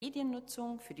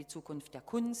Mediennutzung, für die Zukunft der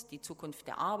Kunst, die Zukunft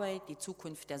der Arbeit, die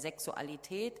Zukunft der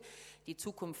Sexualität, die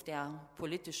Zukunft der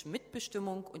politischen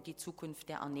Mitbestimmung und die Zukunft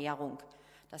der Ernährung.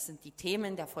 Das sind die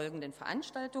Themen der folgenden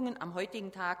Veranstaltungen. Am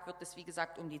heutigen Tag wird es, wie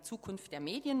gesagt, um die Zukunft der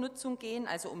Mediennutzung gehen,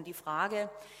 also um die Frage,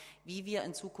 wie wir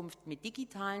in Zukunft mit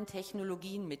digitalen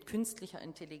Technologien, mit künstlicher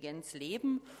Intelligenz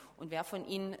leben. Und wer von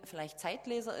Ihnen vielleicht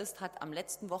Zeitleser ist, hat am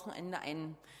letzten Wochenende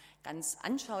ein ganz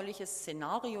anschauliches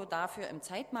Szenario dafür im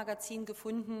Zeitmagazin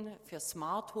gefunden für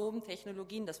Smart Home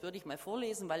Technologien. Das würde ich mal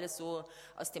vorlesen, weil es so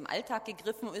aus dem Alltag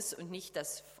gegriffen ist und nicht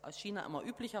das aus China immer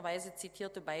üblicherweise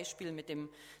zitierte Beispiel mit dem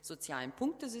sozialen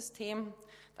Punktesystem.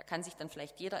 Da kann sich dann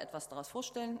vielleicht jeder etwas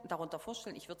darunter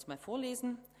vorstellen. Ich würde es mal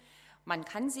vorlesen. Man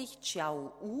kann sich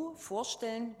Chiao Wu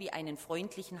vorstellen wie einen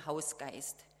freundlichen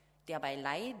Hausgeist, der bei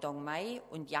Lai Dongmai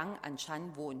und Yang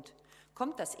Anshan wohnt.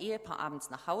 Kommt das Ehepaar abends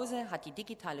nach Hause, hat die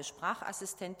digitale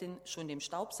Sprachassistentin schon dem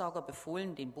Staubsauger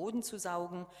befohlen, den Boden zu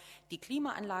saugen. Die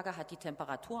Klimaanlage hat die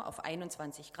Temperatur auf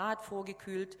 21 Grad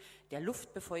vorgekühlt. Der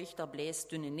Luftbefeuchter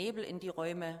bläst dünne Nebel in die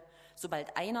Räume.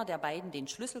 Sobald einer der beiden den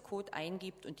Schlüsselcode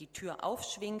eingibt und die Tür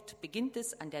aufschwingt, beginnt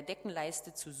es an der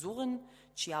Deckenleiste zu surren.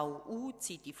 Chiao Wu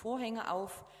zieht die Vorhänge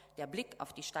auf. Der Blick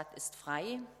auf die Stadt ist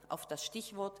frei. Auf das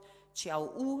Stichwort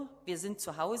Chiao Wu, wir sind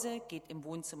zu Hause, geht im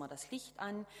Wohnzimmer das Licht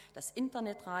an, das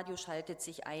Internetradio schaltet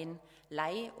sich ein.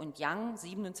 Lai und Yang,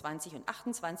 27 und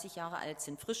 28 Jahre alt,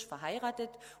 sind frisch verheiratet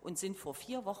und sind vor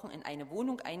 4 Wochen in eine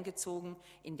Wohnung eingezogen,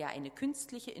 in der eine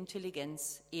künstliche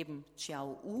Intelligenz, eben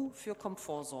Chiao Wu, für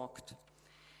Komfort sorgt.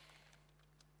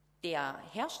 Der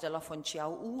Hersteller von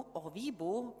Chiao Wu,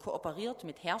 Orvibo, kooperiert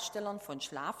mit Herstellern von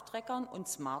Schlaftreckern und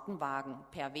smarten Wagen.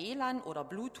 Per WLAN oder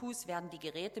Bluetooth werden die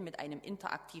Geräte mit einem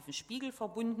interaktiven Spiegel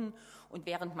verbunden und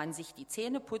während man sich die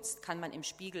Zähne putzt, kann man im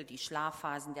Spiegel die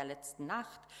Schlafphasen der letzten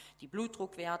Nacht, die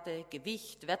Blutdruckwerte,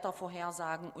 Gewicht,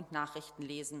 Wettervorhersagen und Nachrichten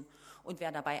lesen. Und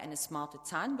wer dabei eine smarte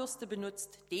Zahnbürste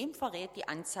benutzt, dem verrät die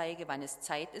Anzeige, wann es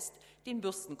Zeit ist, den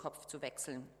Bürstenkopf zu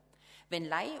wechseln. Wenn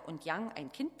Lai und Yang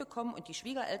ein Kind bekommen und die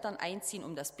Schwiegereltern einziehen,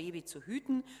 um das Baby zu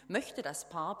hüten, möchte das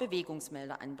Paar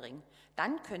Bewegungsmelder anbringen.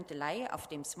 Dann könnte Lai auf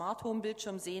dem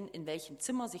Smart-Home-Bildschirm sehen, in welchem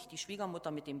Zimmer sich die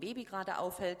Schwiegermutter mit dem Baby gerade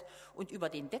aufhält und über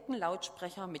den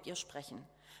Deckenlautsprecher mit ihr sprechen.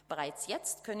 Bereits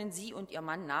jetzt können sie und ihr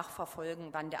Mann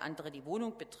nachverfolgen, wann der andere die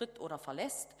Wohnung betritt oder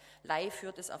verlässt. Lai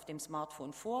führt es auf dem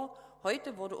Smartphone vor.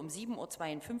 Heute wurde um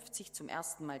 7.52 Uhr zum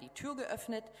ersten Mal die Tür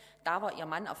geöffnet. Da war ihr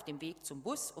Mann auf dem Weg zum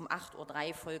Bus. Um 8.03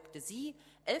 Uhr folgte sie.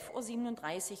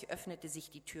 11.37 Uhr öffnete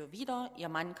sich die Tür wieder. Ihr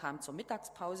Mann kam zur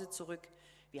Mittagspause zurück.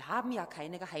 Wir haben ja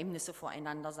keine Geheimnisse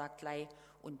voreinander, sagt Lai.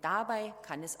 Und dabei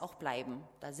kann es auch bleiben.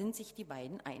 Da sind sich die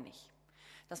beiden einig.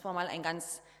 Das war mal ein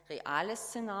ganz reales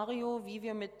Szenario, wie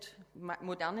wir mit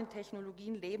modernen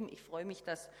Technologien leben. Ich freue mich,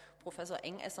 dass Professor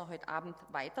Engesser heute Abend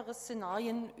weitere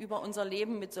Szenarien über unser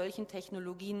Leben mit solchen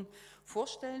Technologien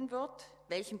vorstellen wird.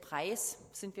 Welchen Preis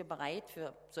sind wir bereit,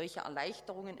 für solche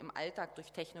Erleichterungen im Alltag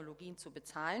durch Technologien zu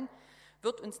bezahlen?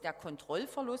 Wird uns der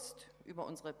Kontrollverlust über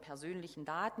unsere persönlichen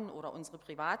Daten oder unsere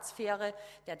Privatsphäre,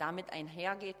 der damit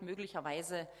einhergeht,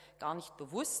 möglicherweise gar nicht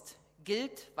bewusst?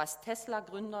 Gilt, was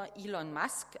Tesla-Gründer Elon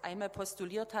Musk einmal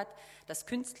postuliert hat, dass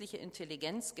künstliche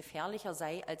Intelligenz gefährlicher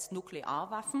sei als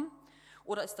Nuklearwaffen?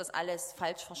 Oder ist das alles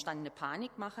falsch verstandene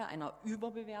Panikmache einer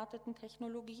überbewerteten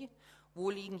Technologie? Wo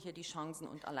liegen hier die Chancen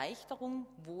und Erleichterungen?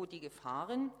 Wo die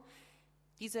Gefahren?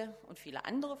 Diese und viele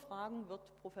andere Fragen wird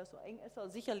Professor Engesser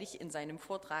sicherlich in seinem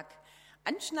Vortrag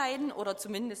anschneiden oder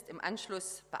zumindest im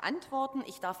Anschluss beantworten.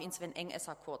 Ich darf Ihnen Sven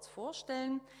Engesser kurz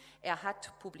vorstellen. Er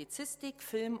hat Publizistik,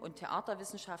 Film- und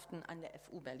Theaterwissenschaften an der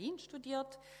FU Berlin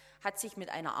studiert, hat sich mit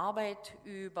einer Arbeit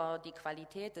über die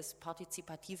Qualität des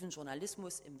partizipativen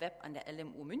Journalismus im Web an der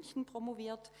LMU München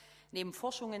promoviert. Neben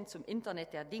Forschungen zum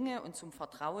Internet der Dinge und zum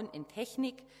Vertrauen in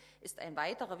Technik ist ein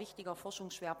weiterer wichtiger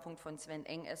Forschungsschwerpunkt von Sven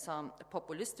Engesser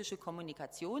populistische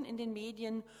Kommunikation in den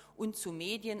Medien und zu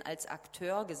Medien als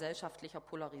Akteur gesellschaftlicher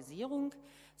Polarisierung.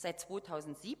 Seit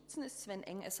 2017 ist Sven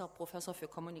Engesser Professor für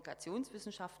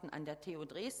Kommunikationswissenschaften an der TU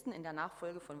Dresden in der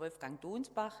Nachfolge von Wolfgang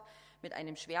Donsbach mit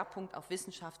einem Schwerpunkt auf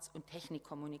Wissenschafts- und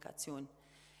Technikkommunikation.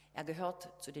 Er gehört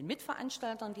zu den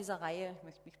Mitveranstaltern dieser Reihe. Ich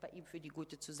möchte mich bei ihm für die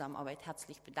gute Zusammenarbeit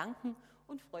herzlich bedanken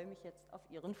und freue mich jetzt auf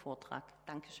Ihren Vortrag.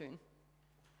 Dankeschön.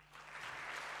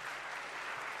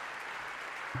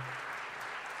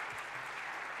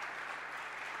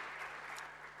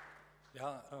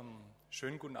 Ja,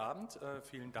 schönen guten Abend.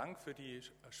 Vielen Dank für die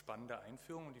spannende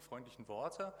Einführung und die freundlichen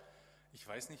Worte. Ich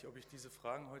weiß nicht, ob ich diese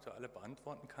Fragen heute alle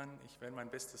beantworten kann. Ich werde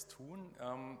mein Bestes tun.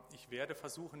 Ich werde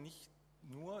versuchen, nicht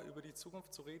nur über die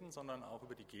Zukunft zu reden, sondern auch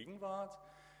über die Gegenwart.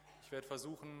 Ich werde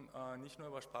versuchen, nicht nur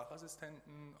über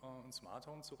Sprachassistenten und Smart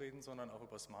Home zu reden, sondern auch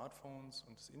über Smartphones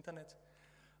und das Internet.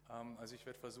 Also ich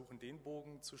werde versuchen, den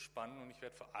Bogen zu spannen, und ich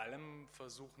werde vor allem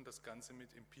versuchen, das Ganze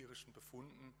mit empirischen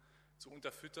Befunden zu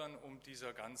unterfüttern, um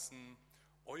dieser ganzen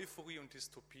Euphorie und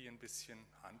Dystopie ein bisschen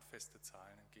handfeste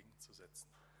Zahlen entgegenzusetzen.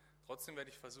 Trotzdem werde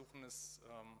ich versuchen, es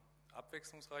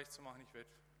abwechslungsreich zu machen. Ich werde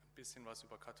ein bisschen was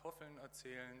über Kartoffeln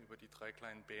erzählen, über die 3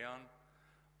 kleinen Bären,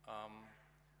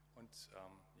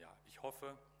 ja, ich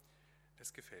hoffe,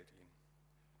 es gefällt Ihnen.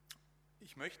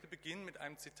 Ich möchte beginnen mit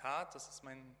einem Zitat, das ist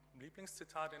mein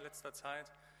Lieblingszitat in letzter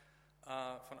Zeit,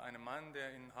 von einem Mann,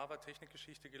 der in Harvard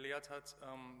Technikgeschichte gelehrt hat.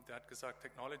 Der hat gesagt,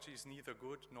 Technology is neither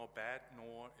good nor bad,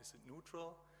 nor is it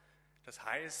neutral. Das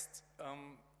heißt,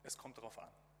 es kommt darauf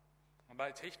an. Und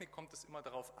bei Technik kommt es immer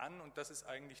darauf an, und das ist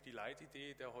eigentlich die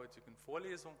Leitidee der heutigen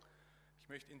Vorlesung. Ich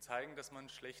möchte Ihnen zeigen, dass man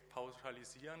schlecht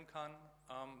pauschalisieren kann,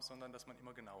 sondern dass man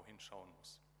immer genau hinschauen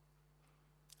muss.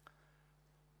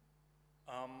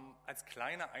 Als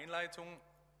kleine Einleitung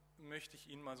möchte ich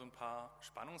Ihnen mal so ein paar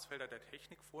Spannungsfelder der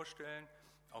Technik vorstellen.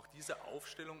 Auch diese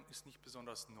Aufstellung ist nicht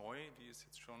besonders neu, die ist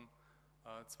jetzt schon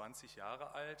 20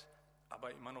 Jahre alt,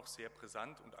 aber immer noch sehr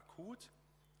brisant und akut.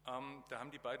 Da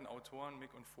haben die beiden Autoren,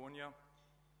 Mick und Fournier,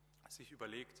 sich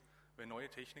überlegt, wenn neue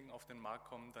Techniken auf den Markt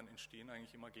kommen, dann entstehen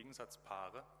eigentlich immer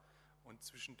Gegensatzpaare, und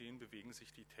zwischen denen bewegen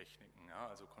sich die Techniken. Ja,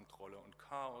 also Kontrolle und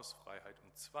Chaos, Freiheit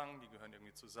und Zwang, die gehören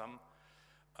irgendwie zusammen.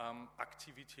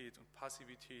 Aktivität und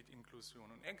Passivität,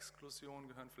 Inklusion und Exklusion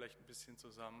gehören vielleicht ein bisschen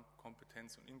zusammen,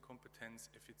 Kompetenz und Inkompetenz,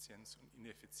 Effizienz und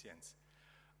Ineffizienz.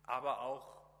 Aber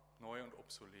auch neu und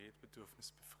obsolet,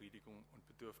 Bedürfnisbefriedigung und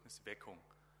Bedürfnisweckung.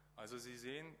 Also Sie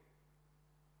sehen,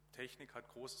 Technik hat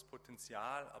großes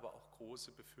Potenzial, aber auch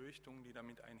große Befürchtungen, die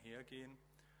damit einhergehen.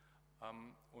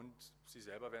 Und Sie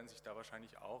selber werden sich da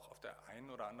wahrscheinlich auch auf der einen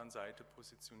oder anderen Seite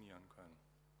positionieren können.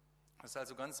 Es ist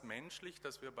also ganz menschlich,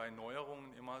 dass wir bei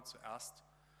Neuerungen immer zuerst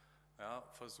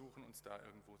versuchen, uns da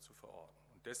irgendwo zu verorten.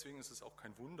 Und deswegen ist es auch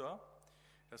kein Wunder,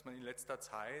 dass man in letzter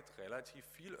Zeit relativ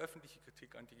viel öffentliche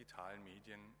Kritik an digitalen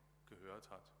Medien gehört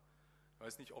hat. Ich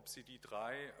weiß nicht, ob Sie die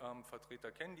 3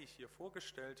 Vertreter kennen, die ich hier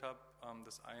vorgestellt habe.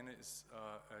 Das eine ist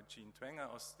Jean Twenge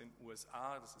aus den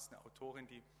USA. Das ist eine Autorin,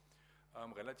 die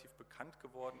relativ bekannt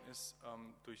geworden ist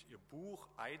durch ihr Buch.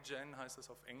 iGen heißt es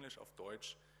auf Englisch, auf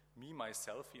Deutsch Me, My,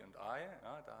 Selfie and I.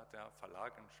 Ja, da hat der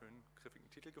Verlag einen schönen, griffigen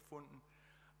Titel gefunden.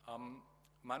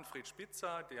 Manfred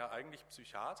Spitzer, der eigentlich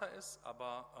Psychiater ist,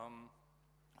 aber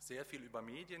sehr viel über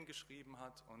Medien geschrieben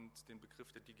hat und den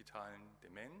Begriff der digitalen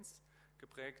Demenz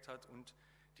geprägt hat, und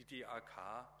die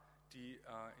DAK, die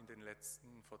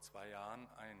vor 2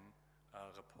 Jahren einen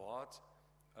Report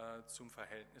zum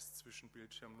Verhältnis zwischen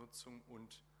Bildschirmnutzung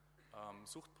und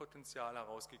Suchtpotenzial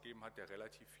herausgegeben hat, der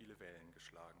relativ viele Wellen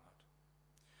geschlagen hat.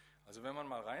 Also wenn man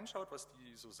mal reinschaut, was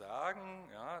die so sagen,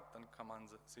 ja, dann kann man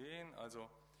sehen, also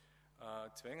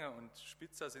Twenge und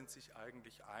Spitzer sind sich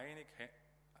eigentlich einig,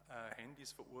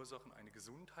 Handys verursachen eine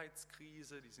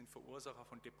Gesundheitskrise, die sind Verursacher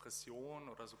von Depressionen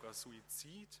oder sogar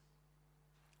Suizid.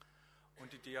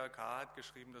 Und die DAK hat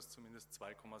geschrieben, dass zumindest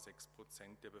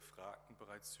 2,6% der Befragten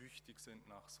bereits süchtig sind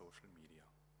nach Social Media.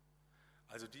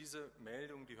 Also diese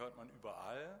Meldung, die hört man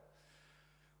überall.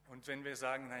 Und wenn wir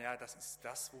sagen, naja, das ist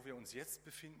das, wo wir uns jetzt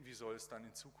befinden, wie soll es dann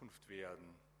in Zukunft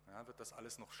werden? Ja, wird das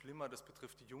alles noch schlimmer? Das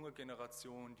betrifft die junge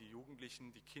Generation, die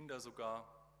Jugendlichen, die Kinder sogar.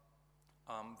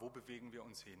 Wo bewegen wir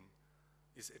uns hin?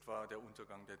 Ist etwa der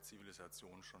Untergang der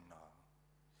Zivilisation schon nahe?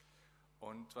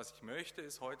 Und was ich möchte,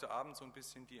 ist heute Abend so ein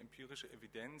bisschen die empirische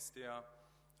Evidenz der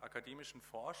akademischen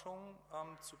Forschung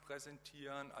zu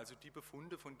präsentieren, also die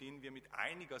Befunde, von denen wir mit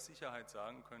einiger Sicherheit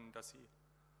sagen können, dass sie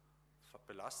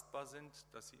belastbar sind,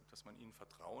 dass man ihnen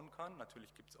vertrauen kann.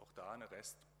 Natürlich gibt es auch da eine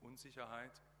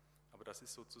Restunsicherheit, aber das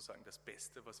ist sozusagen das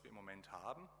Beste, was wir im Moment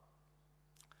haben.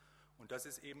 Und das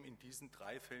ist eben in diesen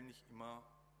 3 Fällen nicht immer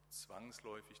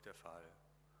zwangsläufig der Fall.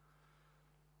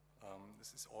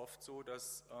 Es ist oft so,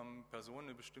 dass Personen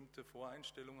eine bestimmte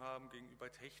Voreinstellung haben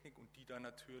gegenüber Technik und die dann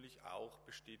natürlich auch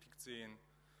bestätigt sehen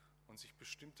und sich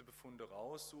bestimmte Befunde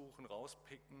raussuchen,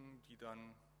 rauspicken, die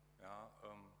dann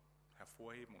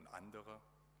hervorheben und andere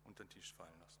unter den Tisch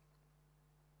fallen lassen.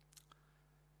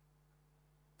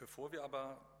 Bevor wir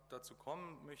aber dazu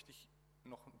kommen, möchte ich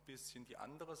noch ein bisschen die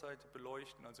andere Seite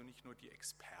beleuchten, also nicht nur die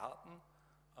Experten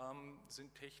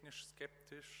sind technisch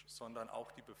skeptisch, sondern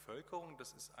auch die Bevölkerung.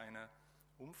 Das ist eine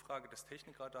Umfrage des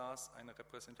Technikradars, eine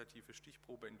repräsentative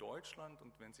Stichprobe in Deutschland,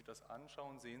 und wenn Sie das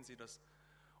anschauen, sehen Sie, dass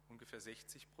ungefähr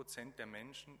 60% der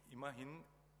Menschen immerhin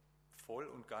voll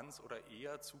und ganz oder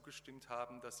eher zugestimmt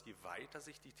haben, dass je weiter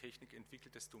sich die Technik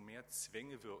entwickelt, desto mehr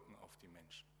Zwänge wirken auf die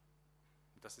Menschen.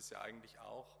 Und das ist ja eigentlich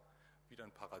auch wieder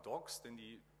ein Paradox, denn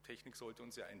die Technik sollte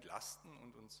uns ja entlasten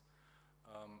und uns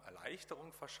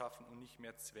Erleichterung verschaffen und nicht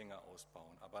mehr Zwänge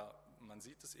ausbauen. Aber man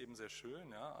sieht es eben sehr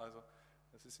schön, ja, also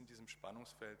das ist in diesem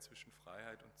Spannungsfeld zwischen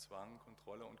Freiheit und Zwang,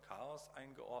 Kontrolle und Chaos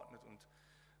eingeordnet und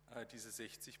diese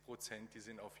 60%, die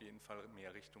sind auf jeden Fall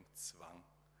mehr Richtung Zwang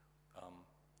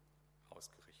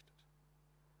ausgerichtet.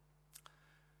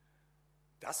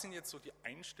 Das sind jetzt so die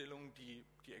Einstellungen, die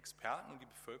die Experten und die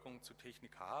Bevölkerung zur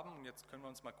Technik haben. Und jetzt können wir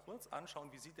uns mal kurz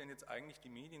anschauen, wie sieht denn jetzt eigentlich die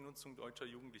Mediennutzung deutscher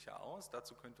Jugendlicher aus?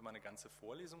 Dazu könnte man eine ganze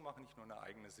Vorlesung machen, nicht nur eine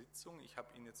eigene Sitzung. Ich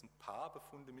habe Ihnen jetzt ein paar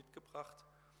Befunde mitgebracht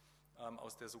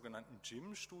aus der sogenannten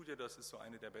JIM-Studie. Das ist so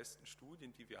eine der besten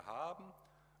Studien, die wir haben.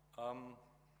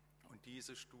 Und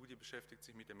diese Studie beschäftigt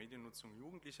sich mit der Mediennutzung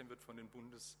Jugendlicher, wird von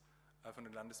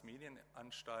den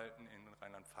Landesmedienanstalten in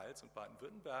Rheinland-Pfalz und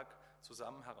Baden-Württemberg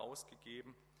zusammen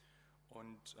herausgegeben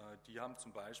und die haben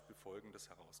zum Beispiel Folgendes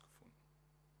herausgefunden.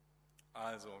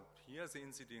 Also hier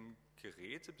sehen Sie den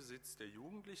Gerätebesitz der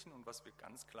Jugendlichen und was wir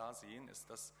ganz klar sehen, ist,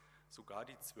 dass sogar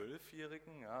die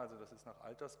 12-Jährigen, ja, also das ist nach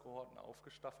Alterskohorten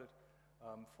aufgestaffelt,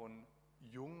 von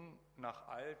jung nach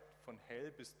alt, von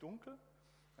hell bis dunkel,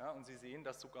 ja, und Sie sehen,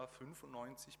 dass sogar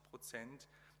 95%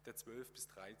 der 12- bis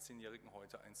 13-Jährigen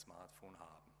heute ein Smartphone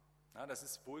haben. Ja, das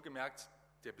ist wohlgemerkt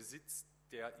der Besitz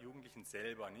der Jugendlichen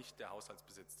selber, nicht der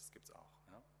Haushaltsbesitz, das gibt es auch.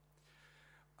 Ja.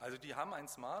 Also die haben ein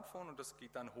Smartphone und das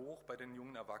geht dann hoch bei den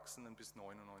jungen Erwachsenen bis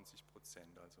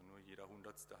 99%, also nur jeder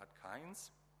Hundertste hat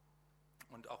keins.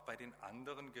 Und auch bei den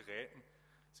anderen Geräten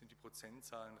sind die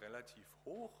Prozentzahlen relativ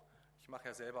hoch. Ich mache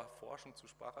ja selber Forschung zu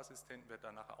Sprachassistenten, werde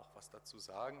da nachher auch was dazu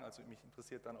sagen. Also mich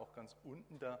interessiert dann auch ganz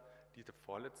unten da die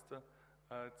vorletzte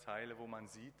Zeile, wo man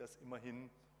sieht, dass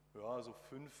immerhin ja, so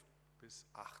 5 bis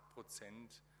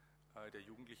 8% der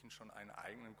Jugendlichen schon einen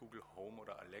eigenen Google Home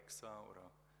oder Alexa oder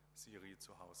Siri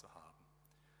zu Hause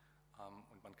haben.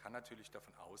 Und man kann natürlich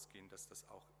davon ausgehen, dass das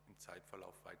auch im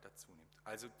Zeitverlauf weiter zunimmt.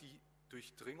 Also die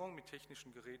Durchdringung mit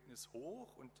technischen Geräten ist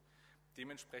hoch und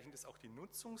dementsprechend ist auch die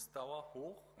Nutzungsdauer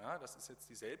hoch. Ja, das ist jetzt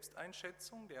die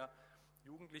Selbsteinschätzung der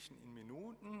Jugendlichen in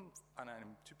Minuten an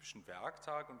einem typischen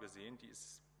Werktag und wir sehen, die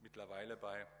ist mittlerweile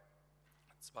bei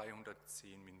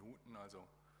 210 Minuten, also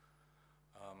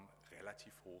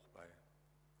relativ hoch bei,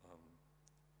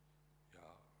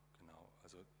 ja genau,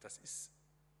 also das ist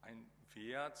ein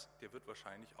Wert, der wird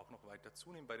wahrscheinlich auch noch weiter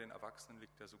zunehmen, bei den Erwachsenen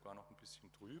liegt er sogar noch ein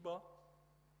bisschen drüber.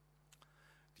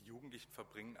 Die Jugendlichen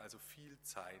verbringen also viel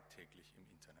Zeit täglich im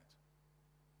Internet.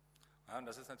 Ja, und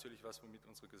das ist natürlich was, womit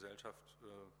unsere Gesellschaft,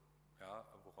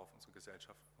 was unsere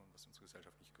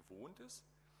Gesellschaft nicht gewohnt ist.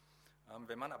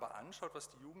 Wenn man aber anschaut, was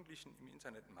die Jugendlichen im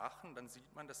Internet machen, dann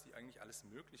sieht man, dass die eigentlich alles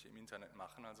Mögliche im Internet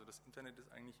machen. Also das Internet ist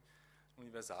eigentlich ein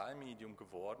Universalmedium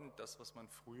geworden. Das, was man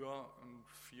früher in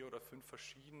 4 oder 5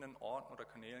 verschiedenen Orten oder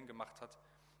Kanälen gemacht hat,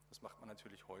 das macht man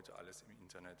natürlich heute alles im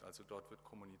Internet. Also dort wird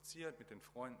kommuniziert mit den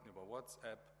Freunden über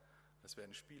WhatsApp, es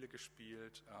werden Spiele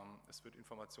gespielt, es wird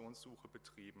Informationssuche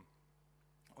betrieben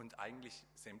und eigentlich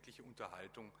sämtliche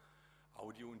Unterhaltung,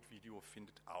 Audio und Video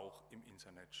findet auch im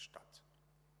Internet statt.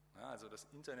 Ja, also das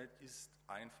Internet ist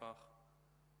einfach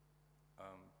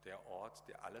der Ort,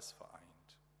 der alles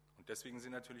vereint. Und deswegen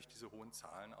sind natürlich diese hohen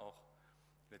Zahlen auch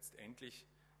letztendlich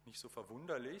nicht so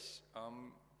verwunderlich.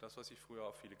 Das, was sich früher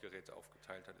auf viele Geräte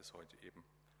aufgeteilt hat, ist heute eben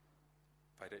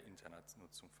bei der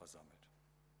Internetnutzung versammelt.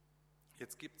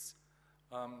 Jetzt gibt es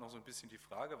noch so ein bisschen die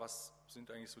Frage, was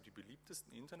sind eigentlich so die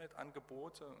beliebtesten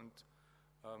Internetangebote? Und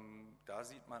da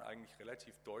sieht man eigentlich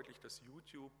relativ deutlich, dass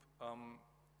YouTube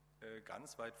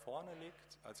ganz weit vorne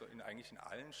liegt. Also eigentlich in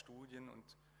allen Studien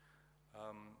und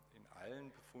in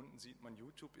allen Befunden sieht man,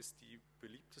 YouTube ist die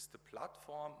beliebteste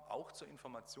Plattform, auch zur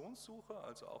Informationssuche.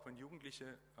 Also auch wenn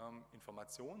Jugendliche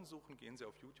Informationen suchen, gehen sie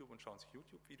auf YouTube und schauen sich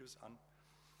YouTube-Videos an.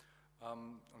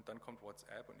 Und dann kommt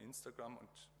WhatsApp und Instagram und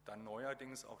dann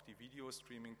neuerdings auch die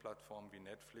Video-Streaming-Plattformen wie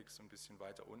Netflix und ein bisschen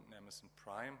weiter unten Amazon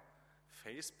Prime.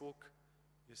 Facebook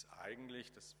ist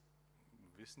eigentlich, das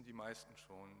wissen die meisten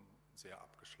schon, sehr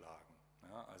abgeschlagen.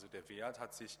 Ja, also der Wert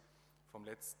hat sich vom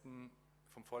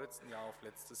vorletzten Jahr auf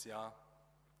letztes Jahr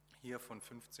hier von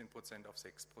 15% auf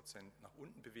 6% nach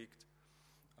unten bewegt.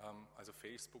 Also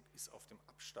Facebook ist auf dem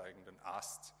absteigenden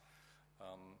Ast.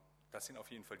 Das sind auf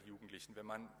jeden Fall die Jugendlichen. Wenn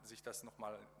man sich das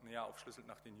nochmal näher aufschlüsselt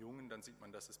nach den Jungen, dann sieht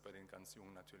man, dass es bei den ganz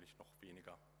Jungen natürlich noch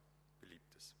weniger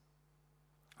beliebt ist.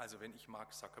 Also wenn ich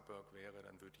Mark Zuckerberg wäre,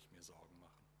 dann würde ich mir Sorgen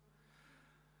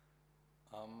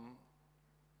machen.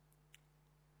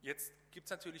 Jetzt gibt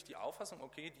es natürlich die Auffassung,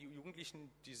 okay, die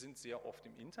Jugendlichen, die sind sehr oft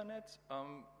im Internet,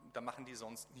 da machen die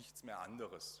sonst nichts mehr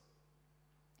anderes.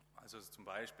 Also zum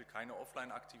Beispiel keine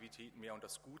Offline-Aktivitäten mehr und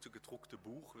das gute gedruckte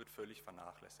Buch wird völlig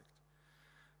vernachlässigt.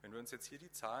 Wenn wir uns jetzt hier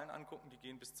die Zahlen angucken, die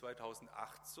gehen bis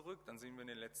 2008 zurück, dann sehen wir in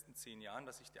den letzten 10 Jahren,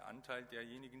 dass sich der Anteil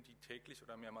derjenigen, die täglich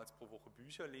oder mehrmals pro Woche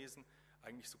Bücher lesen,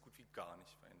 eigentlich so gut wie gar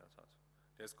nicht verändert hat.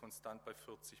 Der ist konstant bei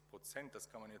 40%. Das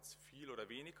kann man jetzt viel oder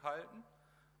wenig halten.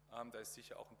 Da ist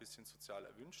sicher auch ein bisschen soziale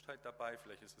Erwünschtheit dabei.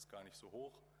 Vielleicht ist es gar nicht so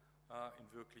hoch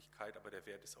in Wirklichkeit, aber der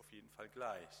Wert ist auf jeden Fall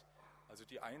gleich. Also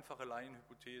die einfache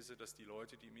Laienhypothese, dass die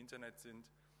Leute, die im Internet sind,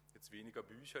 jetzt weniger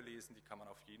Bücher lesen, die kann man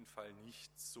auf jeden Fall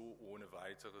nicht so ohne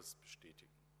weiteres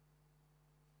bestätigen.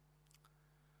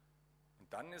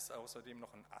 Und dann ist außerdem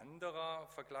noch ein anderer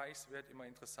Vergleichswert immer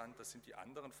interessant, das sind die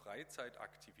anderen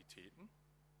Freizeitaktivitäten.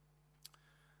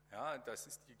 Ja, das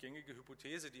ist die gängige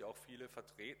Hypothese, die auch viele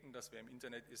vertreten, dass wer im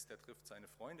Internet ist, der trifft seine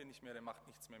Freunde nicht mehr, der macht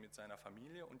nichts mehr mit seiner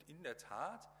Familie. Und in der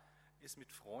Tat ist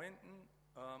mit Freunden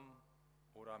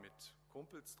oder mit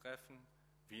Kumpels treffen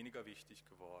weniger wichtig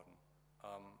geworden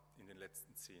in den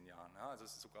letzten 10 Jahren. Ja, also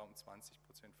es ist sogar um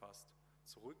 20% fast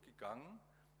zurückgegangen.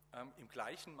 Im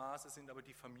gleichen Maße sind aber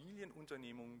die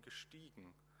Familienunternehmungen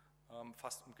gestiegen,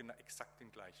 fast um exakt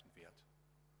den gleichen Wert.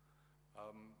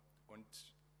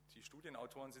 Und die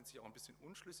Studienautoren sind sich auch ein bisschen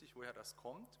unschlüssig, woher das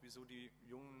kommt, wieso die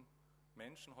jungen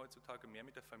Menschen heutzutage mehr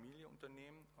mit der Familie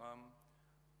unternehmen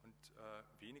und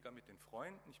weniger mit den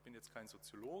Freunden. Ich bin jetzt kein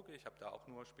Soziologe, ich habe da auch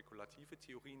nur spekulative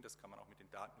Theorien, das kann man auch mit den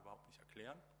Daten überhaupt nicht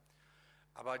erklären.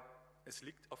 Aber es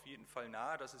liegt auf jeden Fall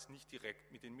nahe, dass es nicht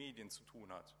direkt mit den Medien zu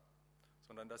tun hat,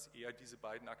 sondern dass eher diese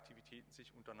beiden Aktivitäten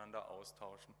sich untereinander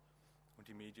austauschen und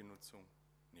die Mediennutzung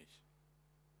nicht.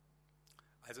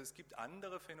 Also es gibt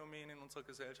andere Phänomene in unserer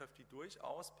Gesellschaft, die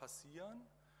durchaus passieren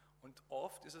und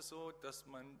oft ist es so, dass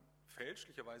man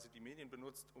fälschlicherweise die Medien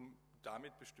benutzt, um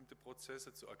damit bestimmte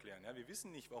Prozesse zu erklären. Ja, wir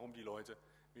wissen nicht, warum die Leute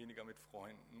weniger mit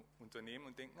Freunden unternehmen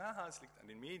und denken, aha, es liegt an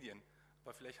den Medien.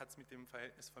 Aber vielleicht hat es mit dem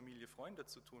Verhältnis Familie-Freunde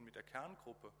zu tun, mit der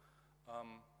Kerngruppe,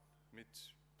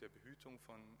 mit der Behütung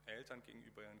von Eltern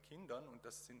gegenüber ihren Kindern. Und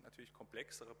das sind natürlich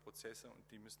komplexere Prozesse und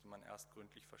die müsste man erst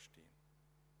gründlich verstehen.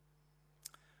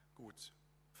 Gut,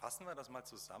 fassen wir das mal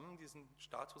zusammen, diesen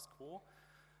Status quo.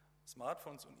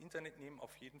 Smartphones und Internet nehmen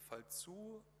auf jeden Fall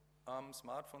zu.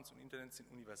 Smartphones und Internet sind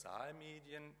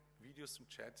Universalmedien, Videos und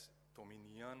Chat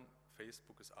dominieren,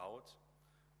 Facebook ist out.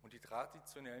 Und die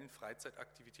traditionellen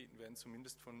Freizeitaktivitäten werden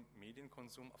zumindest von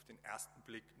Medienkonsum auf den ersten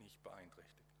Blick nicht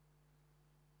beeinträchtigt.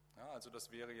 Ja, also das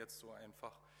wäre jetzt so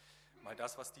einfach mal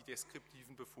das, was die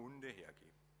deskriptiven Befunde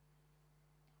hergeben.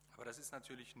 Aber das ist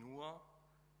natürlich nur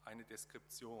eine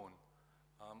Deskription.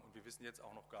 Und wir wissen jetzt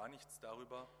auch noch gar nichts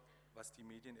darüber, was die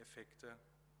Medieneffekte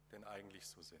denn eigentlich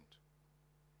so sind.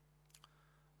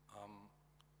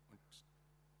 Und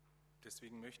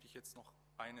deswegen möchte ich jetzt noch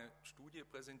eine Studie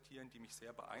präsentieren, die mich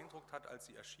sehr beeindruckt hat, als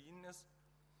sie erschienen ist.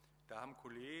 Da haben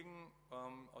Kollegen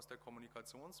aus der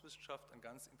Kommunikationswissenschaft eine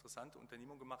ganz interessante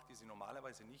Unternehmung gemacht, die sie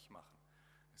normalerweise nicht machen.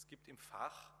 Es gibt im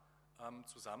Fach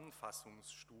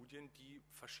Zusammenfassungsstudien, die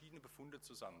verschiedene Befunde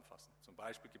zusammenfassen. Zum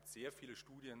Beispiel gibt es sehr viele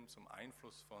Studien zum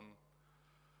Einfluss von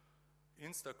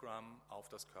Instagram auf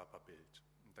das Körperbild.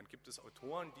 Und dann gibt es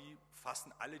Autoren, die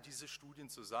fassen alle diese Studien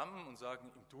zusammen und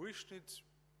sagen, im Durchschnitt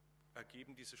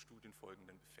ergeben diese Studien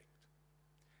folgenden Effekt.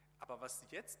 Aber was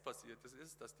jetzt passiert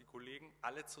ist, dass die Kollegen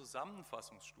alle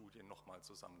Zusammenfassungsstudien nochmal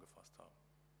zusammengefasst haben.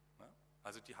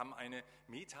 Also die haben eine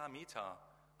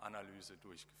Meta-Meta-Analyse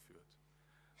durchgeführt,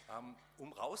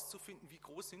 um herauszufinden, wie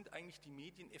groß sind eigentlich die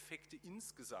Medieneffekte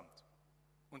insgesamt.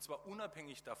 Und zwar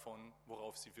unabhängig davon,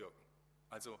 worauf sie wirken.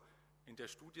 Also in der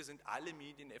Studie sind alle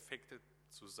Medieneffekte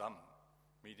zusammen.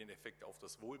 Medieneffekte auf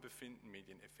das Wohlbefinden,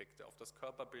 Medieneffekte auf das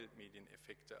Körperbild,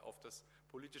 Medieneffekte auf das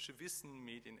politische Wissen,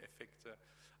 Medieneffekte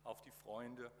auf die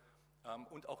Freunde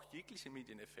und auch jegliche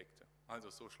Medieneffekte, also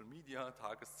Social Media,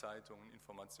 Tageszeitungen,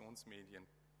 Informationsmedien,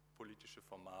 politische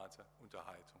Formate,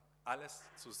 Unterhaltung, alles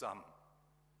zusammen.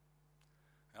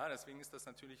 Ja, deswegen ist das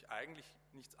natürlich eigentlich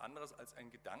nichts anderes als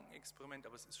ein Gedankenexperiment,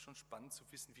 aber es ist schon spannend zu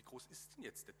wissen, wie groß ist denn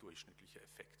jetzt der durchschnittliche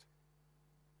Effekt?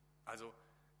 Also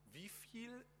wie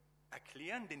viel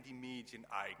erklären denn die Medien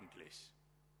eigentlich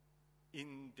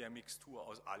in der Mixtur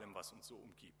aus allem, was uns so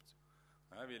umgibt?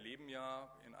 Ja, wir leben ja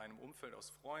in einem Umfeld aus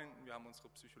Freunden, wir haben unsere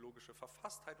psychologische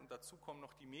Verfasstheit und dazu kommen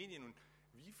noch die Medien. Und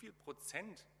wie viel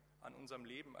Prozent an unserem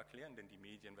Leben erklären denn die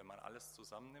Medien, wenn man alles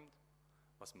zusammennimmt?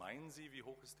 Was meinen Sie, wie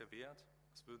hoch ist der Wert?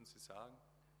 Was würden Sie sagen?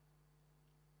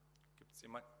 Gibt es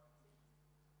jemand?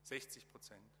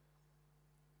 60%.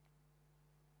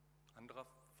 Anderer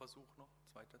Versuch noch?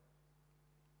 Zweiter?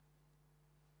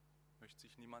 Möchte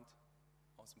sich niemand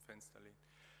aus dem Fenster lehnen?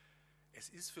 Es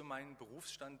ist für meinen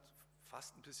Berufsstand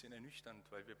fast ein bisschen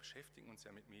ernüchternd, weil wir beschäftigen uns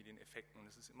ja mit Medieneffekten und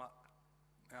es ist immer,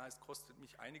 ja, es kostet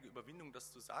mich einige Überwindung,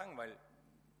 das zu sagen, weil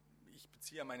ich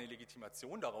beziehe ja meine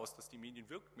Legitimation daraus, dass die Medien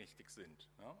wirkmächtig sind.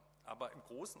 Ja? Aber im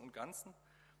Großen und Ganzen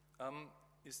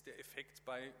ist der Effekt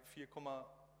bei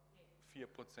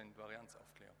 4,4%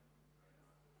 Varianzaufklärung.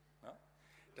 Ja?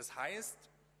 Das heißt,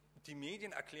 die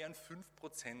Medien erklären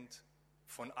 5%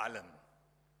 von allem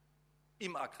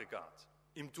im Aggregat,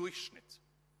 im Durchschnitt.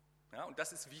 Ja? Und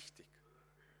das ist wichtig.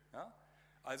 Ja?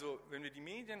 Also wenn wir die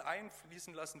Medien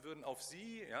einfließen lassen würden auf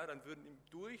Sie, ja, dann würden im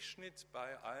Durchschnitt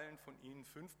bei allen von Ihnen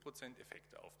 5%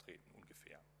 Effekte auftreten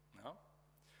ungefähr. Ja.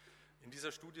 In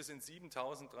dieser Studie sind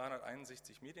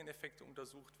 7.361 Medieneffekte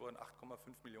untersucht worden,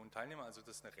 8,5 Millionen Teilnehmer, also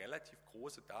das ist eine relativ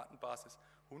große Datenbasis,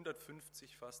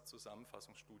 150 fast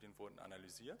Zusammenfassungsstudien wurden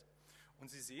analysiert. Und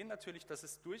Sie sehen natürlich, dass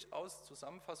es durchaus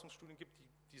Zusammenfassungsstudien gibt,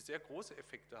 die sehr große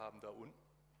Effekte haben da unten.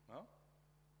 Ja.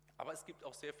 Aber es gibt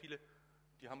auch sehr viele,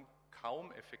 die haben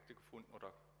kaum Effekte gefunden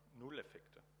oder null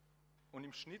Effekte. Und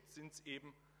im Schnitt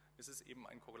ist es eben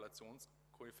ein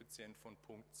Korrelationskoeffizient von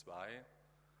 0,2.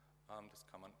 Das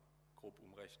kann man grob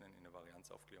umrechnen in eine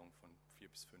Varianzaufklärung von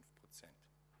 4-5%.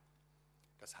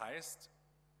 Das heißt,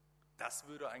 das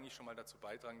würde eigentlich schon mal dazu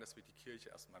beitragen, dass wir die Kirche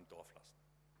erstmal im Dorf lassen.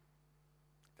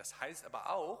 Das heißt aber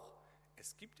auch,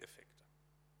 es gibt Effekte.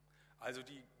 Also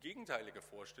die gegenteilige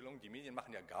Vorstellung, die Medien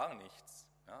machen ja gar nichts,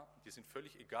 ja, die sind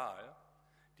völlig egal,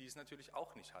 die ist natürlich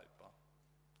auch nicht haltbar.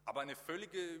 Aber eine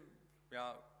völlige,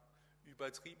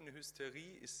 übertriebene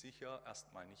Hysterie ist sicher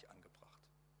erstmal nicht angebracht.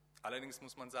 Allerdings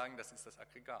muss man sagen, das ist das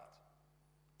Aggregat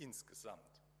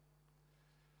insgesamt.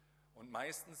 Und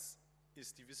meistens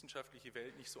ist die wissenschaftliche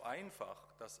Welt nicht so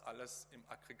einfach, dass alles im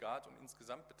Aggregat und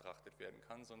insgesamt betrachtet werden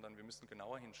kann, sondern wir müssen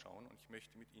genauer hinschauen und ich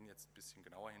möchte mit Ihnen jetzt ein bisschen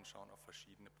genauer hinschauen auf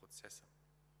verschiedene Prozesse.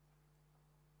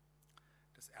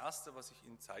 Das Erste, was ich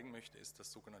Ihnen zeigen möchte, ist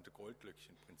das sogenannte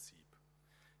Goldlöckchen-Prinzip.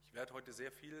 Ich werde heute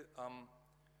sehr viel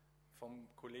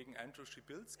vom Kollegen Andrew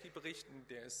Schibilski berichten,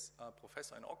 der ist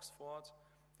Professor in Oxford,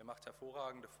 der macht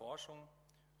hervorragende Forschung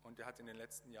und der hat in den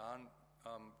letzten Jahren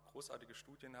großartige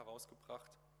Studien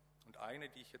herausgebracht. Und eine,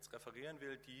 die ich jetzt referieren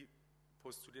will, die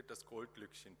postuliert das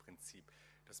Goldlöckchen-Prinzip.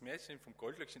 Das Märchen vom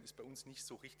Goldlöckchen ist bei uns nicht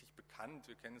so richtig bekannt.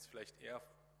 Wir kennen es vielleicht eher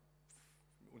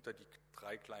unter die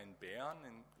 3 kleinen Bären.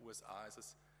 In den USA ist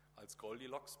es als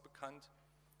Goldilocks bekannt.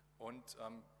 Und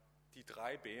die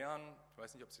 3 Bären, ich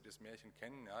weiß nicht, ob Sie das Märchen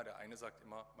kennen, ja, der eine sagt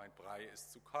immer, mein Brei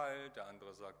ist zu kalt, der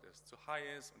andere sagt, er ist zu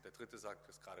heiß und der dritte sagt,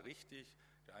 es ist gerade richtig.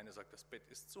 Der eine sagt, das Bett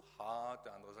ist zu hart,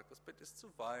 der andere sagt, das Bett ist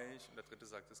zu weich und der dritte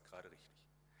sagt, es ist gerade richtig.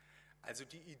 Also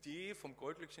die Idee vom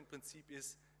Goldlöckchen-Prinzip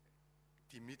ist,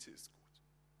 die Mitte ist gut.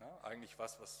 Ja, eigentlich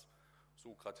was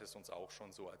Sokrates uns auch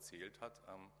schon so erzählt hat,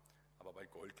 aber bei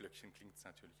Goldlöckchen klingt es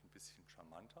natürlich ein bisschen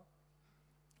charmanter.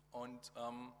 Und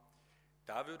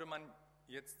da würde man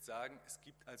jetzt sagen, es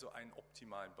gibt also einen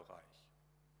optimalen Bereich.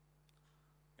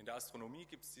 In der Astronomie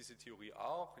gibt es diese Theorie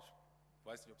auch, ich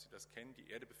weiß nicht, ob Sie das kennen, die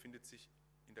Erde befindet sich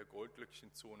in der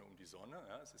Goldlöckchenzone um die Sonne,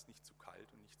 ja, es ist nicht zu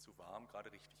kalt und nicht zu warm,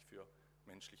 gerade richtig für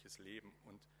menschliches Leben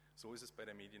und so ist es bei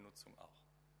der Mediennutzung auch.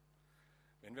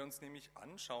 Wenn wir uns nämlich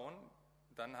anschauen,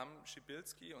 dann haben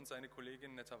Schibilski und seine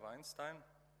Kollegin Netta Weinstein,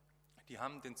 die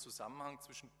haben den Zusammenhang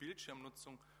zwischen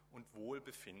Bildschirmnutzung und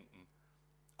Wohlbefinden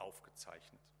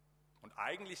aufgezeichnet. Und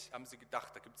eigentlich haben sie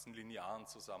gedacht, da gibt es einen linearen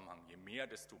Zusammenhang, je mehr,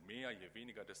 desto mehr, je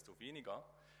weniger, desto weniger.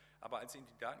 Aber als sie in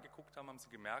die Daten geguckt haben, haben sie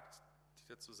gemerkt,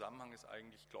 dieser Zusammenhang ist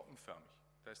eigentlich glockenförmig,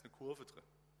 da ist eine Kurve drin.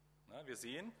 Ja, wir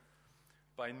sehen,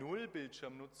 bei Null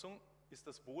Bildschirmnutzung ist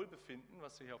das Wohlbefinden,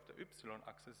 was Sie hier auf der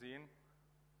Y-Achse sehen,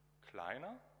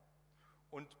 kleiner.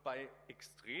 Und bei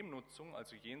Extremnutzung,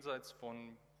 also jenseits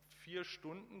von 4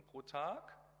 Stunden pro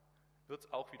Tag, wird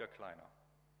es auch wieder kleiner.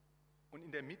 Und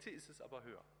in der Mitte ist es aber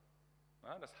höher.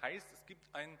 Ja, das heißt, es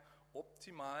gibt einen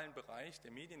optimalen Bereich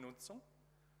der Mediennutzung,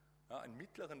 ja, einen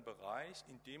mittleren Bereich,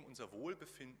 in dem unser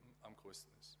Wohlbefinden am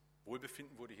größten ist.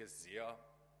 Wohlbefinden wurde hier sehr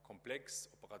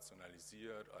komplex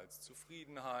operationalisiert als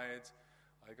Zufriedenheit,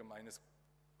 allgemeines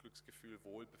Glücksgefühl,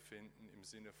 Wohlbefinden im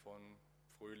Sinne von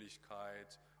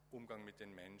Fröhlichkeit, Umgang mit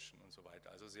den Menschen und so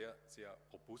weiter. Also sehr, sehr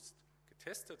robust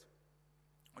getestet.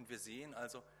 Und wir sehen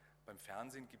also, beim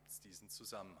Fernsehen gibt es diesen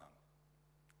Zusammenhang.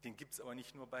 Den gibt es aber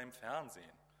nicht nur beim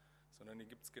Fernsehen, sondern den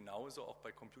gibt es genauso auch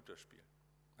bei Computerspielen.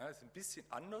 Ja, ist ein bisschen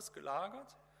anders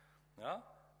gelagert. Ja,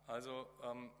 also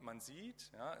man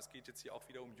sieht, ja, es geht jetzt hier auch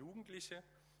wieder um Jugendliche.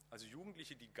 Also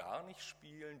Jugendliche, die gar nicht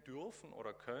spielen dürfen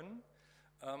oder können,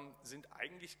 sind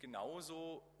eigentlich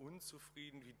genauso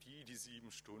unzufrieden wie die, die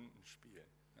 7 Stunden spielen.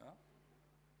 Ja?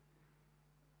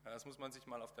 Ja, das muss man sich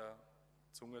mal auf der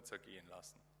Zunge zergehen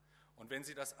lassen. Und wenn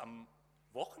Sie das am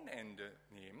Wochenende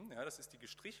nehmen, ja, das ist die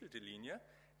gestrichelte Linie,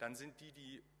 dann sind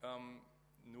die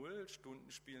 0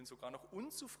 Stunden spielen, sogar noch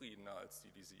unzufriedener als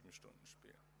die 7 Stunden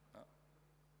spielen. Ja?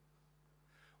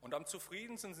 Und am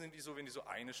zufriedensten sind die so, wenn die so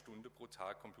 1 Stunde pro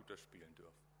Tag Computer spielen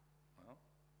dürfen.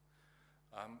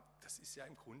 Ja? Das ist ja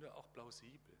im Grunde auch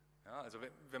plausibel. Ja, also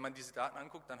wenn man diese Daten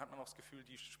anguckt, dann hat man auch das Gefühl,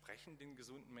 die sprechen den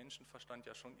gesunden Menschenverstand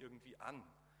ja schon irgendwie an.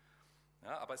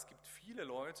 Ja, aber es gibt viele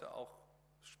Leute, auch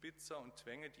Spitzer und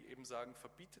Twänge, die eben sagen,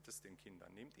 verbietet es den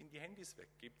Kindern, nehmt ihnen die Handys weg,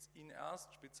 gebt es ihnen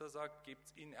erst, Spitzer sagt, gebt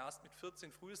es ihnen erst mit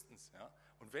 14 frühestens. Ja?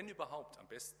 Und wenn überhaupt, am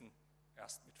besten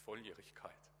erst mit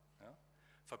Volljährigkeit. Ja?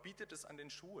 Verbietet es an den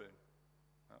Schulen.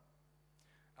 Ja?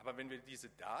 Aber wenn wir diese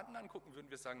Daten angucken,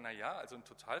 würden wir sagen, naja, also ein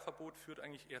Totalverbot führt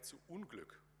eigentlich eher zu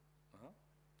Unglück. Ja?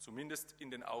 Zumindest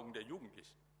in den Augen der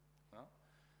Jugendlichen. Ja?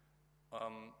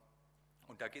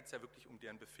 Und da geht es ja wirklich um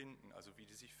deren Befinden, also wie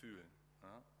die sich fühlen.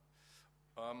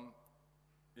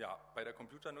 Ja, bei der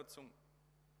Computernutzung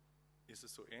ist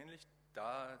es so ähnlich.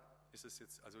 Da ist es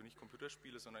jetzt also nicht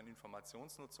Computerspiele, sondern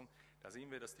Informationsnutzung. Da sehen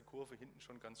wir, dass die Kurve hinten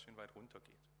schon ganz schön weit runter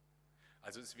geht.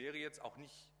 Also es wäre jetzt auch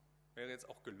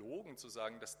gelogen zu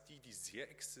sagen, dass die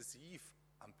sehr exzessiv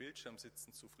am Bildschirm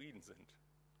sitzen, zufrieden sind.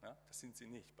 Ja, das sind sie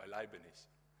nicht, beileibe nicht.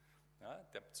 Ja,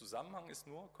 der Zusammenhang ist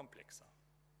nur komplexer.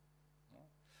 Ja,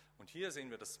 und hier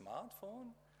sehen wir das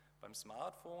Smartphone. Beim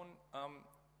Smartphone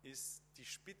ist die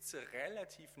Spitze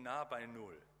relativ nah bei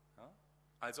 0. Ja?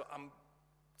 Also am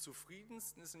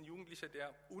zufriedensten ist ein Jugendlicher,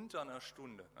 der unter einer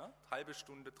Stunde, ja, halbe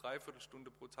Stunde, dreiviertel Stunde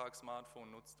pro Tag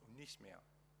Smartphone nutzt und nicht mehr.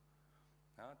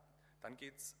 Ja? Dann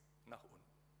geht es nach unten.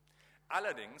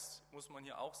 Allerdings muss man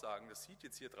hier auch sagen, das sieht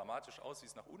jetzt hier dramatisch aus, wie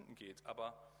es nach unten geht,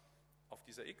 aber auf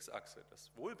dieser X-Achse,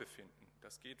 das Wohlbefinden,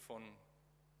 das geht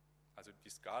also die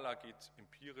Skala geht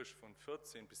empirisch von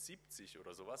 14 bis 70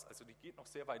 oder sowas, also die geht noch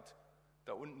sehr weit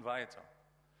da unten weiter.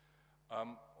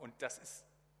 Und das ist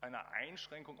eine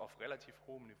Einschränkung auf relativ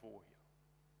hohem Niveau hier.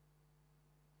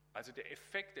 Also der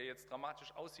Effekt, der jetzt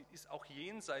dramatisch aussieht, ist auch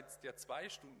jenseits der 2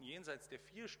 Stunden, jenseits der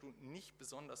 4 Stunden nicht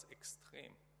besonders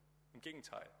extrem. Im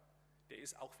Gegenteil, der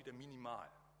ist auch wieder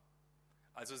minimal.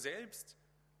 Also selbst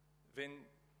wenn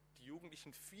die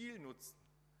Jugendlichen viel nutzen,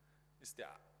 ist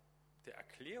der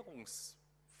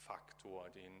Erklärungsfaktor,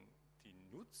 den die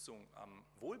Nutzung am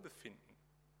Wohlbefinden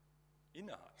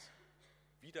innehat,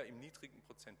 wieder im niedrigen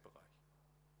Prozentbereich.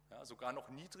 Ja, sogar noch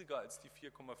niedriger als die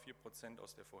 4,4%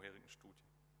 aus der vorherigen Studie.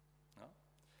 Ja?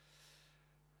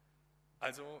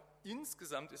 Also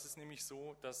insgesamt ist es nämlich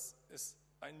so, dass es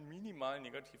einen minimal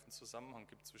negativen Zusammenhang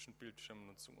gibt zwischen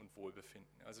Bildschirmnutzung und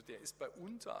Wohlbefinden. Also der ist bei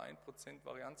unter 1%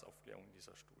 Varianzaufklärung in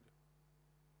dieser Studie.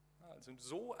 Ja, also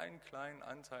so einen kleinen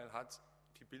Anteil hat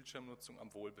die Bildschirmnutzung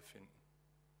am Wohlbefinden.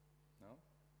 Ja?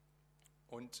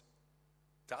 Und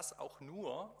das auch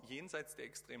nur jenseits der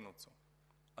Extremnutzung.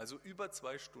 Also über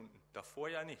 2 Stunden. Davor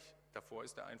ja nicht. Davor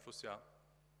ist der Einfluss ja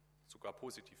sogar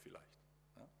positiv vielleicht.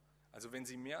 Ja? Also wenn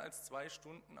Sie mehr als 2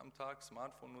 Stunden am Tag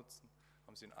Smartphone nutzen,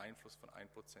 haben Sie einen Einfluss von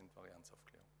 1%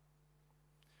 Varianzaufklärung.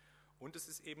 Und es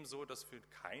ist eben so, dass für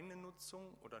keine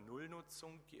Nutzung oder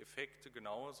Nullnutzung die Effekte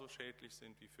genauso schädlich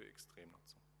sind wie für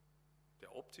Extremnutzung.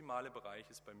 Der optimale Bereich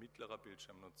ist bei mittlerer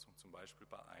Bildschirmnutzung, zum Beispiel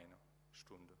bei 1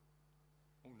 Stunde.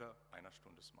 Unter 1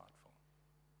 Stunde Smartphone.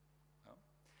 Ja?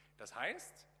 Das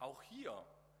heißt, auch hier,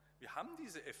 wir haben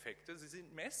diese Effekte, sie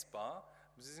sind messbar,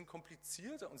 sie sind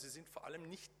komplizierter und sie sind vor allem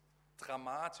nicht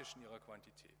dramatisch in ihrer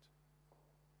Quantität.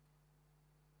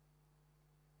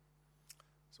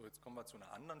 So, jetzt kommen wir zu einer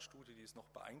anderen Studie, die ist noch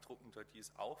beeindruckender, die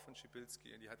ist auch von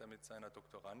Schibilski, die hat er mit seiner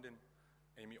Doktorandin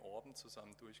Amy Orban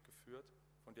zusammen durchgeführt,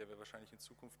 von der wir wahrscheinlich in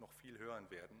Zukunft noch viel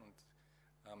hören werden. Und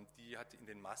die hat in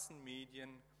den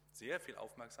Massenmedien sehr viel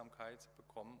Aufmerksamkeit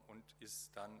bekommen und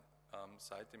ist dann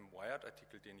seit dem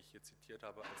Wired-Artikel, den ich hier zitiert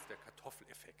habe, als der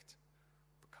Kartoffeleffekt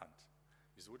bekannt.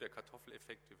 Wieso der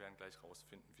Kartoffeleffekt? Wir werden gleich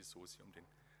herausfinden, wieso es hier um den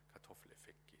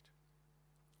Kartoffeleffekt geht.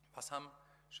 Was haben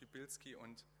Schibilski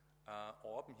und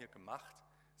Orban hier gemacht?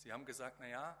 Sie haben gesagt,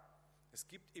 naja, es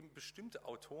gibt eben bestimmte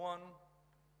Autoren,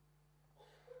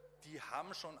 die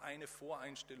haben schon eine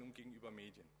Voreinstellung gegenüber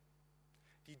Medien.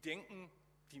 Die denken,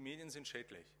 die Medien sind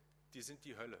schädlich. Die sind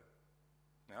die Hölle.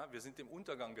 Ja, wir sind dem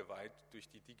Untergang geweiht durch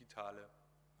die digitale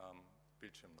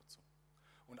Bildschirmnutzung.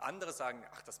 Und andere sagen,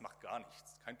 ach, das macht gar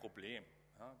nichts, kein Problem.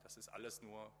 Ja, das ist alles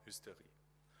nur Hysterie.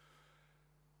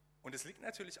 Und es liegt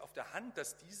natürlich auf der Hand,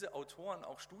 dass diese Autoren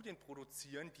auch Studien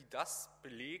produzieren, die das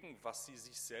belegen, was sie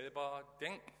sich selber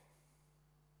denken.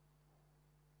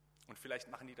 Und vielleicht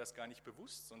machen die das gar nicht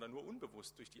bewusst, sondern nur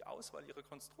unbewusst durch die Auswahl ihrer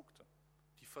Konstrukte.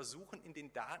 Die versuchen in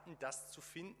den Daten das zu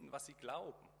finden, was sie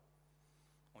glauben.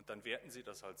 Und dann werten sie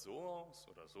das halt so aus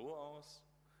oder so aus.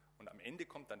 Und am Ende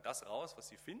kommt dann das raus, was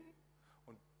sie finden.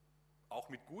 Und auch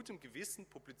mit gutem Gewissen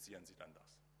publizieren sie dann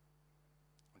das.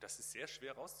 Und das ist sehr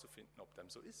schwer herauszufinden, ob dem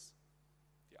so ist.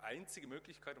 Die einzige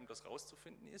Möglichkeit, um das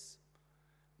herauszufinden, ist,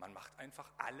 Man macht einfach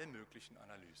alle möglichen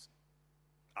Analysen.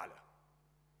 Alle.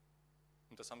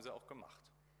 Und das haben sie auch gemacht.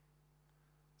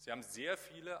 Sie haben sehr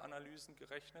viele Analysen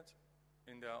gerechnet.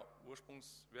 In der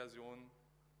Ursprungsversion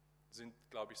sind,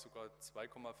 glaube ich, sogar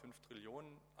 2,5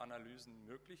 Trillionen Analysen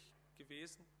möglich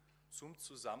gewesen zum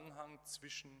Zusammenhang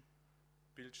zwischen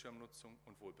Bildschirmnutzung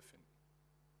und Wohlbefinden.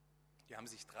 Die haben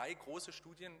sich 3 große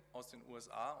Studien aus den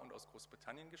USA und aus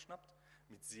Großbritannien geschnappt,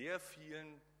 mit sehr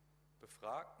vielen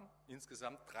Befragten,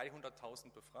 insgesamt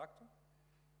 300.000 Befragte,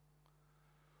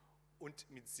 und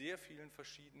mit sehr vielen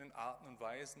verschiedenen Arten und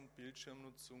Weisen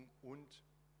Bildschirmnutzung und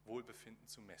Wohlbefinden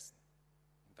zu messen.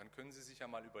 Und dann können Sie sich ja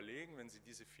mal überlegen, wenn Sie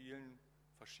diese vielen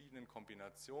verschiedenen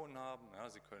Kombinationen haben, ja,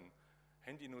 Sie können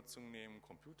Handynutzung nehmen,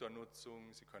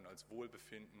 Computernutzung, Sie können als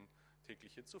Wohlbefinden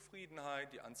tägliche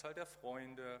Zufriedenheit, die Anzahl der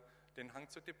Freunde, den Hang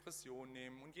zur Depression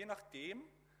nehmen, und je nachdem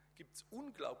gibt es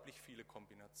unglaublich viele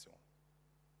Kombinationen.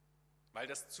 Weil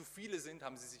das zu viele sind,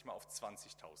 haben Sie sich mal auf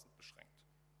 20.000 beschränkt.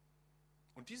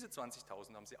 Und diese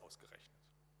 20.000 haben Sie ausgerechnet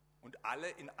und alle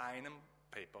in einem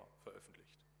Paper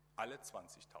veröffentlicht. Alle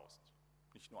 20.000.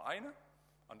 Nicht nur eine,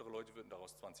 andere Leute würden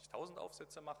daraus 20.000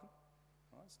 Aufsätze machen.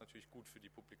 Ja, das ist natürlich gut für die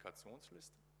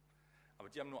Publikationsliste. Aber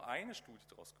die haben nur eine Studie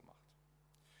daraus gemacht.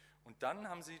 Und dann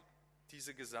haben sie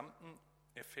diese gesamten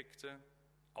Effekte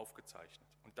aufgezeichnet.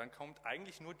 Und dann kommt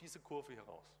eigentlich nur diese Kurve hier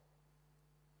raus.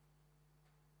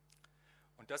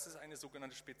 Und das ist eine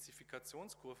sogenannte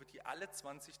Spezifikationskurve, die alle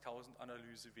 20.000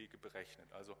 Analysewege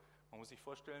berechnet. Also man muss sich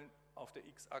vorstellen, auf der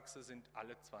X-Achse sind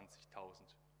alle 20.000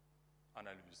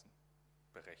 Analysen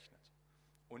berechnet.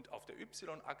 Und auf der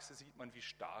Y-Achse sieht man, wie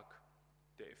stark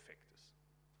der Effekt ist.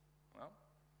 Ja?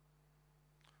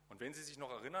 Und wenn Sie sich noch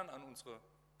erinnern an unsere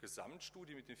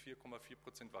Gesamtstudie mit den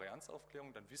 4,4%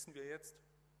 Varianzaufklärung, dann wissen wir jetzt,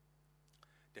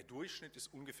 der Durchschnitt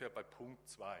ist ungefähr bei Punkt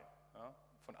 2, ja,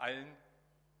 von allen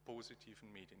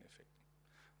positiven Medieneffekten.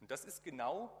 Und das ist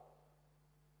genau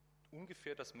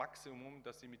ungefähr das Maximum,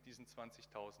 das Sie mit diesen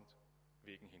 20.000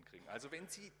 Wegen hinkriegen. Also wenn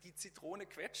Sie die Zitrone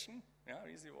quetschen, ja,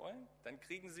 wie Sie wollen, dann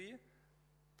kriegen Sie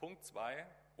Punkt 2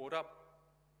 oder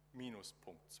minus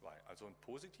Punkt 2, also einen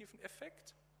positiven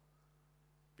Effekt.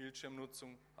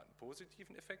 Bildschirmnutzung hat einen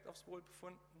positiven Effekt aufs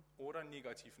Wohlbefinden oder einen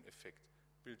negativen Effekt.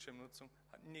 Bildschirmnutzung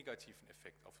hat einen negativen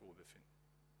Effekt aufs Wohlbefinden.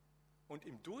 Und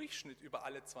im Durchschnitt über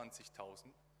alle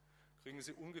 20.000 kriegen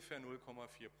Sie ungefähr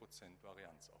 0,4%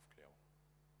 Varianzaufklärung.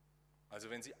 Also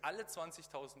wenn Sie alle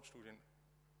 20.000 Studien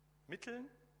mitteln,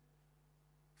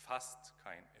 fast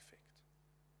kein Effekt.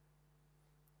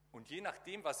 Und je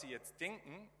nachdem, was Sie jetzt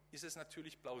denken, ist es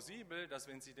natürlich plausibel, dass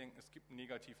wenn Sie denken, es gibt einen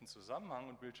negativen Zusammenhang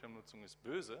und Bildschirmnutzung ist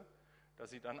böse, dass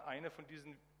Sie dann eine von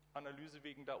diesen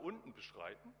Analysewegen da unten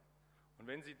beschreiten. Und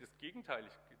wenn Sie das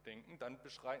gegenteilig denken, dann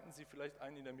beschreiten Sie vielleicht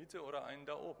einen in der Mitte oder einen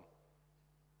da oben.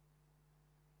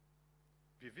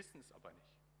 Wir wissen es aber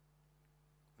nicht.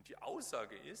 Und die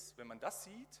Aussage ist, wenn man das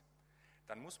sieht,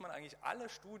 dann muss man eigentlich alle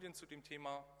Studien zu dem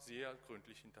Thema sehr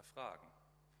gründlich hinterfragen,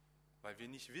 weil wir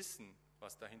nicht wissen,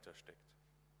 was dahinter steckt.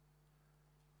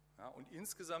 Ja, und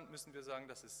insgesamt müssen wir sagen,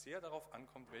 dass es sehr darauf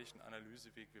ankommt, welchen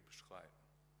Analyseweg wir beschreiten.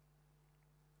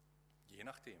 Je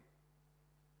nachdem.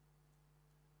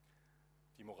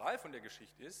 Die Moral von der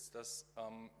Geschichte ist, dass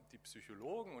die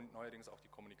Psychologen und neuerdings auch die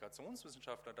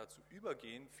Kommunikationswissenschaftler dazu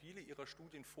übergehen, viele ihrer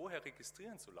Studien vorher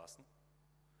registrieren zu lassen,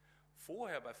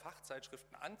 vorher bei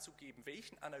Fachzeitschriften anzugeben,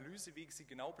 welchen Analyseweg sie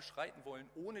genau beschreiten wollen,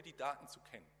 ohne die Daten zu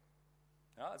kennen.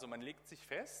 Ja, also man legt sich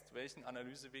fest, welchen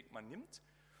Analyseweg man nimmt,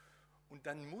 und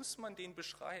dann muss man den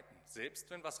beschreiten,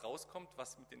 selbst wenn was rauskommt,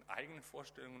 was mit den eigenen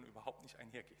Vorstellungen überhaupt nicht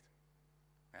einhergeht.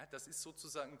 Ja, das ist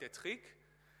sozusagen der Trick,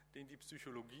 den die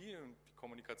Psychologie und die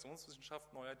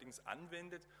Kommunikationswissenschaft neuerdings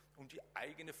anwendet, um die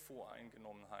eigene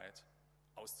Voreingenommenheit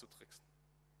auszutricksen.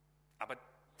 Aber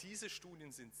diese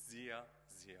Studien sind sehr,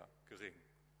 sehr gering.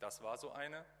 Das war so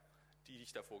eine, die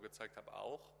ich davor gezeigt habe,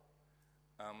 auch,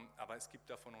 aber es gibt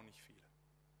davon noch nicht viele.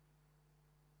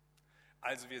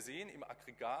 Also wir sehen, im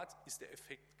Aggregat ist der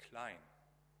Effekt klein.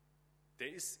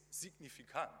 Der ist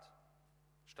signifikant,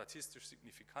 statistisch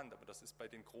signifikant, aber das ist bei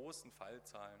den großen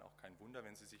Fallzahlen auch kein Wunder,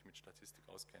 wenn Sie sich mit Statistik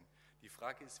auskennen. Die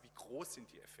Frage ist, wie groß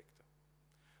sind die Effekte?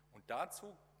 Und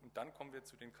dann kommen wir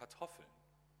zu den Kartoffeln.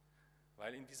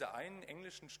 Weil in dieser einen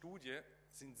englischen Studie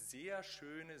sind sehr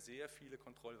schöne, sehr viele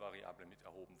Kontrollvariablen mit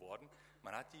erhoben worden.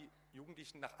 Man hat die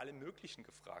Jugendlichen nach allem Möglichen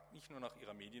gefragt, nicht nur nach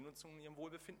ihrer Mediennutzung und ihrem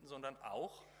Wohlbefinden, sondern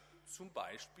auch zum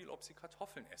Beispiel, ob sie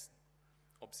Kartoffeln essen,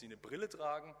 ob sie eine Brille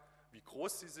tragen, wie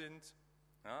groß sie sind,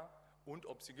 ja, und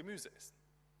ob sie Gemüse essen.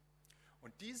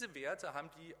 Und diese Werte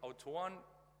haben die Autoren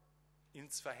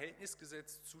ins Verhältnis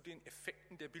gesetzt zu den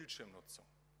Effekten der Bildschirmnutzung.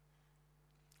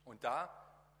 Und da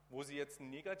Wo Sie jetzt ein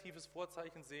negatives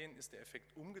Vorzeichen sehen, ist der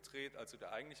Effekt umgedreht, also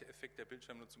der eigentliche Effekt der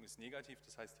Bildschirmnutzung ist negativ,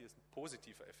 das heißt, hier ist ein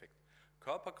positiver Effekt.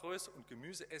 Körpergröße und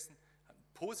Gemüseessen haben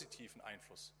einen positiven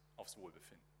Einfluss aufs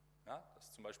Wohlbefinden. Ja, das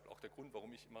ist zum Beispiel auch der Grund,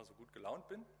 warum ich immer so gut gelaunt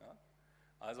bin. Ja.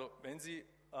 Also wenn Sie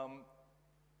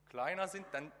kleiner sind,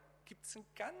 dann gibt es einen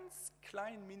ganz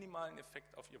kleinen minimalen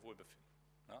Effekt auf Ihr Wohlbefinden,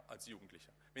 ja, als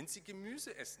Jugendlicher. Wenn Sie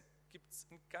Gemüse essen, gibt es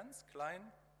einen ganz kleinen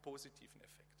positiven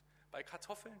Effekt. Bei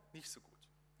Kartoffeln nicht so gut.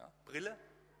 Ja. Brille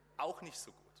auch nicht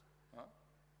so gut. Ja.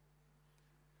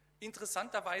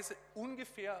 Interessanterweise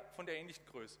ungefähr von der ähnlichen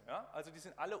Größe. Ja. Also die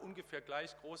sind alle ungefähr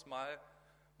gleich groß, mal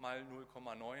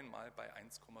 0,9, mal bei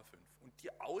 1,5. Und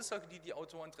die Aussage, die die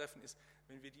Autoren treffen, ist,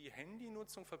 wenn wir die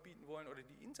Handynutzung verbieten wollen oder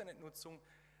die Internetnutzung,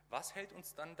 was hält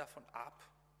uns dann davon ab,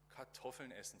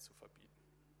 Kartoffeln essen zu verbieten?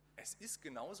 Es ist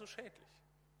genauso schädlich,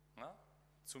 ja?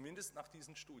 Zumindest nach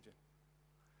diesen Studien.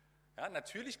 Ja,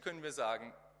 natürlich können wir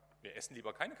sagen, wir essen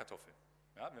lieber keine Kartoffeln.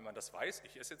 Ja, wenn man das weiß,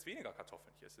 ich esse jetzt weniger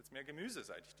Kartoffeln, ich esse jetzt mehr Gemüse,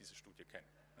 seit ich diese Studie kenne.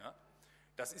 Ja,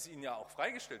 das ist Ihnen ja auch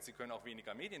freigestellt, Sie können auch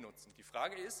weniger Medien nutzen. Die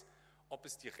Frage ist, ob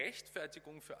es die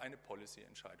Rechtfertigung für eine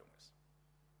Policy-Entscheidung ist.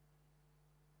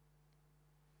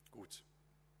 Gut,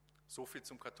 so viel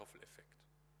zum Kartoffeleffekt.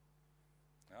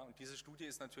 Ja, und diese Studie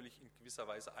ist natürlich in gewisser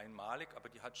Weise einmalig, aber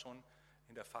die hat schon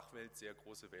in der Fachwelt sehr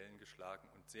große Wellen geschlagen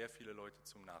und sehr viele Leute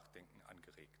zum Nachdenken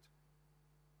angeregt.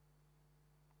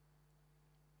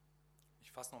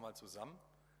 Ich fasse nochmal zusammen,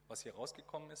 was hier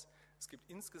rausgekommen ist. Es gibt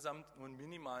insgesamt nur einen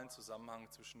minimalen Zusammenhang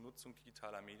zwischen Nutzung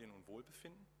digitaler Medien und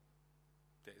Wohlbefinden.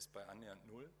 Der ist bei annähernd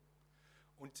 0.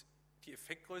 Und die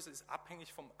Effektgröße ist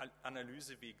abhängig vom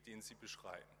Analyseweg, den Sie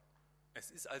beschreiten.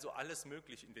 Es ist also alles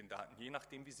möglich in den Daten. Je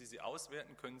nachdem, wie Sie sie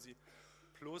auswerten, können Sie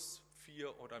plus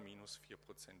 4 oder minus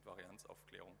 4%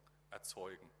 Varianzaufklärung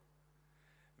erzeugen.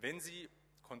 Wenn Sie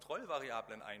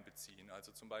Kontrollvariablen einbeziehen,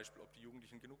 also zum Beispiel, ob die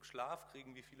Jugendlichen genug Schlaf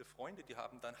kriegen, wie viele Freunde die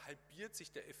haben, dann halbiert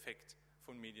sich der Effekt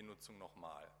von Mediennutzung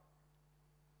nochmal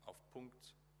auf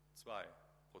 0,2%.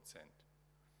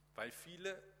 Weil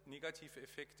viele negative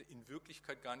Effekte in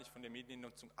Wirklichkeit gar nicht von der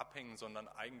Mediennutzung abhängen, sondern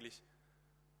eigentlich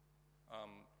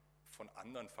von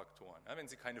anderen Faktoren. Ja, wenn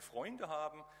Sie keine Freunde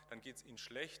haben, dann geht es Ihnen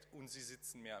schlecht und Sie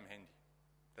sitzen mehr am Handy.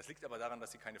 Das liegt aber daran,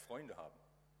 dass Sie keine Freunde haben,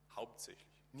 hauptsächlich.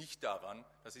 Nicht daran,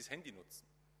 dass Sie das Handy nutzen.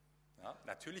 Ja,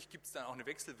 natürlich gibt es dann auch eine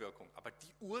Wechselwirkung, aber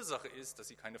die Ursache ist, dass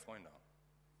Sie keine Freunde haben.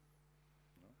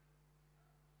 Ja.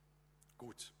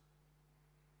 Gut.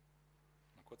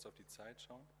 Mal kurz auf die Zeit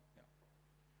schauen. Ja.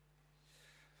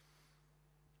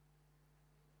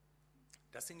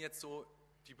 Das sind jetzt so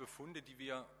die Befunde, die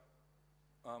wir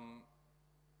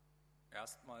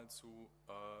erstmal zu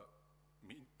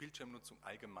Bildschirmnutzung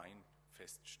allgemein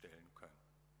feststellen können.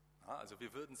 Ja, also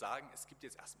wir würden sagen, es gibt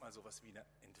jetzt erstmal sowas wie eine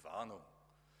Entwarnung.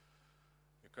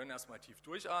 Wir können erstmal tief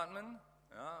durchatmen.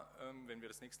 Ja, wenn wir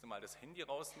das nächste Mal das Handy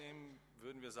rausnehmen,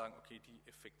 würden wir sagen, okay, die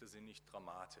Effekte sind nicht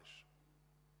dramatisch.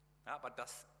 Ja, aber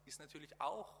das ist natürlich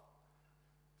auch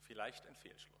vielleicht ein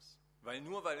Fehlschluss. Weil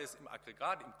es im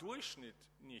Aggregat, im Durchschnitt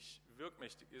nicht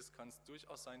wirkmächtig ist, kann es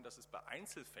durchaus sein, dass es bei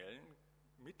Einzelfällen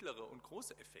mittlere und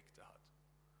große Effekte hat.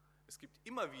 Es gibt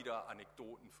immer wieder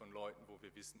Anekdoten von Leuten, wo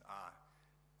wir wissen,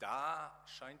 da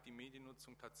scheint die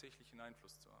Mediennutzung tatsächlich einen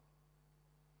Einfluss zu haben.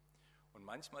 Und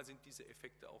manchmal sind diese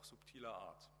Effekte auch subtiler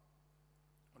Art.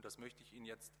 Und das möchte ich Ihnen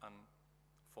jetzt an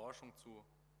Forschung zu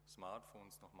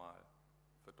Smartphones nochmal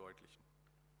verdeutlichen.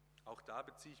 Auch da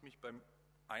beziehe ich mich bei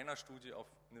einer Studie auf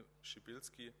eine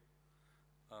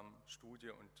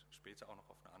Schibilski-Studie und später auch noch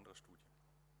auf eine andere Studie.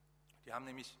 Die haben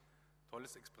nämlich ein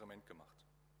tolles Experiment gemacht.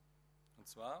 Und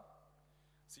zwar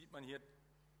sieht man hier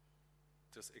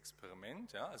das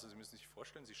Experiment, ja, also Sie müssen sich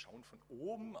vorstellen, Sie schauen von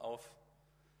oben auf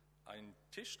einen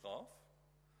Tisch drauf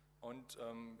und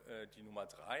die Nummer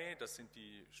 3, das sind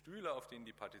die Stühle, auf denen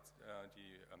die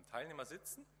Teilnehmer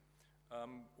sitzen,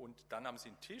 und dann haben Sie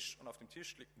einen Tisch und auf dem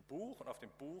Tisch liegt ein Buch und auf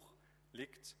dem Buch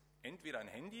liegt entweder ein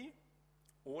Handy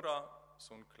oder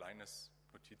so ein kleines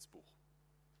Notizbuch,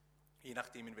 je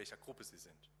nachdem, in welcher Gruppe Sie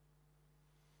sind.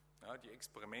 Ja, die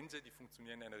Experimente, die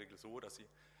funktionieren in der Regel so, dass Sie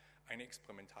eine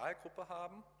Experimentalgruppe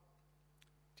haben,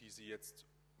 die Sie jetzt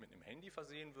mit einem Handy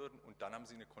versehen würden, und dann haben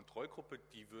Sie eine Kontrollgruppe,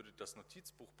 die würde das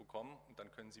Notizbuch bekommen, und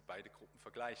dann können Sie beide Gruppen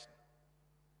vergleichen.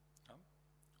 Ja?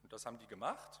 Und das haben die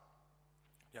gemacht.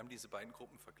 Die haben diese beiden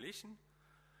Gruppen verglichen.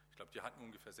 Ich glaube, die hatten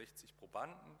ungefähr 60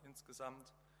 Probanden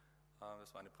insgesamt.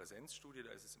 Das war eine Präsenzstudie,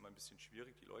 da ist es immer ein bisschen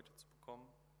schwierig, die Leute zu bekommen.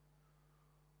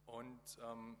 Und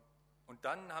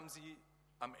dann haben sie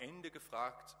am Ende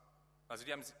gefragt, also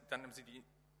dann haben sie die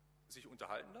sich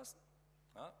unterhalten lassen,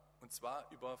 ja, und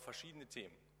zwar über verschiedene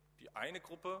Themen. Die eine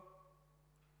Gruppe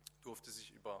durfte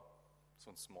sich über so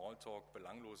ein Smalltalk,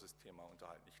 belangloses Thema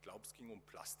unterhalten. Ich glaube, es ging um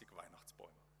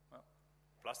Plastikweihnachtsbäume. Ja?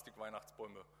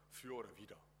 Plastikweihnachtsbäume für oder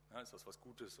wider. Ja, ist das was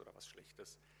Gutes oder was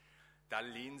Schlechtes? Da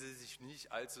lehnen Sie sich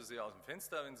nicht allzu sehr aus dem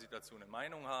Fenster, wenn Sie dazu eine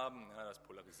Meinung haben. Ja, das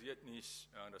polarisiert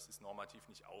nicht, ja, das ist normativ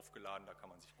nicht aufgeladen, da kann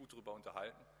man sich gut drüber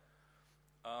unterhalten.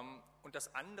 Und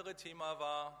das andere Thema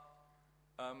war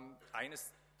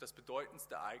das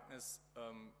bedeutendste Ereignis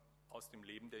aus dem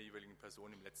Leben der jeweiligen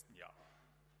Person im letzten Jahr.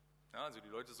 Ja, also die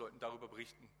Leute sollten darüber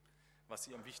berichten, was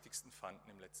sie am wichtigsten fanden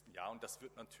im letzten Jahr. Und das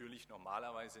wird natürlich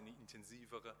normalerweise eine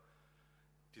intensivere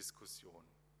Diskussion,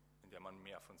 in der man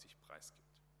mehr von sich preisgibt.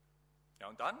 Ja,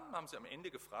 und dann haben sie am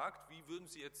Ende gefragt, wie würden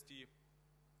Sie jetzt die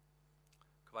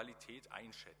Qualität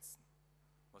einschätzen?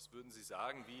 Was würden Sie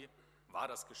sagen, wie war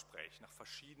das Gespräch nach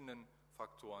verschiedenen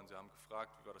Faktoren? Sie haben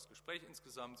gefragt, wie war das Gespräch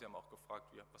insgesamt? Sie haben auch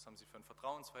gefragt, was haben Sie für ein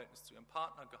Vertrauensverhältnis zu Ihrem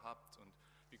Partner gehabt und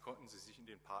wie konnten Sie sich in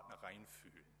den Partner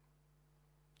reinfühlen?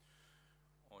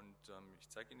 Und ich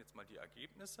zeige Ihnen jetzt mal die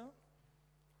Ergebnisse.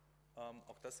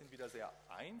 Auch das sind wieder sehr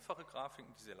einfache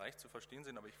Grafiken, die sehr leicht zu verstehen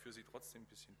sind, aber ich führe sie trotzdem ein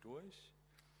bisschen durch.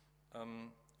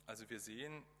 Also wir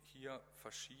sehen hier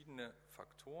verschiedene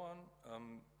Faktoren,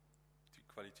 die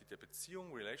Qualität der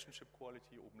Beziehung, Relationship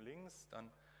Quality oben links,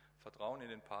 dann Vertrauen in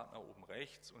den Partner oben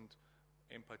rechts und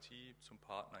Empathie zum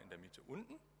Partner in der Mitte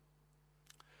unten.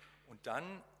 Und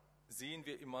dann sehen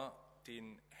wir immer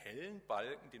den hellen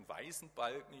Balken, den weißen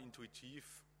Balken intuitiv,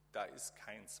 da ist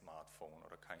kein Smartphone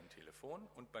oder kein Telefon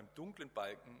und beim dunklen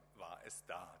Balken war es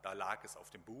da. Da lag es auf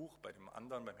dem Buch, bei dem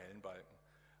anderen, beim hellen Balken,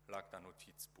 lag da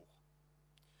Notizbuch.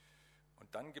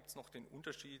 Und dann gibt es noch den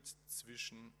Unterschied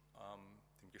zwischen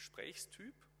dem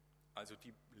Gesprächstyp, also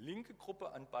die linke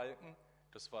Gruppe an Balken,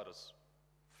 das war das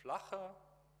flache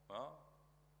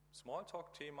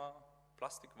Smalltalk-Thema,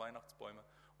 Plastikweihnachtsbäume,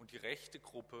 und die rechte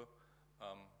Gruppe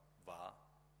war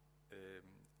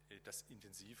das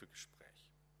intensive Gespräch.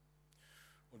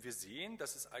 Und wir sehen,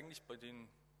 dass es eigentlich bei den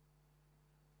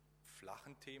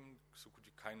flachen Themen so gut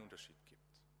wie keinen Unterschied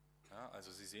gibt. Ja,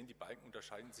 also Sie sehen, die Balken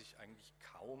unterscheiden sich eigentlich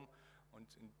kaum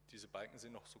und in diese Balken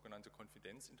sind noch sogenannte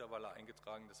Konfidenzintervalle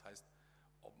eingetragen. Das heißt,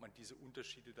 ob man diese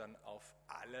Unterschiede dann auf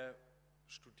alle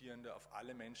Studierende, auf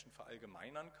alle Menschen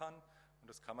verallgemeinern kann. Und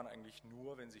das kann man eigentlich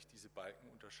nur, wenn sich diese Balken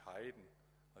unterscheiden,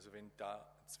 also wenn da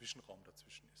ein Zwischenraum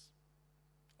dazwischen ist.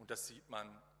 Und das sieht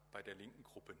man bei der linken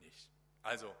Gruppe nicht.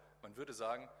 Also man würde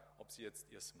sagen, ob Sie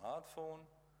jetzt Ihr Smartphone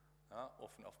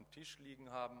offen auf dem Tisch liegen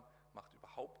haben, macht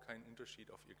überhaupt keinen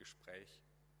Unterschied auf Ihr Gespräch,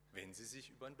 wenn Sie sich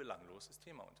über ein belangloses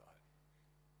Thema unterhalten.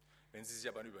 Wenn Sie sich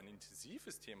aber über ein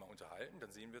intensives Thema unterhalten,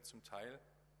 dann sehen wir zum Teil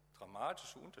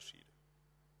dramatische Unterschiede.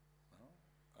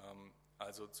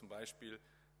 Also zum Beispiel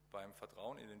beim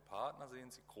Vertrauen in den Partner sehen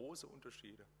Sie große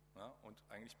Unterschiede und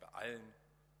eigentlich bei allen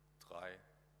 3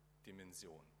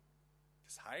 Dimensionen.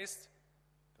 Das heißt,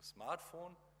 das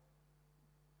Smartphone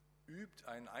übt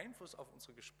einen Einfluss auf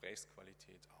unsere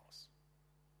Gesprächsqualität aus.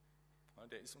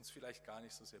 Der ist uns vielleicht gar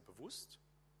nicht so sehr bewusst.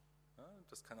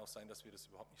 Das kann auch sein, dass wir das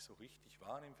überhaupt nicht so richtig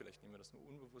wahrnehmen. Vielleicht nehmen wir das nur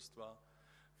unbewusst wahr.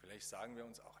 Vielleicht sagen wir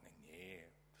uns auch, nee,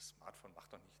 das Smartphone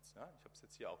macht doch nichts. Ich habe es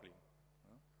jetzt hier auch liegen.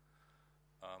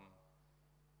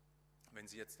 Wenn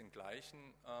Sie jetzt den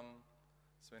gleichen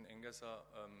Sven Engesser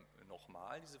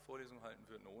nochmal diese Vorlesung halten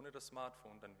würden ohne das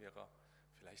Smartphone, dann wäre er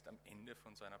vielleicht am Ende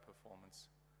von seiner Performance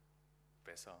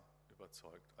besser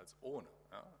überzeugt als ohne.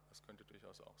 Das könnte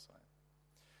durchaus auch sein.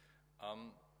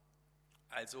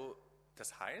 Also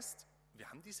das heißt, wir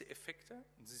haben diese Effekte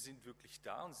und sie sind wirklich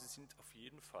da und sie sind auf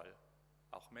jeden Fall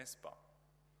auch messbar.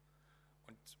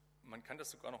 Und man kann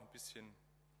das sogar noch ein bisschen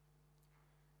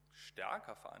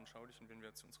stärker veranschaulichen, wenn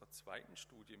wir zu unserer zweiten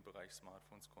Studie im Bereich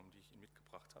Smartphones kommen, die ich Ihnen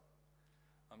mitgebracht habe.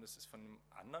 Das ist von einem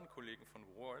anderen Kollegen von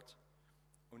Ward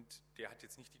und der hat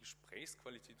jetzt nicht die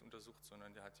Gesprächsqualität untersucht,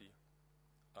 sondern der hat die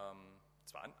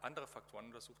zwar andere Faktoren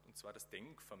untersucht, und zwar das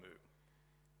Denkvermögen.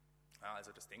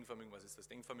 Also das Denkvermögen, was ist das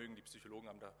Denkvermögen? Die Psychologen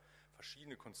haben da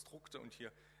verschiedene Konstrukte und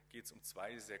hier geht es um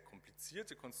 2 sehr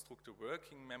komplizierte Konstrukte,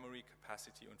 Working Memory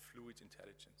Capacity und Fluid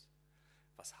Intelligence.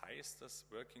 Was heißt das?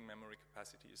 Working Memory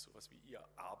Capacity ist sowas wie Ihr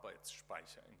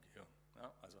Arbeitsspeicher im Gehirn.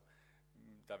 Also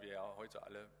da wir ja heute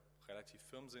alle relativ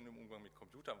firm sind im Umgang mit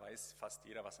Computern, weiß fast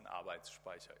jeder, was ein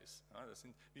Arbeitsspeicher ist. Das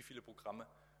sind, wie viele Programme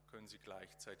können Sie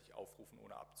gleichzeitig aufrufen,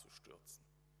 ohne abzustürzen.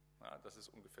 Das ist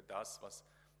ungefähr das, was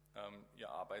Ihr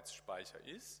Arbeitsspeicher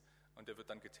ist, und der wird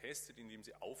dann getestet, indem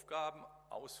Sie Aufgaben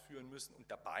ausführen müssen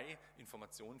und dabei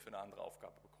Informationen für eine andere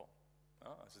Aufgabe bekommen.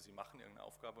 Also Sie machen irgendeine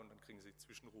Aufgabe und dann kriegen Sie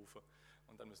Zwischenrufe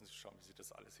und dann müssen Sie schauen, wie Sie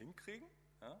das alles hinkriegen.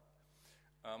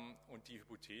 Und die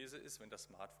Hypothese ist, wenn das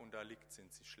Smartphone da liegt,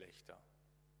 sind Sie schlechter.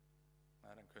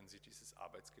 Dann können Sie dieses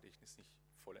Arbeitsgedächtnis nicht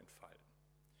voll entfalten.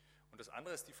 Und das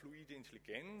andere ist die fluide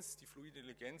Intelligenz. Die fluide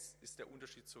Intelligenz ist der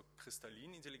Unterschied zur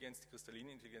kristallinen Intelligenz. Die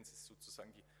kristalline Intelligenz ist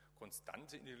sozusagen die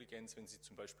konstante Intelligenz, wenn Sie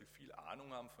zum Beispiel viel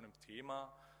Ahnung haben von einem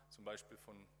Thema, zum Beispiel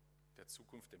von der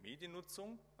Zukunft der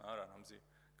Mediennutzung, ja, dann haben Sie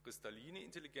kristalline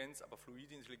Intelligenz, aber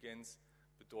fluide Intelligenz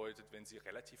bedeutet, wenn Sie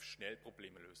relativ schnell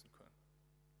Probleme lösen können.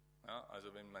 Ja,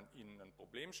 also wenn man Ihnen ein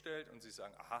Problem stellt und Sie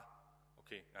sagen, aha,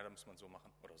 okay, na, dann muss man so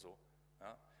machen oder so.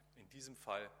 Ja, in diesem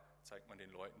Fall zeigt man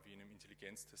den Leuten wie in einem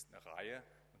Intelligenztest eine Reihe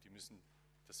und die müssen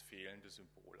das fehlende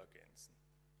Symbol ergänzen.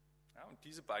 Ja, und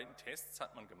diese beiden Tests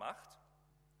hat man gemacht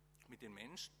mit den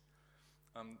Menschen.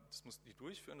 Das mussten die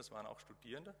durchführen, das waren auch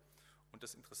Studierende. Und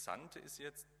das Interessante ist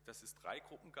jetzt, dass es 3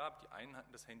 Gruppen gab. Die einen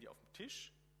hatten das Handy auf dem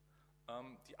Tisch,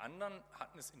 die anderen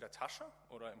hatten es in der Tasche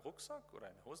oder im Rucksack oder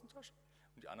in der Hosentasche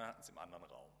und die anderen hatten es im anderen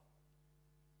Raum.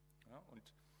 Ja,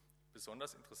 und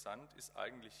besonders interessant ist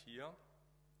eigentlich hier,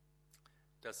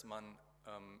 dass man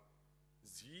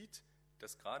sieht,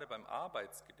 dass gerade beim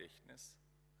Arbeitsgedächtnis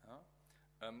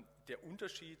der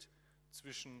Unterschied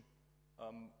zwischen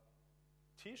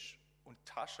Tisch und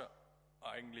Tasche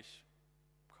eigentlich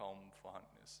kaum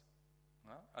vorhanden ist.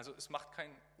 Ja, also es macht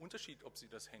keinen Unterschied, ob Sie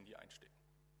das Handy einstecken.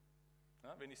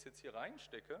 Ja, wenn ich es jetzt hier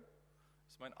reinstecke,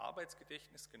 ist mein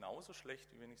Arbeitsgedächtnis genauso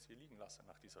schlecht, wie wenn ich es hier liegen lasse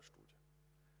nach dieser Studie.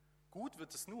 Gut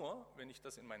wird es nur, wenn ich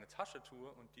das in meine Tasche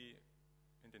tue und die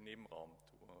in den Nebenraum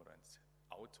tue oder ins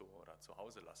Auto oder zu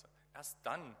Hause lasse. Erst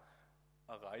dann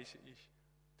erreiche ich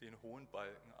den hohen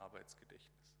Balken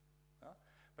Arbeitsgedächtnis. Ja?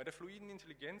 Bei der fluiden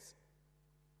Intelligenz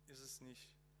ist es nicht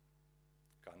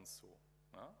ganz so.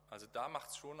 Ja? Also da macht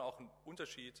es schon auch einen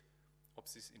Unterschied, ob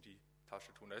Sie es in die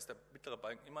Tasche tun. Da ist der mittlere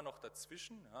Balken immer noch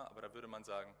dazwischen, ja, aber da würde man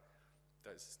sagen,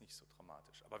 da ist es nicht so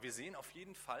dramatisch. Aber wir sehen auf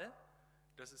jeden Fall,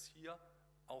 dass es hier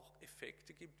auch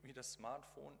Effekte gibt, wie das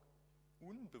Smartphone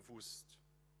unbewusst,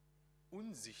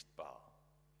 unsichtbar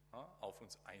auf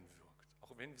uns einwirkt,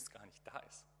 auch wenn es gar nicht da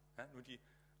ist. Ja, nur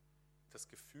das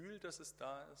Gefühl, dass es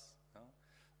da ist,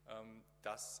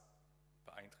 das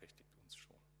beeinträchtigt uns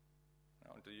schon.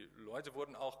 Ja, und die Leute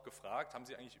wurden auch gefragt, haben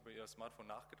sie eigentlich über ihr Smartphone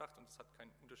nachgedacht, und das hat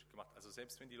keinen Unterschied gemacht. Also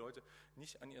selbst wenn die Leute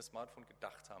nicht an ihr Smartphone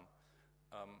gedacht haben,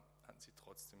 hatten sie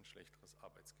trotzdem ein schlechteres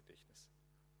Arbeitsgedächtnis.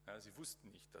 Ja, sie wussten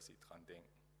nicht, dass sie dran denken.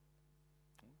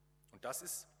 Und das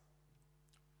ist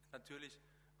natürlich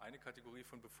eine Kategorie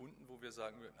von Befunden, wo wir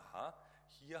sagen würden, aha,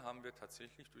 hier haben wir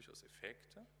tatsächlich durchaus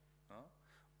Effekte. Ja,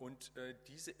 und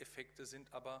diese Effekte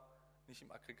sind aber nicht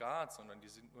im Aggregat, sondern die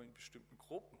sind nur in bestimmten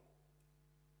Gruppen.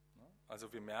 Ja,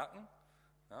 also wir merken,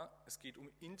 ja, es geht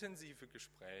um intensive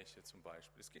Gespräche zum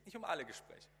Beispiel. Es geht nicht um alle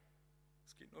Gespräche.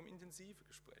 Es geht nur um intensive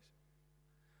Gespräche.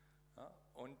 Ja,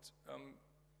 und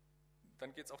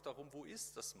dann geht es auch darum, wo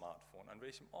ist das Smartphone, an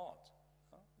welchem Ort?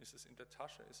 Ja, ist es in der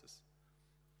Tasche, ist es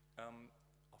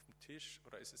auf dem Tisch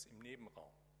oder ist es im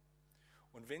Nebenraum?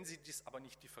 Und wenn Sie das aber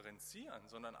nicht differenzieren,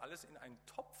 sondern alles in einen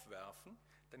Topf werfen,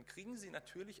 dann kriegen Sie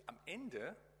natürlich am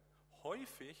Ende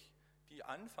häufig die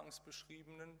anfangs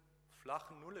beschriebenen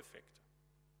flachen Nulleffekte.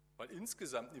 Weil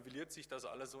insgesamt nivelliert sich das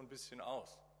alles so ein bisschen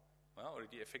aus. Ja, oder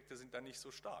die Effekte sind dann nicht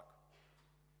so stark.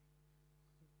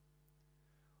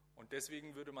 Und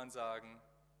deswegen würde man sagen,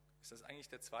 ist das eigentlich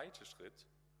der zweite Schritt,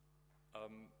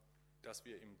 dass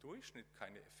wir im Durchschnitt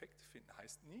keine Effekte finden,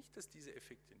 heißt nicht, dass diese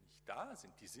Effekte nicht da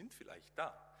sind. Die sind vielleicht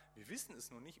da. Wir wissen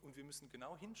es nur nicht und wir müssen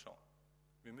genau hinschauen.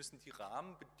 Wir müssen die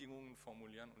Rahmenbedingungen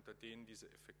formulieren, unter denen diese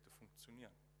Effekte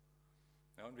funktionieren.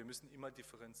 Ja, und wir müssen immer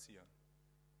differenzieren.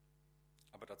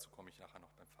 Aber dazu komme ich nachher noch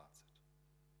beim Fazit.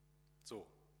 So.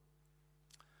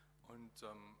 Und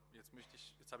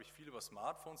jetzt habe ich viel über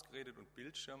Smartphones geredet und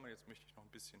Bildschirme. Jetzt möchte ich noch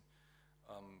ein bisschen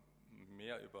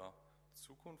mehr über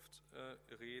Zukunft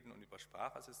reden und über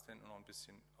Sprachassistenten und noch ein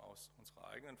bisschen aus unserer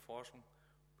eigenen Forschung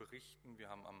berichten. Wir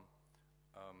haben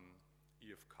am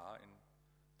IFK in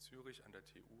Zürich, an der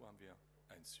TU,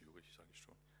 in Zürich sage ich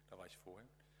schon, da war ich vorher,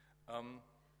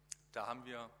 da haben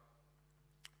wir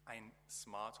ein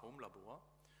Smart Home Labor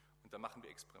und da machen wir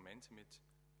Experimente mit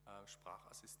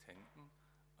Sprachassistenten.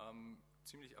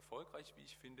 Ziemlich erfolgreich, wie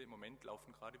ich finde. Im Moment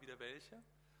laufen gerade wieder welche.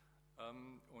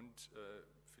 Und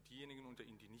für diejenigen unter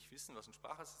Ihnen, die nicht wissen, was ein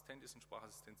Sprachassistent ist, ein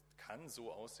Sprachassistent kann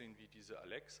so aussehen wie diese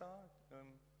Alexa,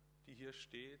 die hier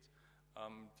steht.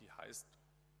 Die heißt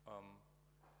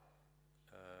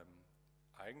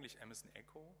eigentlich Amazon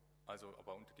Echo, also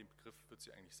aber unter dem Begriff wird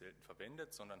sie eigentlich selten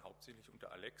verwendet, sondern hauptsächlich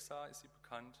unter Alexa ist sie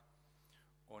bekannt.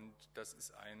 Und das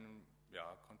ist eine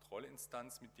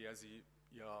Kontrollinstanz, mit der Sie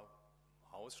Ihr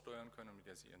Haus steuern können und mit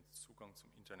der Sie Ihren Zugang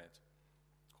zum Internet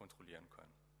kontrollieren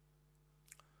können.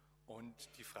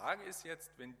 Und die Frage ist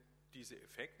jetzt, wenn diese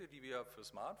Effekte, die wir für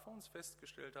Smartphones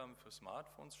festgestellt haben, für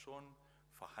Smartphones schon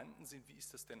vorhanden sind, wie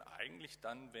ist das denn eigentlich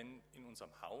dann, wenn in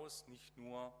unserem Haus nicht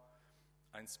nur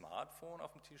ein Smartphone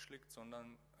auf dem Tisch liegt,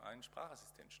 sondern ein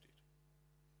Sprachassistent steht?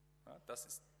 Ja, das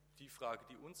ist die Frage,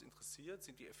 die uns interessiert.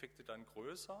 Sind die Effekte dann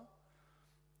größer?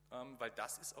 Weil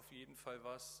das ist auf jeden Fall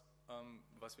was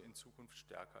wir in Zukunft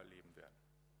stärker erleben werden.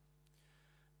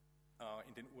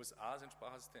 In den USA sind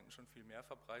Sprachassistenten schon viel mehr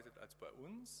verbreitet als bei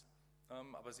uns,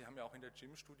 aber Sie haben ja auch in der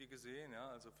JIM-Studie gesehen, ja,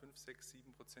 also 5, 6,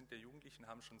 7% der Jugendlichen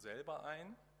haben schon selber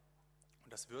einen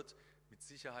und das wird mit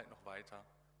Sicherheit noch weiter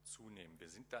zunehmen. Wir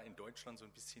sind da in Deutschland so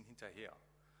ein bisschen hinterher.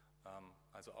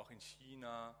 Also auch in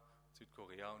China,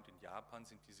 Südkorea und in Japan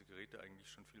sind diese Geräte eigentlich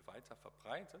schon viel weiter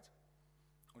verbreitet.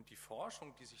 Und die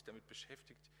Forschung, die sich damit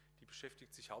beschäftigt, die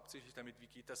beschäftigt sich hauptsächlich damit, wie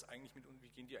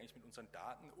gehen die eigentlich mit unseren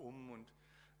Daten um und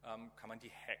kann man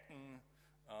die hacken,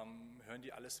 hören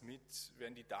die alles mit,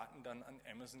 werden die Daten dann an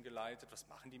Amazon geleitet, was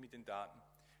machen die mit den Daten?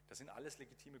 Das sind alles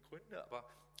legitime Gründe, aber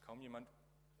kaum jemand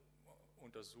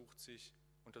untersucht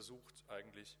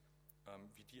eigentlich,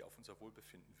 wie die auf unser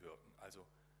Wohlbefinden wirken. Also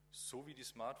so wie die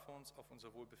Smartphones auf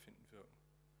unser Wohlbefinden wirken,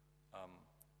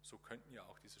 so könnten ja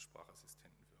auch diese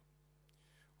Sprachassistenten wirken.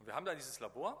 Und wir haben da dieses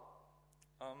Labor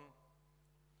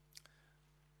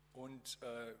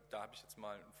da habe ich jetzt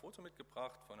mal ein Foto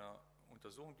mitgebracht von einer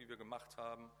Untersuchung, die wir gemacht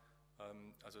haben.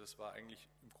 Also das war eigentlich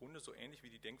im Grunde so ähnlich wie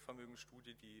die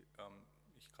Denkvermögensstudie, die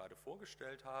ich gerade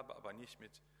vorgestellt habe, aber nicht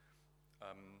mit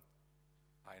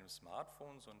einem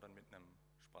Smartphone, sondern mit einem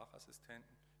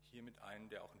Sprachassistenten. Hier mit einem,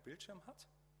 der auch einen Bildschirm hat.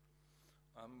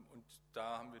 Und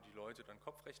da haben wir die Leute dann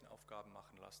Kopfrechenaufgaben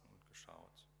machen lassen und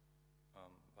geschaut,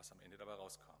 was am Ende dabei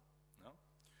rauskam. Ja?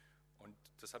 Und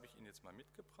das habe ich Ihnen jetzt mal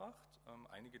mitgebracht.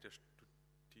 Einige der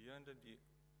Studierenden, die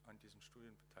an diesen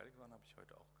Studien beteiligt waren, habe ich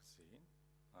heute auch gesehen.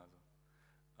 Also,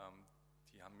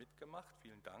 die haben mitgemacht.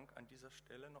 Vielen Dank an dieser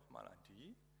Stelle nochmal an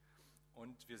die.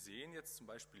 Und wir sehen jetzt zum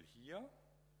Beispiel hier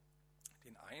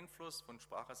den Einfluss von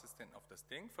Sprachassistenten auf das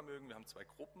Denkvermögen. Wir haben 2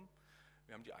 Gruppen.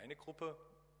 Wir haben die eine Gruppe,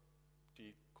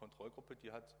 die Kontrollgruppe,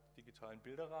 die hat digitalen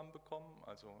Bilderrahmen bekommen,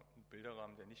 also einen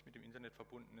Bilderrahmen, der nicht mit dem Internet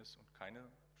verbunden ist und keine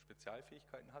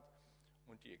Spezialfähigkeiten hat.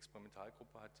 Und die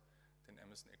Experimentalgruppe hat den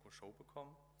Amazon Echo Show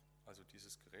bekommen, also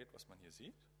dieses Gerät, was man hier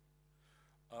sieht.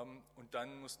 Und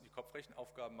dann mussten die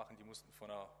Kopfrechenaufgaben machen, die mussten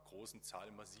von einer großen Zahl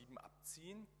immer 7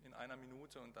 abziehen in einer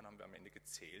Minute und dann haben wir am Ende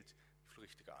gezählt, wie viele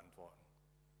richtige Antworten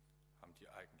haben die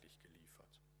eigentlich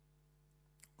geliefert.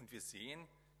 Und wir sehen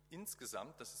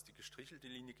insgesamt, das ist die gestrichelte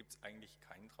Linie, gibt es eigentlich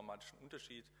keinen dramatischen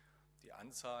Unterschied. Die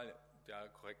Anzahl der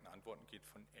korrekten Antworten geht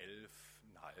von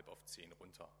 11,5 auf 10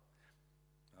 runter.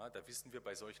 Ja, da wissen wir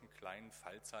bei solchen kleinen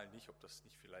Fallzahlen nicht, ob das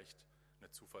nicht vielleicht eine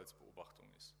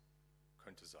Zufallsbeobachtung ist.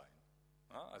 Könnte sein.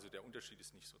 Ja, also der Unterschied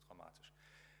ist nicht so dramatisch.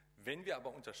 Wenn wir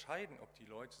aber unterscheiden, ob die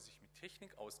Leute sich mit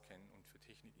Technik auskennen und für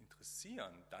Technik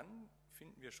interessieren, dann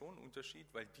finden wir schon einen Unterschied,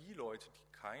 weil die Leute, die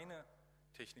keine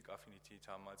Technikaffinität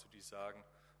haben, also die sagen,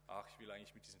 ach, ich will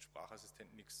eigentlich mit diesen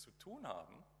Sprachassistenten nichts zu tun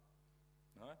haben,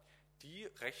 ja, die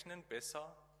rechnen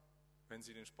besser, wenn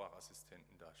sie den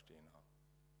Sprachassistenten da stehen haben.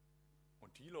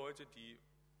 Und die Leute, die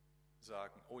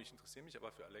sagen, oh, ich interessiere mich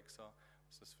aber für Alexa,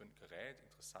 was ist das für ein Gerät,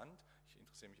 interessant, ich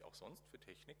interessiere mich auch sonst für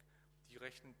Technik, die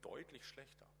rechnen deutlich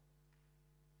schlechter.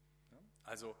 Ja?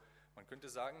 Also man könnte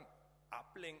sagen,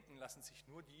 ablenken lassen sich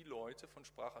nur die Leute von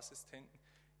Sprachassistenten,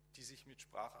 die sich mit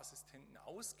Sprachassistenten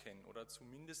auskennen oder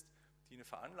zumindest die eine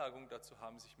Veranlagung dazu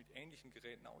haben, sich mit ähnlichen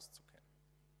Geräten auszukennen.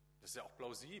 Das ist ja auch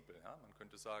plausibel. Ja? Man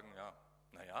könnte sagen, ja,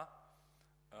 naja,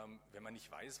 wenn man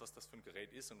nicht weiß, was das für ein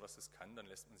Gerät ist und was es kann, dann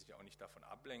lässt man sich auch nicht davon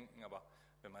ablenken. Aber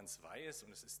wenn man es weiß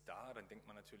und es ist da, dann denkt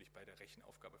man natürlich bei der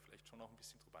Rechenaufgabe vielleicht schon noch ein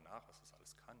bisschen drüber nach, was das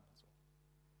alles kann.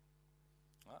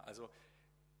 Ja, also,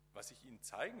 was ich Ihnen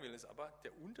zeigen will, ist aber,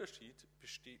 der Unterschied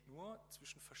besteht nur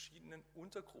zwischen verschiedenen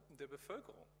Untergruppen der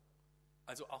Bevölkerung.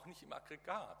 Also auch nicht im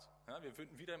Aggregat. Ja, wir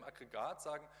würden wieder im Aggregat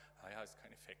sagen, naja, ist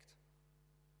kein Effekt.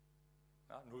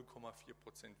 Ja,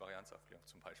 0,4% Varianzaufklärung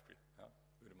zum Beispiel. Ja,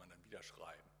 würde man dann wieder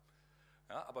schreiben.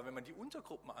 Ja, aber wenn man die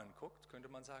Untergruppen anguckt, könnte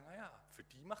man sagen, naja, für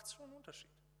die macht es schon einen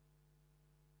Unterschied.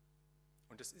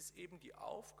 Und es ist eben die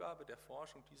Aufgabe der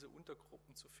Forschung, diese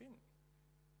Untergruppen zu finden.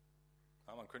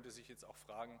 Ja, man könnte sich jetzt auch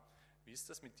fragen, wie ist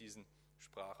das mit diesen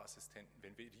Sprachassistenten,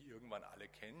 wenn wir die irgendwann alle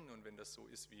kennen und wenn das so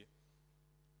ist wie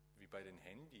bei den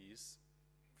Handys,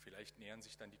 vielleicht nähern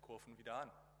sich dann die Kurven wieder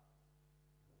an.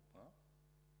 Ja,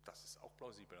 das ist auch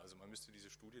plausibel. Also man müsste diese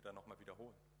Studie dann nochmal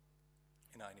wiederholen.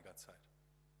 In einiger Zeit.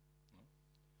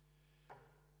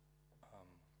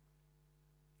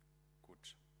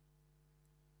 Gut.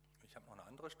 Ich habe noch eine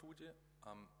andere Studie.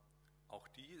 Auch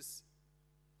die ist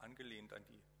angelehnt an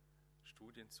die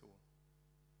Studien zu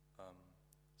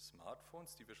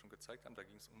Smartphones, die wir schon gezeigt haben. Da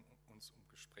ging es uns um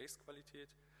Gesprächsqualität.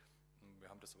 Wir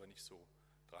haben das aber nicht so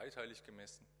dreiteilig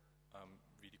gemessen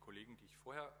wie die Kollegen, die ich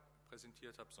vorher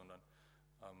präsentiert habe, sondern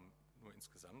nur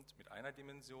insgesamt mit einer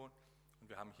Dimension. Und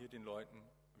wir haben hier den Leuten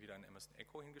wieder ein Emerson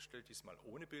Echo hingestellt, diesmal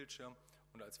ohne Bildschirm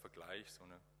und als Vergleich so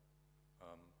eine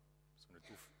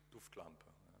Duftlampe,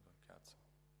 also eine Kerze.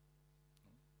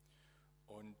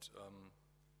 Und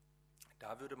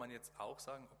da würde man jetzt auch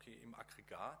sagen, okay, im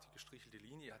Aggregat, die gestrichelte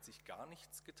Linie, hat sich gar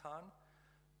nichts getan.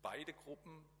 Beide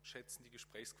Gruppen schätzen die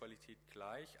Gesprächsqualität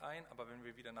gleich ein, aber wenn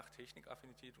wir wieder nach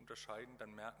Technikaffinität unterscheiden,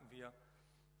 dann merken wir,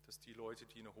 dass die Leute,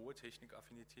 die eine hohe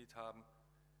Technikaffinität haben,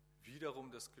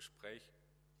 wiederum das Gespräch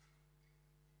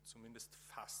zumindest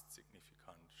fast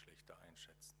signifikant schlechter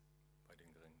einschätzen bei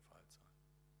den geringen Fallzahlen.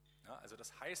 Ja, also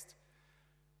das heißt,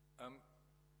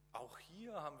 auch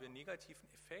hier haben wir einen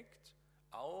negativen Effekt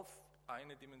auf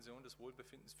eine Dimension des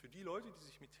Wohlbefindens für die Leute, die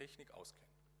sich mit Technik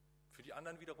auskennen. Für die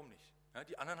anderen wiederum nicht. Ja,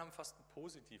 die anderen haben fast einen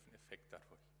positiven Effekt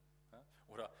dadurch. Ja,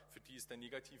 oder für die ist der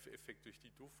negative Effekt durch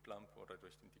die Duftlampe oder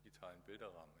durch den digitalen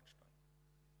Bilderrahmen entstanden.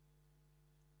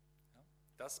 Ja,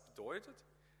 das bedeutet,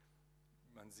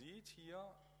 man sieht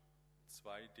hier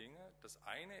zwei Dinge. Das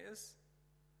eine ist,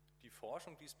 die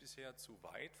Forschung, die es bisher zu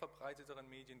weit verbreiteteren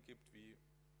Medien gibt, wie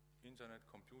Internet,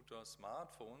 Computer,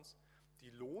 Smartphones, die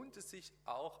lohnt es sich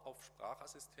auch auf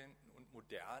Sprachassistenten und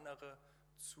modernere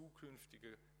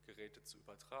zukünftige Geräte zu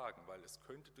übertragen, weil es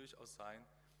könnte durchaus sein,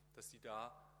 dass die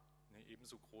da eine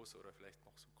ebenso große oder vielleicht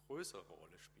noch so größere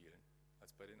Rolle spielen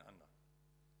als bei den anderen.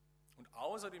 Und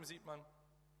außerdem sieht man,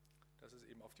 dass es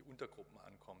eben auf die Untergruppen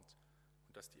ankommt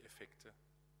und dass die Effekte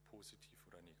positiv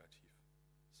oder negativ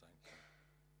sein können.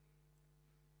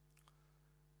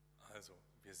 Also,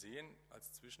 wir sehen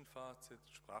als Zwischenfazit,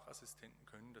 Sprachassistenten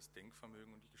können das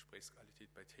Denkvermögen und die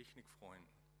Gesprächsqualität bei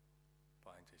Technikfreunden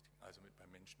beeinträchtigen, also bei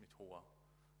Menschen mit hoher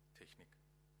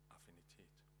Technikaffinität.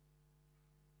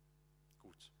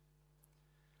 Gut.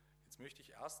 Jetzt möchte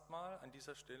ich erstmal an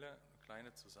dieser Stelle eine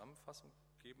kleine Zusammenfassung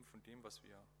geben von dem, was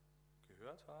wir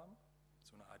gehört haben,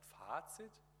 so eine Art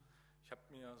Fazit. Ich habe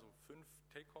mir so 5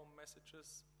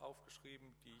 Take-Home-Messages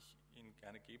aufgeschrieben, die ich Ihnen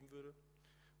gerne geben würde,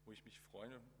 wo ich mich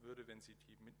freuen würde, wenn Sie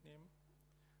die mitnehmen.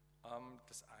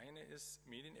 Das eine ist,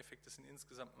 Medieneffekte sind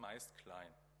insgesamt meist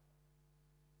klein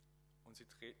und sie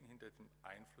treten hinter den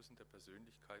Einflüssen der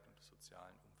Persönlichkeit und des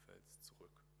sozialen Umfelds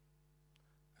zurück.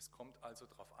 Es kommt also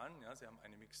darauf an, ja, Sie haben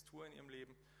eine Mixtur in Ihrem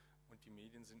Leben und die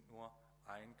Medien sind nur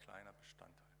ein kleiner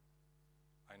Bestandteil,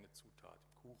 eine Zutat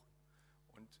im Kuchen.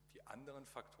 Und die anderen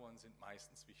Faktoren sind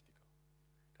meistens wichtiger.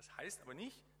 Das heißt aber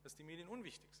nicht, dass die Medien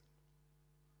unwichtig sind.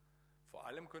 Vor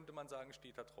allem könnte man sagen,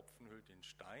 steter Tropfen höhlt den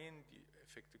Stein, die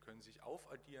Effekte können sich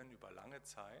aufaddieren über lange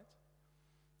Zeit,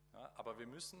 ja, aber wir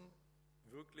müssen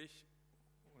wirklich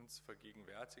uns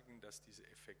vergegenwärtigen, dass diese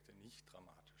Effekte nicht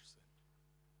dramatisch sind.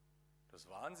 Das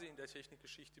waren sie in der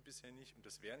Technikgeschichte bisher nicht und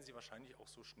das werden sie wahrscheinlich auch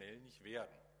so schnell nicht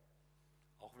werden,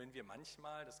 auch wenn wir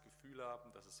manchmal das Gefühl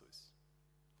haben, dass es so ist.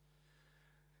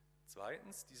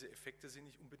 Zweitens, diese Effekte sind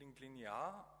nicht unbedingt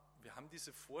linear. Wir haben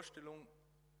diese Vorstellung,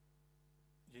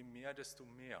 je mehr, desto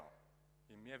mehr.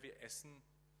 Je mehr wir essen,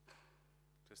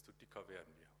 desto dicker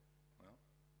werden wir. Ja?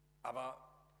 Aber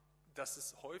dass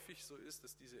es häufig so ist,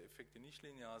 dass diese Effekte nicht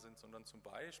linear sind, sondern zum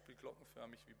Beispiel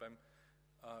glockenförmig wie beim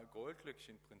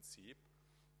Goldlöckchen-Prinzip,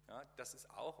 ja, das ist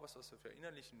auch was wir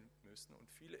verinnerlichen müssen. Und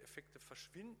viele Effekte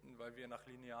verschwinden, weil wir nach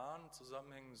linearen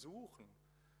Zusammenhängen suchen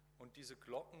und diese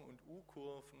Glocken und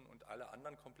U-Kurven und alle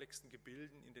anderen komplexen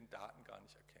Gebilden in den Daten gar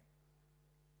nicht erkennen.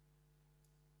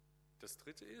 Das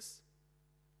dritte ist,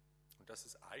 und das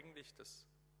ist eigentlich das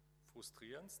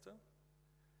Frustrierendste,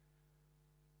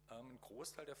 ein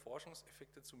Großteil der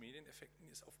Forschungseffekte zu Medieneffekten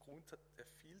ist aufgrund der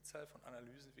Vielzahl von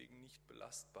Analysewegen nicht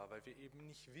belastbar, weil wir eben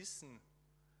nicht wissen,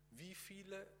 wie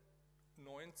viele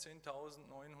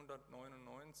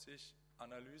 19.999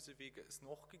 Analysewege es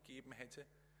noch gegeben hätte,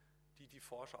 die die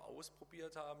Forscher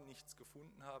ausprobiert haben, nichts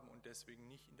gefunden haben und deswegen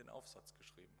nicht in den Aufsatz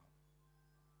geschrieben haben.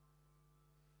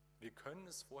 Wir können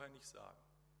es vorher nicht sagen.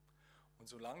 Und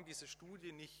solange diese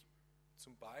Studien nicht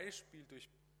zum Beispiel durch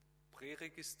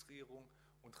Präregistrierung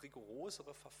und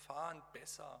rigorosere Verfahren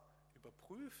besser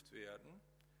überprüft werden,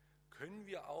 können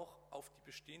wir auch auf die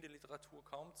bestehende Literatur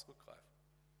kaum zurückgreifen.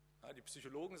 Ja, die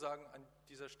Psychologen sagen an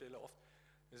dieser Stelle oft,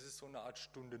 es ist so eine Art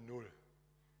Stunde Null.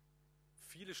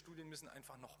 Viele Studien müssen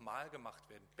einfach nochmal gemacht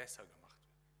werden, besser gemacht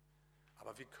werden.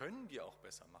 Aber wir können die auch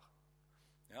besser machen.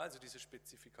 Ja, also diese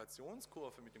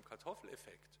Spezifikationskurve mit dem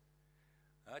Kartoffeleffekt,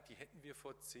 ja, die hätten wir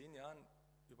vor 10 Jahren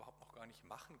überhaupt noch gar nicht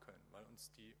machen können, weil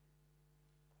uns die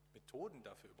Methoden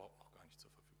dafür überhaupt noch gar nicht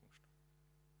zur Verfügung standen.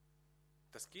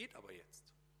 Das geht aber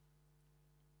jetzt.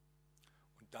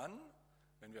 Und dann,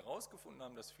 wenn wir herausgefunden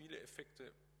haben, dass viele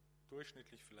Effekte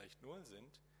durchschnittlich vielleicht 0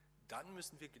 sind, dann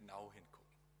müssen wir genau hingucken.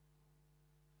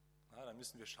 Ja, dann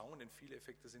müssen wir schauen, denn viele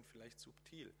Effekte sind vielleicht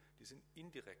subtil, die sind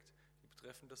indirekt, die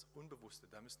betreffen das Unbewusste,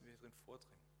 da müssen wir drin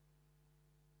vordringen.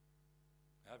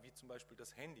 Ja, wie zum Beispiel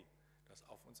das Handy, das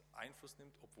auf uns Einfluss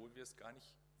nimmt, obwohl wir es gar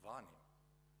nicht wahrnehmen.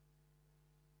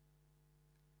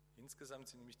 Insgesamt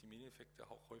sind nämlich die Medieneffekte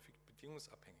auch häufig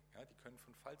bedingungsabhängig. Ja, die können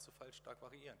von Fall zu Fall stark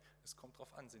variieren. Es kommt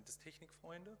darauf an, sind es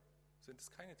Technikfreunde, sind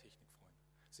es keine Technikfreunde?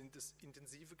 Sind es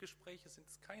intensive Gespräche, sind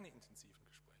es keine intensiven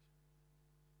Gespräche?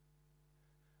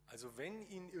 Also wenn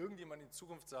Ihnen irgendjemand in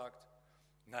Zukunft sagt,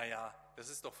 naja, das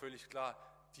ist doch völlig klar,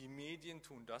 die Medien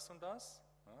tun das und das,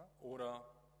 ja,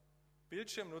 oder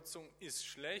Bildschirmnutzung ist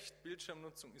schlecht,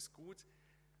 Bildschirmnutzung ist gut,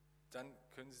 dann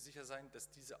können Sie sicher sein,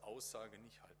 dass diese Aussage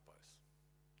nicht haltbar ist.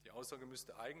 Die Aussage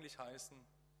müsste eigentlich heißen,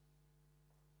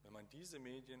 wenn man diese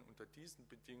Medien unter diesen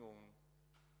Bedingungen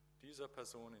dieser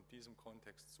Person in diesem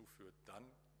Kontext zuführt, dann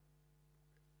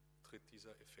tritt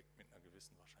dieser Effekt mit einer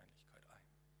gewissen Wahrscheinlichkeit ein.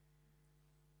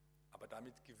 Aber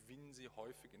damit gewinnen Sie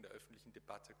häufig in der öffentlichen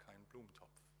Debatte keinen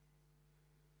Blumentopf.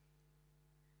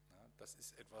 Ja, das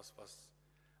ist etwas, was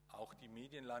auch die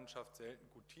Medienlandschaft selten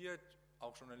gutiert.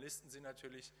 Auch Journalisten sind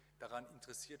natürlich daran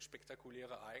interessiert,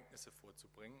 spektakuläre Ereignisse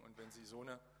vorzubringen. Und wenn Sie so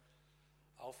eine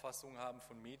Auffassung haben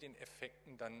von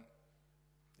Medieneffekten, dann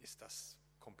ist das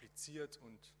kompliziert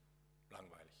und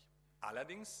langweilig.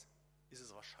 Allerdings ist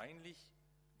es wahrscheinlich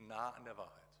nah an der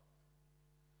Wahrheit.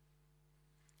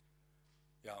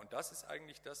 Ja, und das ist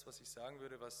eigentlich das, was ich sagen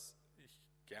würde, was ich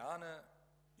gerne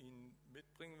Ihnen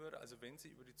mitbringen würde. Also wenn Sie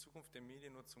über die Zukunft der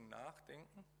Mediennutzung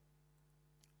nachdenken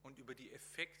und über die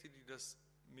Effekte, die das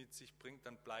mit sich bringt,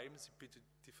 dann bleiben Sie bitte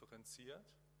differenziert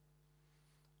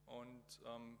und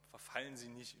verfallen Sie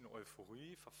nicht in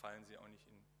Euphorie, verfallen Sie auch nicht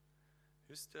in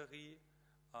Hysterie,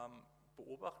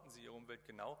 beobachten Sie Ihre Umwelt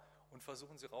genau und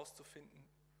versuchen Sie herauszufinden,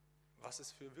 was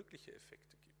es für wirkliche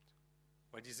Effekte gibt.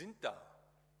 Weil die sind da.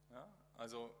 Ja?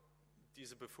 Also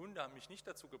diese Befunde haben mich nicht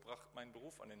dazu gebracht, meinen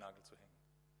Beruf an den Nagel zu hängen.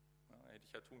 Ja, hätte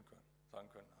ich ja tun können, sagen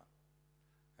können.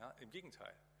 Ja, im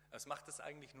Gegenteil. Das macht es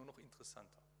eigentlich nur noch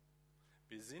interessanter.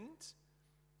 Wir sind,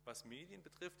 was Medien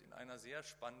betrifft, in einer sehr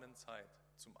spannenden Zeit.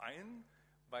 Zum einen,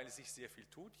 weil es sich sehr viel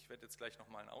tut. Ich werde jetzt gleich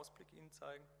nochmal einen Ausblick Ihnen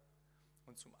zeigen.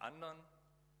 Und zum anderen,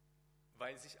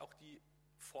 weil sich auch die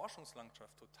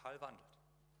Forschungslandschaft total wandelt.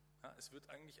 Ja, es wird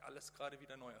eigentlich alles gerade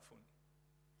wieder neu erfunden.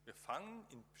 Wir fangen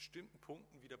in bestimmten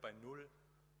Punkten wieder bei Null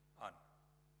an.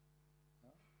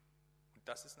 Ja? Und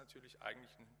das ist natürlich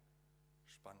eigentlich ein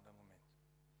spannender Moment.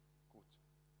 Gut.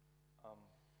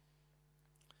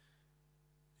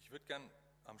 Ich würde gern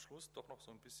am Schluss doch noch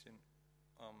so ein bisschen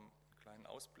einen kleinen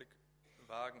Ausblick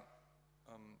wagen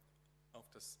auf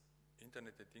das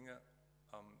Internet der Dinge.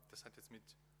 Das hat jetzt mit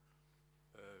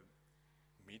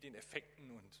Medieneffekten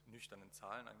und nüchternen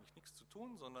Zahlen eigentlich nichts zu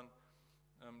tun, sondern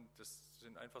das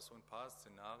sind einfach so ein paar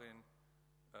Szenarien,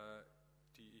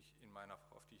 auf die ich in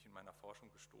meiner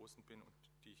Forschung gestoßen bin und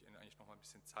die ich Ihnen eigentlich noch mal ein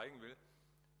bisschen zeigen will,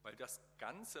 weil das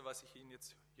Ganze, was ich Ihnen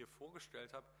jetzt hier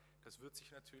vorgestellt habe, das wird sich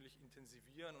natürlich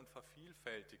intensivieren und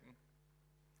vervielfältigen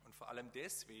und vor allem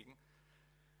deswegen,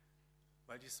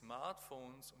 weil die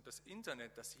Smartphones und das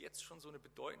Internet, das jetzt schon so eine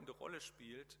bedeutende Rolle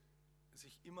spielt,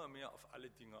 sich immer mehr auf alle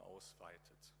Dinge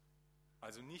ausweitet.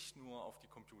 Also nicht nur auf die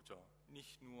Computer,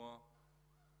 nicht nur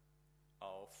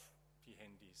auf die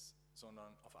Handys,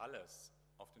 sondern auf alles,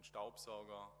 auf den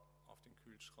Staubsauger, auf den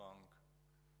Kühlschrank,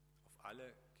 auf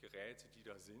alle Geräte, die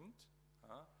da sind.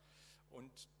 Ja.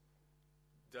 Und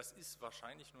das ist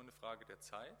wahrscheinlich nur eine Frage der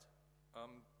Zeit,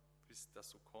 bis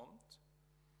das so kommt.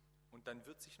 Und dann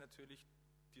wird sich natürlich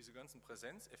diese ganzen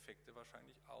Präsenzeffekte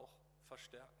wahrscheinlich auch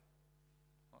verstärken.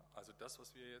 Ja. Also das,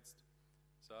 was wir jetzt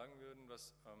sagen würden,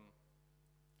 was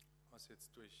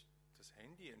jetzt durch das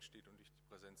Handy entsteht und durch die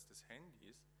Präsenz des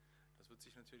Handys, das wird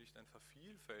sich natürlich dann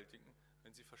vervielfältigen,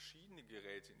 wenn Sie verschiedene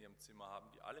Geräte in Ihrem Zimmer haben,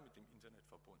 die alle mit dem Internet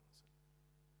verbunden sind.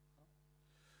 Ja?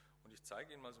 Und ich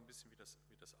zeige Ihnen mal so ein bisschen, wie das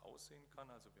aussehen kann.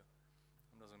 Also wir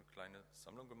haben da so eine kleine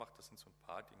Sammlung gemacht, das sind so ein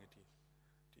paar Dinge, die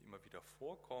immer wieder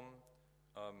vorkommen.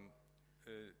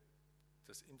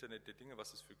 Das Internet der Dinge,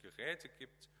 was es für Geräte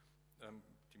gibt,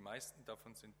 die meisten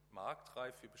davon sind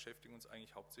marktreif. Wir beschäftigen uns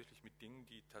eigentlich hauptsächlich mit Dingen,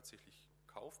 die tatsächlich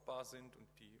kaufbar sind und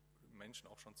die Menschen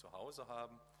auch schon zu Hause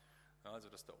haben. Ja, also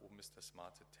das da oben ist der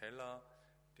smarte Teller,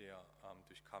 der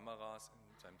durch Kameras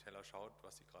in seinem Teller schaut,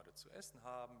 was sie gerade zu essen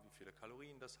haben, wie viele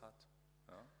Kalorien das hat.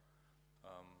 Ja,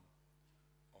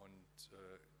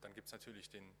 dann gibt es natürlich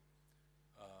den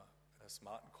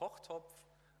smarten Kochtopf,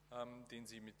 den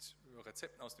Sie mit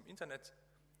Rezepten aus dem Internet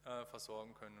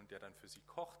versorgen können und der dann für Sie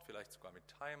kocht, vielleicht sogar mit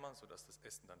Timer, sodass das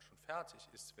Essen dann schon fertig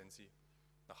ist, wenn Sie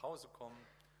nach Hause kommen.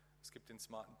 Es gibt den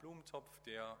smarten Blumentopf,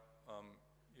 der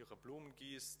Ihre Blumen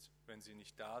gießt, wenn sie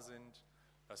nicht da sind.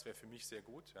 Das wäre für mich sehr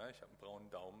gut. Ja? Ich habe einen braunen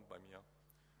Daumen, bei mir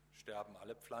sterben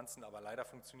alle Pflanzen, aber leider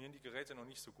funktionieren die Geräte noch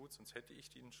nicht so gut, sonst hätte ich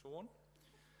die schon.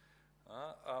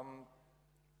 Ja,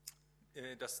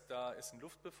 da ist ein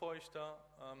Luftbefeuchter,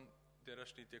 der da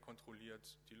steht, der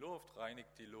kontrolliert die Luft,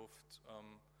 reinigt die Luft,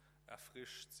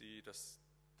 erfrischt sie.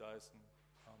 Da ist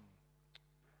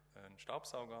ein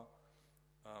Staubsauger.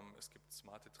 Es gibt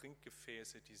smarte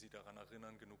Trinkgefäße, die Sie daran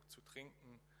erinnern, genug zu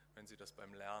trinken, wenn Sie das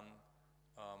beim Lernen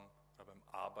oder beim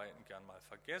Arbeiten gern mal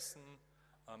vergessen.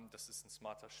 Das ist ein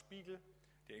smarter Spiegel,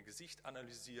 der Ihr Gesicht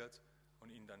analysiert und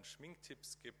Ihnen dann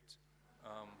Schminktipps gibt,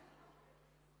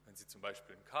 wenn Sie zum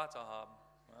Beispiel einen Kater haben.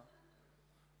 Ja.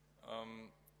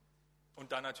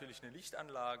 Und dann natürlich eine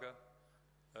Lichtanlage,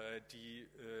 die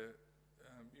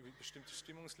bestimmtes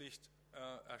Stimmungslicht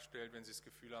erstellt, wenn Sie das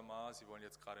Gefühl haben, Sie wollen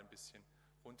jetzt gerade ein bisschen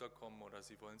runterkommen oder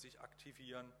Sie wollen sich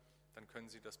aktivieren, dann können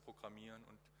Sie das programmieren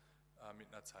und mit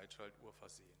einer Zeitschaltuhr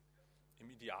versehen. Im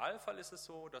Idealfall ist es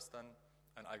so, dass dann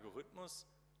ein Algorithmus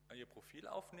Ihr Profil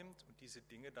aufnimmt und diese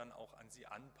Dinge dann auch an Sie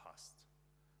anpasst.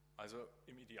 Also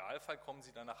im Idealfall kommen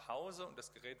Sie dann nach Hause und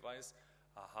das Gerät weiß,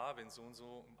 wenn so und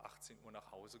so um 18 Uhr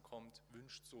nach Hause kommt,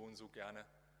 wünscht so und so gerne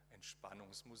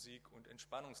Entspannungsmusik und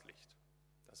Entspannungslicht.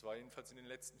 Das war jedenfalls in den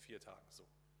letzten 4 Tagen so.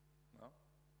 Ja?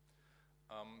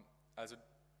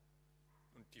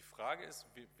 Und die Frage ist,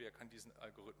 wer kann diesen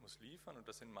Algorithmus liefern? Und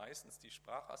das sind meistens die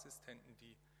Sprachassistenten,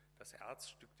 die das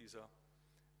Herzstück dieser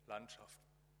Landschaft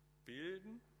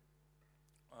bilden.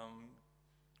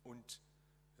 Und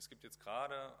es gibt jetzt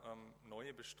gerade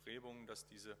neue Bestrebungen, dass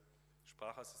diese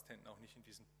Sprachassistenten auch nicht in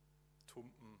diesen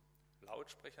tumpen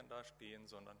Lautsprechern da stehen,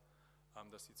 sondern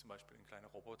dass sie zum Beispiel in kleine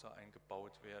Roboter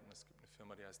eingebaut werden. Es gibt eine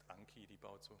Firma, die heißt Anki, die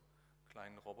baut so einen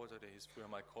kleinen Roboter, der hieß früher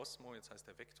mal Cosmo, jetzt heißt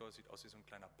der Vector, sieht aus wie so ein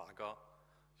kleiner Bagger.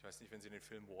 Ich weiß nicht, wenn Sie den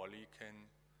Film Wall-E kennen,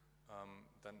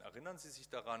 dann erinnern Sie sich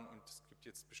daran und es gibt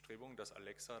jetzt Bestrebungen, dass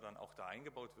Alexa dann auch da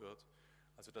eingebaut wird,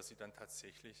 also dass Sie dann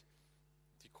tatsächlich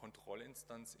die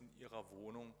Kontrollinstanz in Ihrer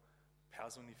Wohnung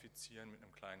personifizieren mit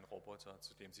einem kleinen Roboter,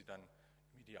 zu dem Sie dann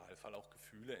im Idealfall auch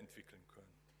Gefühle entwickeln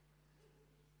können.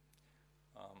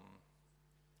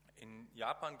 In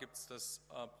Japan gibt es das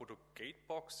Produkt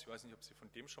Gatebox, ich weiß nicht, ob Sie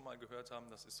von dem schon mal gehört haben,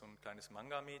 das ist so ein kleines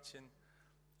Manga-Mädchen,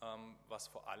 was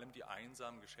vor allem die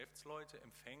einsamen Geschäftsleute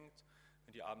empfängt,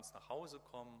 wenn die abends nach Hause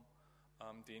kommen,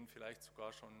 denen vielleicht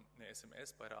sogar schon eine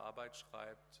SMS bei der Arbeit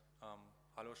schreibt,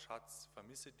 hallo Schatz,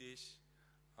 vermisse dich,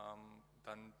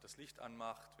 dann das Licht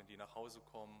anmacht, wenn die nach Hause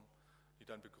kommen, die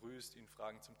dann begrüßt, ihnen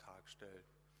Fragen zum Tag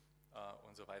stellt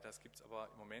und so weiter. Das gibt es aber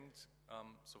im Moment,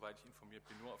 soweit ich informiert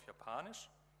bin, nur auf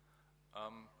Japanisch.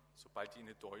 Sobald die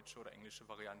eine deutsche oder englische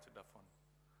Variante davon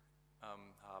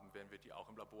haben, werden wir die auch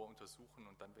im Labor untersuchen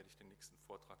und dann werde ich den nächsten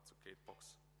Vortrag zur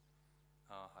Gatebox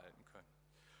halten können.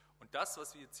 Und das,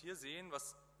 was wir jetzt hier sehen,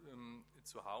 was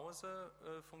zu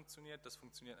Hause funktioniert, das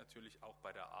funktioniert natürlich auch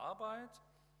bei der Arbeit.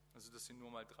 Also das sind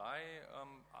nur mal 3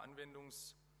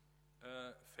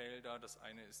 Anwendungsfelder. Das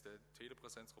eine ist der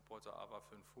Telepräsenzroboter AVA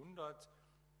 500,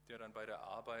 der dann bei der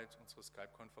Arbeit unsere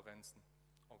Skype-Konferenzen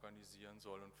organisieren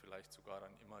soll und vielleicht sogar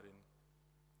dann immer den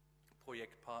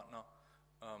Projektpartner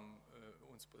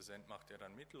uns präsent macht, der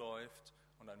dann mitläuft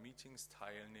und an Meetings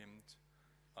teilnimmt.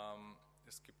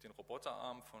 Es gibt den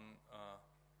Roboterarm von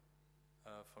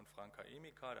Franka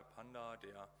Emika, der Panda,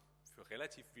 der für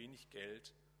relativ wenig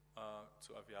Geld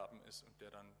zu erwerben ist und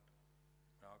der dann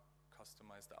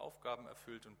customized Aufgaben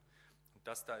erfüllt. Und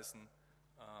das da ist ein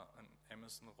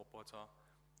Amazon-Roboter,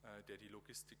 der die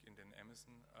Logistik in den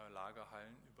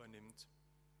Amazon-Lagerhallen übernimmt.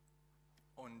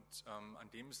 Und an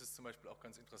dem ist es zum Beispiel auch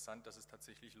ganz interessant, dass es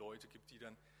tatsächlich Leute gibt, die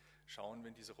dann schauen,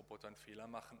 wenn diese Roboter einen Fehler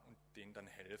machen und denen dann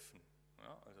helfen.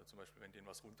 Ja, also zum Beispiel, wenn denen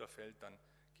was runterfällt, dann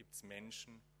gibt es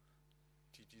Menschen,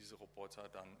 die diese Roboter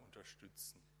dann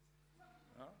unterstützen.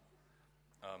 Ja?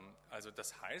 Also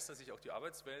das heißt, dass sich auch die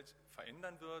Arbeitswelt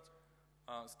verändern wird.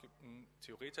 Es gibt einen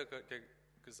Theoretiker, der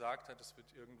gesagt hat, es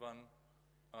wird irgendwann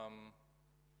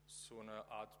so eine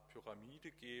Art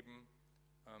Pyramide geben.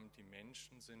 Die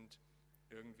Menschen sind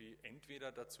irgendwie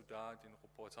entweder dazu da, den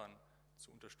Robotern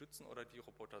zu unterstützen oder die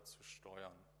Roboter zu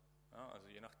steuern. Ja, also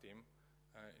je nachdem,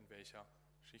 in welcher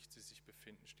Schicht sie sich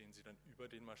befinden, stehen sie dann über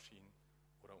den Maschinen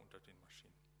oder unter den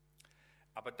Maschinen.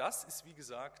 Aber das ist, wie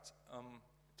gesagt,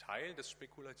 Teil des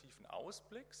spekulativen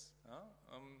Ausblicks. Ja,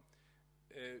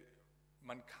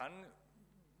 man kann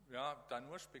da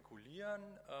nur spekulieren,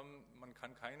 man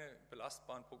kann keine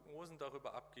belastbaren Prognosen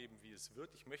darüber abgeben, wie es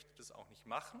wird. Ich möchte das auch nicht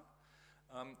machen.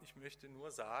 Ich möchte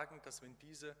nur sagen, dass wenn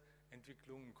diese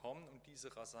Entwicklungen kommen und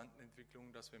diese rasanten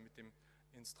Entwicklungen, dass wir mit dem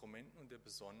Instrumenten und der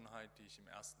Besonnenheit, die ich im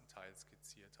ersten Teil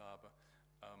skizziert habe,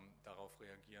 darauf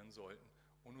reagieren sollten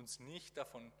und uns nicht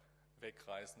davon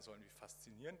wegreißen sollen, wie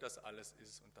faszinierend das alles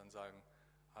ist und dann sagen,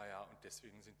 ah ja, und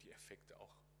deswegen sind die Effekte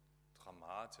auch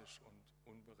dramatisch und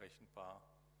unberechenbar,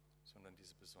 sondern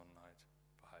diese Besonnenheit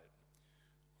behalten.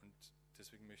 Und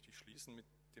deswegen möchte ich schließen mit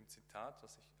dem Zitat,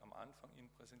 das ich am Anfang Ihnen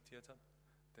präsentiert habe,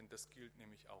 denn das gilt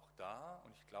nämlich auch da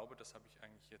und ich glaube, das habe ich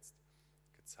eigentlich jetzt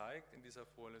gezeigt in dieser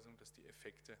Vorlesung, dass die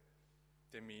Effekte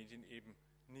der Medien eben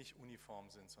nicht uniform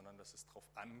sind, sondern dass es darauf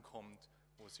ankommt,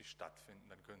 wo sie stattfinden.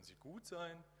 Dann können sie gut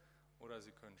sein oder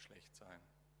sie können schlecht sein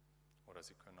oder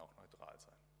sie können auch neutral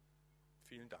sein.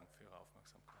 Vielen Dank für Ihre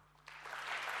Aufmerksamkeit.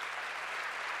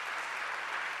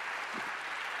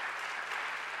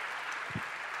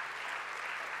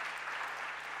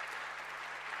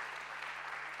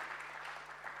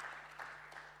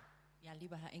 Ja,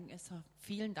 lieber Herr Engesser,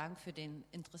 vielen Dank für den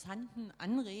interessanten,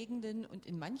 anregenden und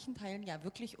in manchen Teilen ja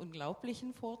wirklich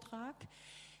unglaublichen Vortrag.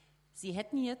 Sie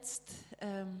hätten jetzt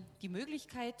die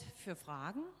Möglichkeit für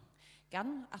Fragen.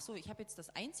 Gern, ach so, ich habe jetzt das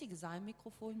einzige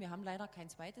Saalmikrofon, wir haben leider kein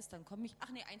zweites, dann komme ich, ach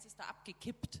nee, eins ist da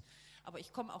abgekippt, aber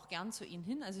ich komme auch gern zu Ihnen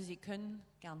hin, also Sie können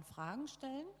gern Fragen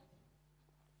stellen.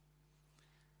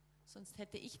 Sonst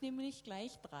hätte ich nämlich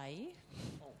gleich 3.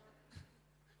 Oh.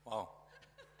 Wow.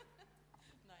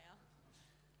 Naja.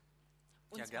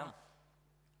 Und ja, zwar,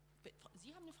 gern.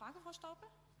 Sie haben eine Frage, Frau Staupe?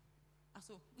 Ach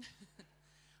so.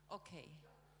 Okay.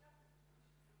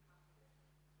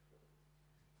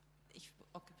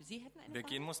 Okay. Sie hätten eine Wer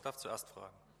Frage? gehen muss, darf zuerst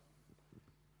fragen.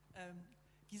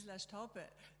 Gisela Staupe,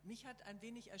 mich hat ein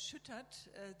wenig erschüttert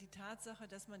die Tatsache,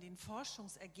 dass man den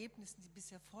Forschungsergebnissen, die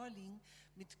bisher vorliegen,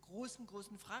 mit großen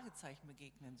Fragezeichen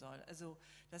begegnen soll. Also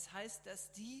das heißt,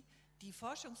 dass die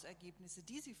Forschungsergebnisse,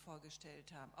 die Sie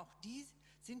vorgestellt haben, auch die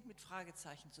sind mit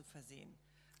Fragezeichen zu versehen.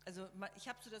 Also ich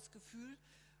habe so das Gefühl,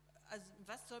 also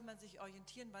was soll man sich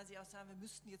orientieren, weil Sie auch sagen, wir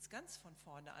müssten jetzt ganz von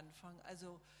vorne anfangen.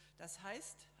 Also das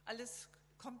heißt, alles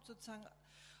kommt sozusagen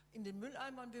in den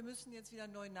Mülleimer und wir müssen jetzt wieder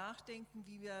neu nachdenken,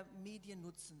 wie wir Medien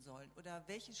nutzen sollen. Oder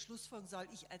welche Schlussfolgerung soll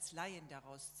ich als Laien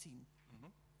daraus ziehen?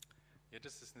 Ja,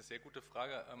 das ist eine sehr gute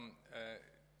Frage.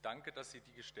 Danke, dass Sie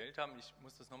die gestellt haben. Ich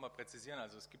muss das nochmal präzisieren.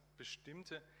 Also es gibt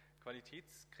bestimmte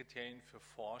Qualitätskriterien für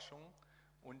Forschung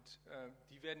und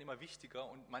die werden immer wichtiger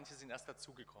und manche sind erst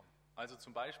dazugekommen. Also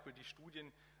zum Beispiel die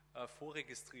Studien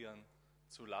vorregistrieren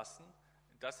zu lassen.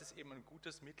 Das ist eben ein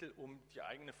gutes Mittel, um die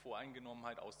eigene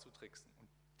Voreingenommenheit auszutricksen. Und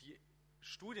die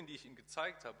Studien, die ich Ihnen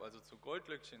gezeigt habe, also zum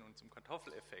Goldlöckchen und zum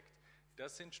Kartoffeleffekt,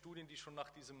 das sind Studien, die schon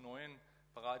nach diesem neuen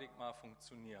Paradigma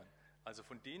funktionieren. Also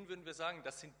von denen würden wir sagen,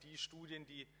 das sind die Studien,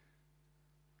 die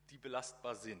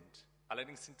belastbar sind.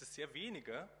 Allerdings sind es sehr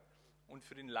wenige und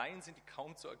für den Laien sind die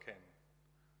kaum zu erkennen.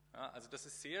 Ja, also das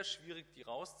ist sehr schwierig, die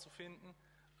rauszufinden,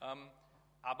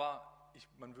 aber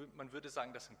man würde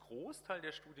sagen, dass ein Großteil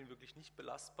der Studien wirklich nicht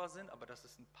belastbar sind, aber dass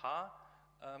es ein paar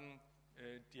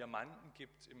Diamanten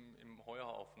gibt im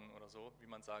Heuhaufen oder so, wie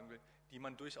man sagen will, die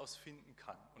man durchaus finden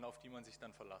kann und auf die man sich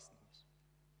dann verlassen muss.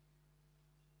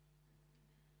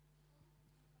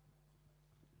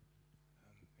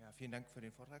 Ja, vielen Dank für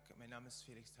den Vortrag. Mein Name ist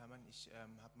Felix Thalmann. Ich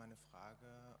habe mal eine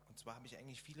Frage, und zwar habe ich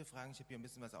eigentlich viele Fragen. Ich habe hier ein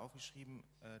bisschen was aufgeschrieben.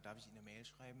 Darf ich Ihnen eine Mail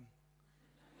schreiben?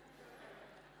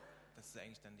 Das ist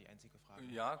eigentlich dann die einzige Frage.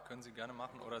 Ja, können Sie gerne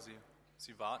machen oder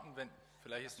Sie warten, wenn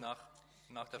vielleicht ist nach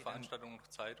der Veranstaltung noch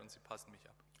Zeit und Sie passen mich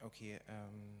ab. Okay,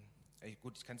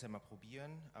 gut, ich kann es ja mal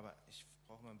probieren, aber ich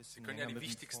brauche mal ein bisschen. Sie können ja die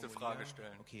wichtigste Frage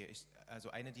stellen. Okay,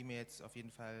 also eine, die mir jetzt auf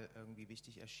jeden Fall irgendwie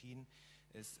wichtig erschien,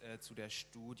 ist zu der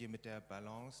Studie mit der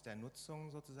Balance der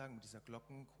Nutzung sozusagen, mit dieser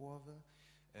Glockenkurve,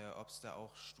 ob es da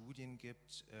auch Studien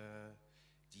gibt,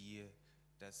 die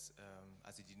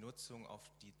also die Nutzung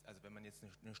also wenn man jetzt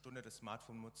eine Stunde das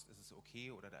Smartphone nutzt, ist es okay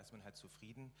oder da ist man halt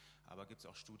zufrieden, aber gibt es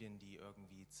auch Studien, die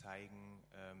irgendwie zeigen,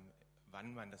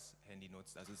 wann man das Handy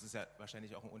nutzt. Also es ist ja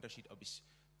wahrscheinlich auch ein Unterschied, ob ich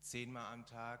 10-mal am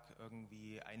Tag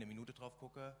irgendwie 1 Minute drauf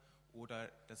gucke oder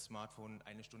das Smartphone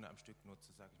 1 Stunde am Stück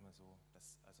nutze, sage ich mal so.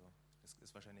 Das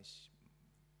ist wahrscheinlich,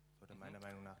 würde meiner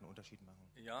Meinung nach einen Unterschied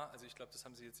machen. Ja, also ich glaube, das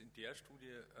haben Sie jetzt in der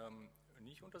Studie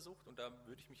nicht untersucht und da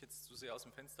würde ich mich jetzt zu sehr aus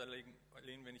dem Fenster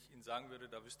lehnen, wenn ich Ihnen sagen würde,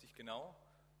 da wüsste ich genau,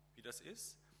 wie das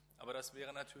ist. Aber das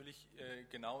wäre natürlich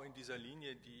genau in dieser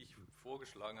Linie, die ich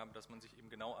vorgeschlagen habe, dass man sich eben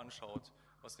genau anschaut,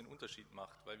 was den Unterschied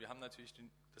macht. Weil wir haben natürlich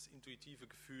das intuitive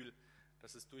Gefühl,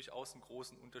 dass es durchaus einen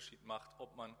großen Unterschied macht,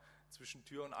 ob man zwischen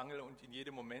Tür und Angel und in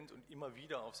jedem Moment und immer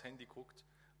wieder aufs Handy guckt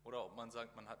oder ob man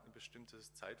sagt, man hat ein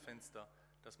bestimmtes Zeitfenster,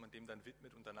 das man dem dann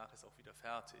widmet und danach ist auch wieder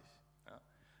fertig. Ja?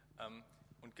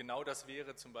 Und genau das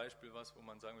wäre zum Beispiel was, wo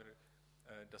man sagen würde,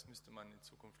 das müsste man in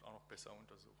Zukunft auch noch besser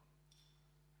untersuchen.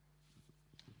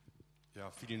 Ja,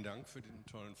 vielen Dank für den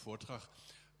tollen Vortrag.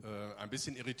 Ein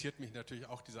bisschen irritiert mich natürlich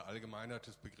auch diese Allgemeinheit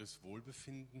des Begriffs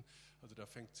Wohlbefinden. Also da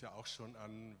fängt es ja auch schon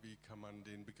an, wie kann man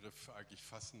den Begriff eigentlich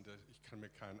fassen? Ich kann mir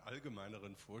keinen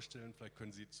allgemeineren vorstellen. Vielleicht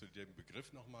können Sie zu dem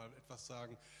Begriff nochmal etwas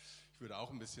sagen. Ich würde auch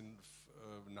ein bisschen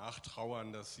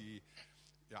nachtrauern, dass Sie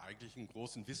ja eigentlich einen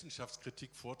großen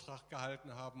Wissenschaftskritik-Vortrag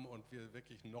gehalten haben und wir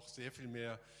wirklich noch sehr viel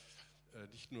mehr,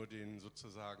 nicht nur den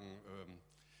sozusagen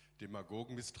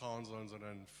Demagogen misstrauen sollen,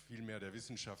 sondern vielmehr der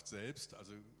Wissenschaft selbst.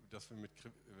 Also, dass wir mit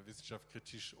Wissenschaft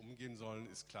kritisch umgehen sollen,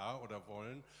 ist klar oder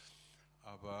wollen.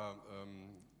 Aber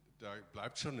da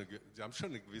bleibt schon Sie haben schon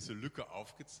eine gewisse Lücke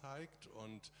aufgezeigt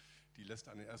und die lässt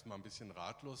einen erstmal ein bisschen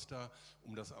ratlos da.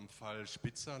 Um das am Fall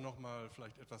Spitzer nochmal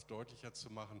vielleicht etwas deutlicher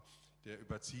zu machen, der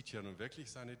überzieht ja nun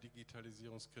wirklich seine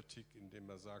Digitalisierungskritik,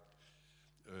 indem er sagt,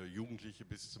 Jugendliche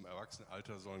bis zum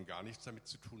Erwachsenenalter sollen gar nichts damit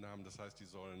zu tun haben. Das heißt, die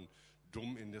sollen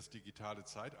dumm in das digitale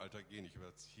Zeitalter gehen. Ich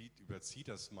überziehe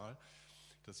das mal.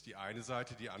 Das ist die eine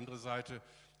Seite. Die andere Seite,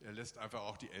 er lässt einfach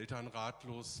auch die Eltern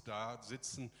ratlos da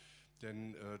sitzen.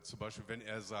 Denn zum Beispiel, wenn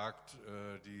er sagt,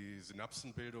 die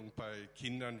Synapsenbildung bei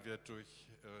Kindern wird durch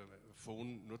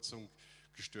Phone-Nutzung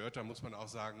gestört, dann muss man auch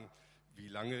sagen, wie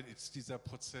lange ist dieser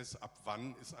Prozess? Ab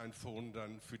wann ist ein Phone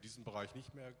dann für diesen Bereich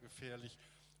nicht mehr gefährlich?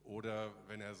 Oder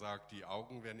wenn er sagt, die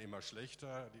Augen werden immer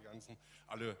schlechter,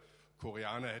 alle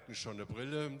Koreaner hätten schon eine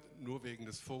Brille, nur wegen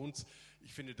des Phones.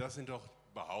 Ich finde, das sind doch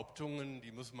Behauptungen,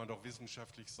 die muss man doch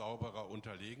wissenschaftlich sauberer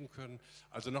unterlegen können.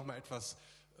 Also nochmal etwas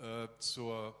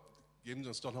geben Sie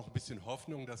uns doch noch ein bisschen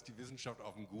Hoffnung, dass die Wissenschaft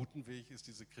auf einem guten Weg ist,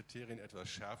 diese Kriterien etwas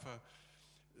schärfer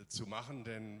zu machen,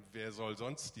 denn wer soll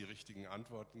sonst die richtigen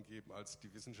Antworten geben als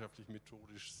die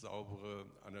wissenschaftlich-methodisch saubere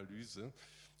Analyse?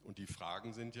 Und die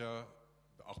Fragen sind ja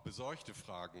auch besorgte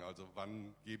Fragen, also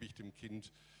wann gebe ich dem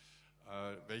Kind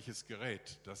welches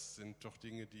Gerät? Das sind doch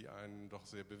Dinge, die einen doch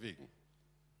sehr bewegen.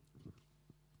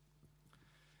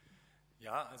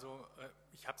 Ja, also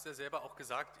ich habe es ja selber auch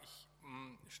gesagt, ich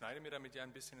schneide mir damit ja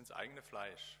ein bisschen ins eigene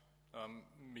Fleisch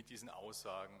mit diesen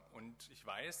Aussagen. Und ich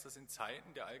weiß, dass in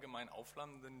Zeiten der allgemein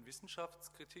aufflammenden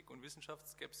Wissenschaftskritik und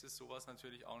Wissenschaftsskepsis sowas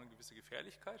natürlich auch eine gewisse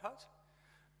Gefährlichkeit hat.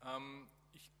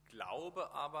 Ich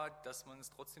glaube aber, dass man es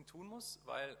trotzdem tun muss,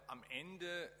 weil am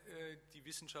Ende die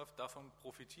Wissenschaft davon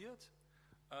profitiert,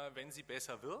 wenn sie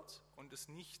besser wird und es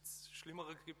nichts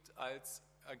Schlimmeres gibt als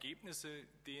Ergebnisse,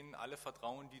 denen alle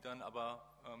vertrauen, die dann aber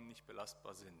nicht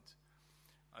belastbar sind.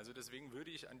 Also deswegen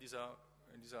würde ich in dieser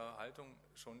Haltung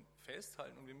schon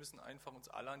festhalten und wir müssen einfach uns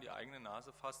alle an die eigene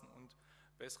Nase fassen und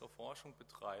bessere Forschung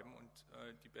betreiben und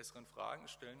die besseren Fragen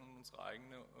stellen und unsere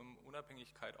eigene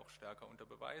Unabhängigkeit auch stärker unter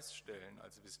Beweis stellen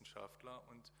als Wissenschaftler.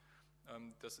 Und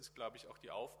das ist, glaube ich, auch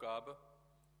die Aufgabe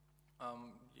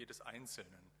jedes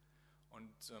Einzelnen.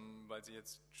 Und weil Sie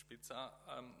jetzt Spitzer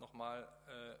nochmal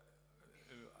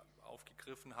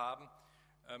aufgegriffen haben,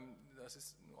 das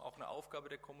ist auch eine Aufgabe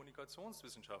der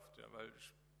Kommunikationswissenschaft, ja, weil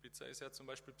Spitzer ist ja zum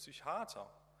Beispiel Psychiater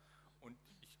und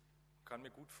ich kann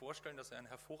mir gut vorstellen, dass er ein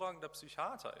hervorragender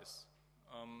Psychiater ist,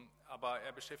 aber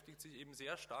er beschäftigt sich eben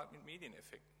sehr stark mit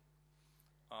Medieneffekten,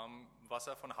 was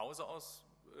er von Hause aus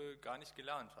gar nicht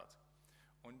gelernt hat.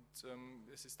 Und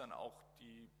es ist dann auch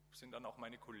sind dann auch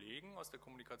meine Kollegen aus der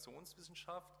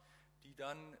Kommunikationswissenschaft, die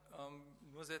dann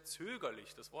nur sehr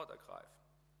zögerlich das Wort ergreifen.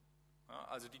 Ja,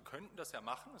 also die könnten das ja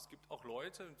machen. Es gibt auch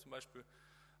Leute, zum Beispiel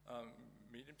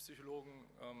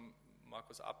Medienpsychologen,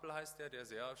 Markus Appel heißt der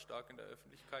sehr stark in der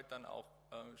Öffentlichkeit dann auch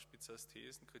Spitzers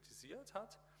Thesen kritisiert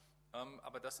hat.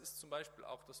 Aber das ist zum Beispiel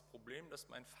auch das Problem, dass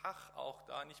mein Fach auch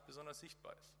da nicht besonders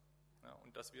sichtbar ist. Ja,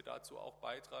 und dass wir dazu auch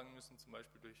beitragen müssen, zum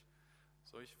Beispiel durch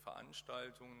solche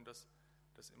Veranstaltungen, das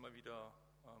immer wieder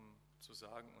zu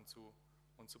sagen und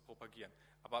zu propagieren.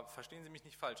 Aber verstehen Sie mich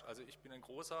nicht falsch, also ich bin ein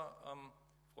großer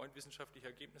Freund wissenschaftlicher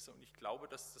Ergebnisse und ich glaube,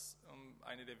 dass das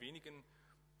eine der wenigen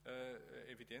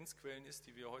Evidenzquellen ist,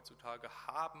 die wir heutzutage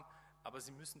haben, aber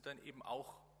sie müssen dann eben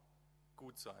auch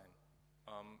gut sein,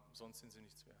 sonst sind sie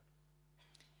nichts wert.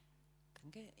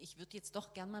 Danke. Ich würde jetzt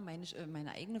doch gerne mal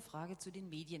meine eigene Frage zu den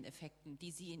Medieneffekten, die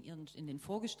Sie in den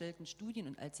vorgestellten Studien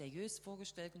und als seriös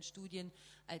vorgestellten Studien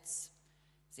als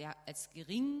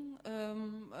gering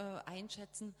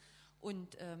einschätzen.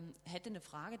 Und hätte eine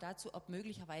Frage dazu, ob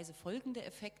möglicherweise folgende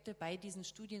Effekte bei diesen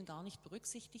Studien gar nicht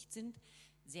berücksichtigt sind.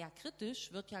 Sehr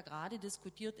kritisch wird ja gerade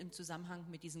diskutiert im Zusammenhang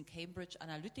mit diesen Cambridge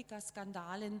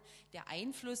Analytica-Skandalen, der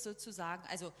Einfluss sozusagen,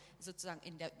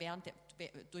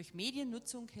 durch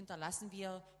Mediennutzung hinterlassen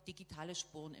wir digitale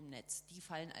Spuren im Netz. Die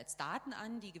fallen als Daten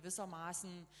an, die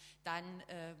gewissermaßen dann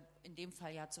in dem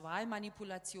Fall ja zu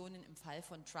Wahlmanipulationen im Fall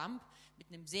von Trump, mit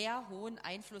einem sehr hohen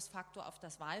Einflussfaktor auf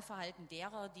das Wahlverhalten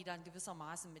derer, die dann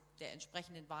gewissermaßen mit der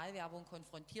entsprechenden Wahlwerbung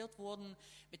konfrontiert wurden,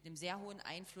 mit einem sehr hohen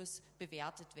Einfluss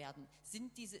bewertet werden.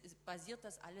 Basiert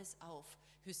das alles auf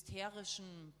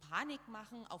hysterischen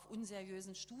Panikmachen, auf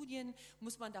unseriösen Studien?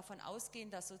 Muss man davon ausgehen,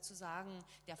 dass sozusagen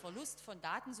der Verlust von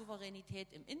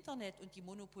Datensouveränität im Internet und die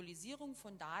Monopolisierung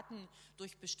von Daten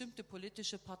durch bestimmte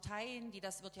politische Parteien,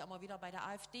 das wird ja immer wieder bei der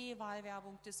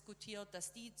AfD-Wahlwerbung diskutiert,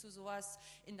 dass die zu sowas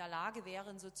in der Lage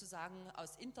wären, sozusagen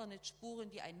aus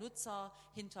Internetspuren, die ein Nutzer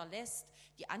hinterlässt,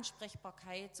 die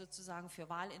Ansprechbarkeit sozusagen für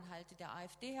Wahlinhalte der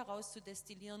AfD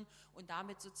herauszudestillieren und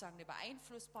damit sozusagen eine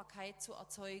Beeinflussbarkeit zu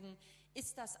erzeugen?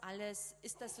 Ist das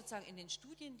sozusagen in den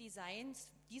Studiendesigns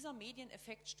dieser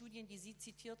Medieneffektstudien, die Sie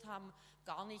zitiert haben,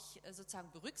 gar nicht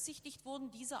sozusagen berücksichtigt worden,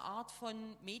 diese Art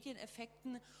von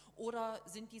Medieneffekten, oder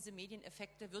sind diese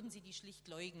Medieneffekte, würden Sie die schlicht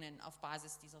leugnen auf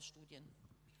Basis dieser Studien?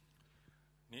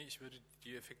 Nee, ich würde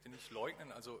die Effekte nicht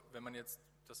leugnen. Also wenn man jetzt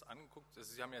das anguckt,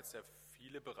 also Sie haben jetzt sehr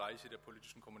viele Bereiche der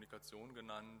politischen Kommunikation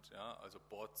genannt, ja, also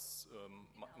Bots,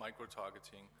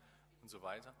 Microtargeting und so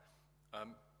weiter.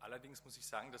 Allerdings muss ich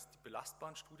sagen, dass die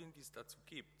belastbaren Studien, die es dazu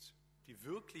gibt, die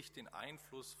wirklich den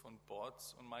Einfluss von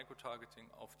Bots und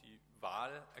Microtargeting auf die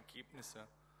Wahlergebnisse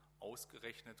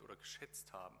ausgerechnet oder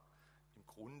geschätzt haben, im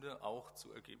Grunde auch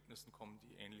zu Ergebnissen kommen,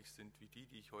 die ähnlich sind wie die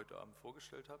ich heute Abend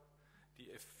vorgestellt habe.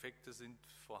 Die Effekte sind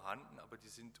vorhanden, aber die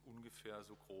sind ungefähr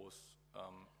so groß,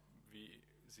 wie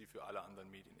sie für alle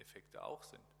anderen Medieneffekte auch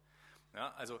sind.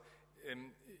 Ja, also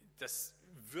das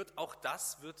wird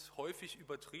häufig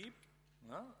übertrieben.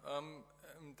 Ja,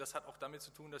 das hat auch damit zu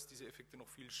tun, dass diese Effekte noch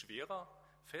viel schwerer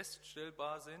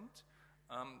feststellbar sind.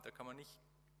 Da kann man nicht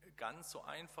ganz so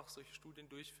einfach solche Studien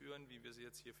durchführen, wie wir sie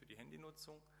jetzt hier für die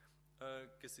Handynutzung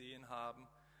gesehen haben.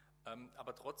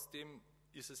 Aber trotzdem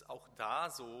ist es auch da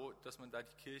so, dass man da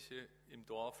die Kirche im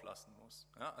Dorf lassen muss.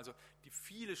 Ja, also sehr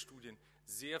viele Studien,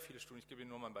 ich gebe Ihnen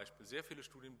nur mal ein Beispiel, sehr viele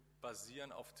Studien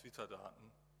basieren auf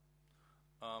Twitter-Daten.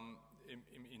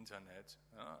 Im Internet.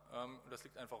 Ja, und das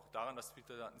liegt einfach auch daran, dass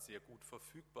Twitter-Daten sehr gut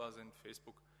verfügbar sind.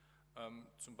 Facebook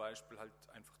zum Beispiel halt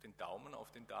einfach den Daumen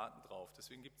auf den Daten drauf.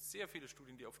 Deswegen gibt es sehr viele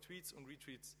Studien, die auf Tweets und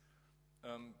Retweets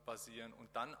basieren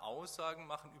und dann Aussagen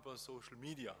machen über Social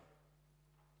Media.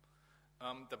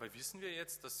 Dabei wissen wir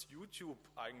jetzt, dass YouTube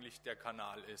eigentlich der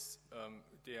Kanal ist,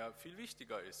 der viel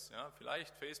wichtiger ist. Ja?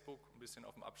 Vielleicht Facebook ein bisschen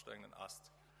auf dem absteigenden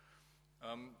Ast.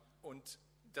 Und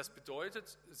das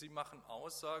bedeutet, Sie machen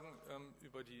Aussagen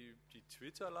über die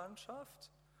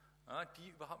Twitter-Landschaft, ja, die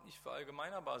überhaupt nicht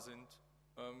verallgemeinerbar sind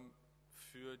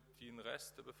für den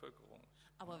Rest der Bevölkerung.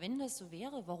 Aber wenn das so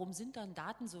wäre, warum sind dann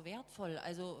Daten so wertvoll?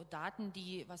 Also Daten,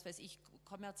 die, was weiß ich,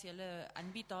 kommerzielle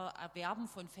Anbieter erwerben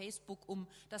von Facebook, um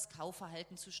das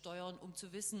Kaufverhalten zu steuern, um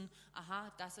zu wissen,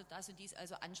 aha, das und dies,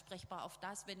 also ansprechbar auf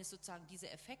das, wenn es sozusagen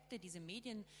diese Effekte, diese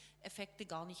Medieneffekte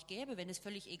gar nicht gäbe, wenn es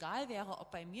völlig egal wäre,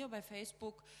 ob bei mir bei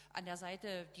Facebook an der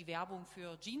Seite die Werbung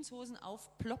für Jeanshosen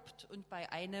aufploppt und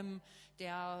bei einem,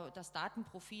 der das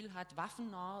Datenprofil hat,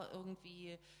 waffennah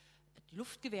irgendwie die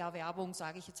Luftgewehrwerbung,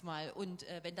 sage ich jetzt mal. Und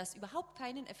wenn das überhaupt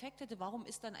keinen Effekt hätte, warum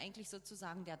ist dann eigentlich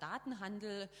sozusagen der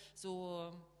Datenhandel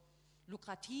so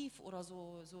lukrativ oder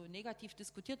so negativ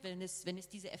diskutiert, wenn es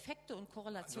diese Effekte und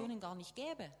Korrelationen gar nicht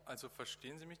gäbe? Also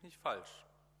verstehen Sie mich nicht falsch.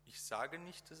 Ich sage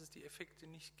nicht, dass es die Effekte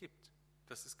nicht gibt.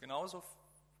 Das ist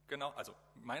also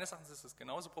meines Erachtens ist es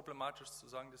genauso problematisch zu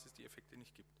sagen, dass es die Effekte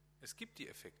nicht gibt. Es gibt die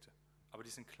Effekte, aber die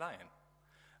sind klein.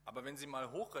 Aber wenn Sie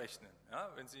mal hochrechnen,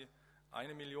 ja, wenn Sie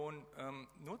 1 Million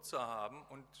Nutzer haben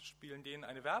und spielen denen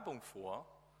eine Werbung vor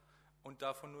und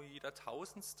davon nur jeder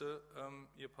Tausendste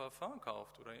ihr Parfum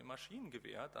kauft oder ihr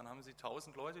Maschinengewehr, dann haben Sie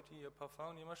 1000 Leute, die ihr Parfum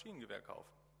und ihr Maschinengewehr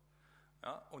kaufen.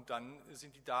 Ja, und dann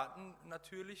sind die Daten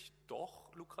natürlich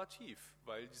doch lukrativ,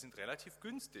 weil die sind relativ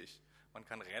günstig. Man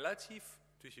kann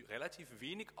durch relativ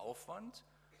wenig Aufwand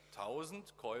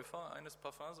 1000 Käufer eines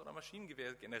Parfums oder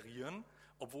Maschinengewehrs generieren,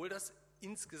 obwohl das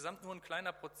insgesamt nur ein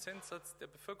kleiner Prozentsatz der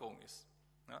Bevölkerung ist.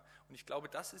 Ja? Und ich glaube,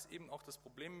 das ist eben auch das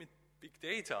Problem mit Big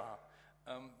Data,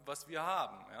 was wir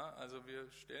haben. Ja? Also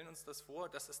wir stellen uns das vor,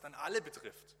 dass es dann alle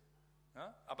betrifft.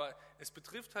 Ja? Aber es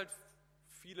betrifft halt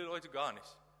viele Leute gar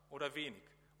nicht oder wenig.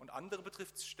 Und andere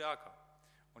betrifft es stärker.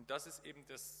 Und das ist eben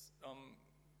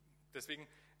deswegen,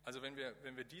 also wenn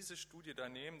wir diese Studie da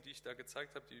nehmen, die ich da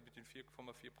gezeigt habe, die mit den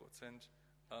 4,4%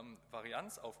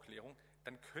 Varianzaufklärung,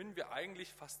 dann können wir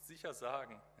eigentlich fast sicher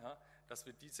sagen, ja, dass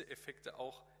wir diese Effekte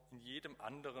auch in jedem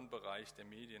anderen Bereich der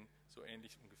Medien so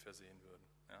ähnlich ungefähr sehen würden,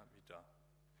 ja, wie da.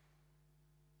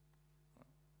 Ja.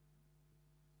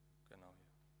 Genau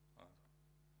hier. Also.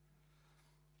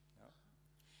 Ja.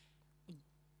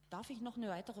 Darf ich noch eine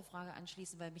weitere Frage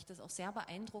anschließen, weil mich das auch sehr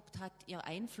beeindruckt hat, Ihr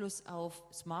Einfluss auf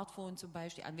Smartphone zum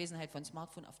Beispiel, die Anwesenheit von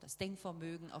Smartphone auf das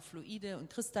Denkvermögen, auf fluide und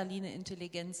kristalline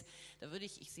Intelligenz. Da würde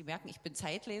Sie merken, ich bin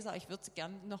Zeitleser, ich würde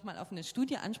gerne nochmal auf eine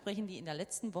Studie ansprechen, die in der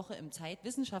letzten Woche im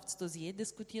Zeitwissenschaftsdossier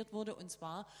diskutiert wurde, und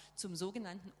zwar zum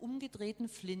sogenannten umgedrehten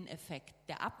Flynn-Effekt,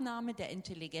 der Abnahme der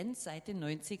Intelligenz seit den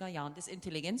 90er Jahren, des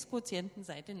Intelligenzquotienten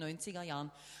seit den 90er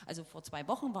Jahren. Also vor 2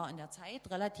 Wochen war in der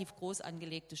Zeit relativ groß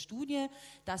angelegte Studie,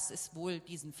 dass es wohl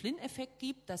diesen Flynn-Effekt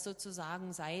gibt, dass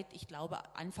sozusagen seit, ich glaube,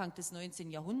 Anfang des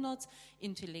 19. Jahrhunderts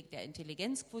der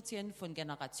Intelligenzquotient von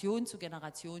Generation zu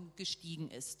Generation gestiegen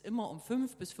ist, immer um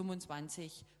 5 bis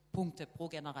 25 Punkte pro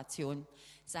Generation.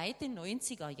 Seit den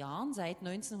 90er Jahren, seit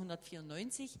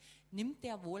 1994, nimmt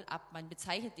der wohl ab. Man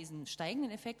bezeichnet diesen steigenden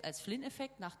Effekt als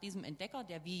Flynn-Effekt nach diesem Entdecker,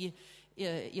 der wie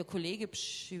Ihr Kollege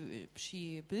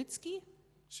Pschibilski,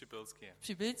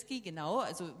 genau,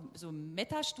 also so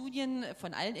Metastudien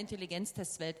von allen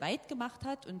Intelligenztests weltweit gemacht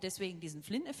hat und deswegen diesen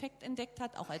Flynn-Effekt entdeckt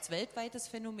hat, auch als weltweites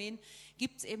Phänomen,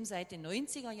 gibt es eben seit den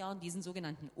 90er Jahren diesen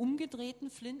sogenannten umgedrehten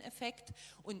Flynn-Effekt.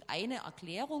 Und eine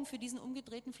Erklärung für diesen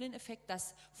umgedrehten Flynn-Effekt,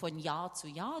 dass von Jahr zu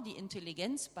Jahr die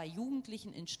Intelligenz bei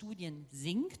Jugendlichen in Studien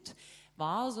sinkt,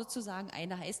 war sozusagen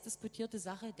eine heiß diskutierte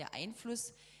Sache, der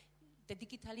Einfluss der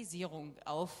Digitalisierung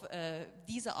auf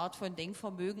diese Art von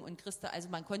Denkvermögen und also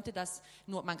man kann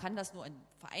das nur in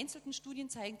vereinzelten Studien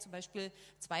zeigen, zum Beispiel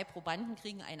 2 Probanden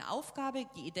kriegen eine Aufgabe,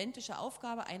 die identische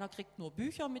Aufgabe, einer kriegt nur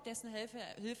Bücher, mit dessen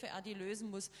Hilfe er die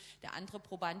lösen muss, der andere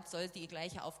Proband soll die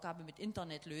gleiche Aufgabe mit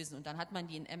Internet lösen und dann hat man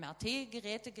die in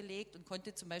MRT-Geräte gelegt und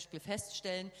konnte zum Beispiel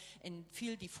feststellen, eine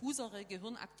viel diffusere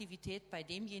Gehirnaktivität bei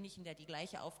demjenigen, der die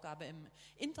gleiche Aufgabe im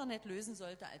Internet lösen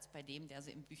sollte, als bei dem, der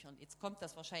sie in Büchern. Jetzt kommt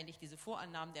das wahrscheinlich, diese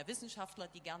Vorannahmen der Wissenschaftler,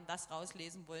 die gern das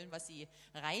rauslesen wollen, was sie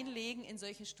reinlegen in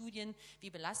solche Studien. Wie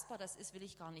belastbar das ist,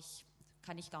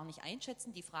 kann ich gar nicht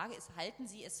einschätzen. Die Frage ist, halten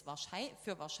Sie es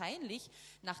für wahrscheinlich,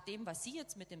 nach dem, was Sie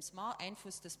jetzt mit dem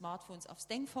Einfluss des Smartphones aufs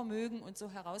Denkvermögen und so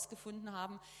herausgefunden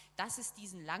haben, dass es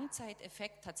diesen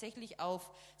Langzeiteffekt tatsächlich auf,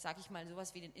 sage ich mal,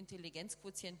 sowas wie den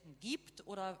Intelligenzquotienten gibt?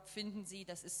 Oder finden Sie,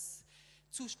 das ist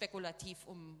zu spekulativ,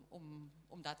 um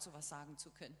dazu was sagen zu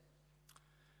können?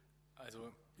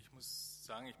 Also ich muss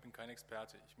sagen, ich bin kein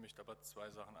Experte, ich möchte aber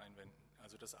 2 Sachen einwenden.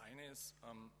 Also das eine ist,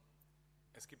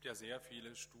 es gibt ja sehr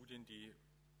viele Studien, die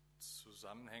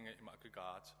Zusammenhänge im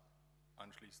Aggregat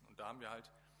anschließen. Und da haben wir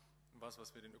halt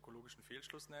was wir den ökologischen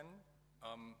Fehlschluss nennen.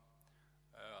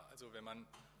 Also wenn man,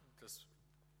 das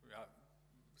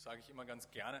sage ich immer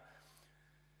ganz gerne,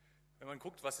 wenn man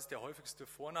guckt, was ist der häufigste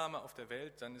Vorname auf der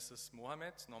Welt, dann ist es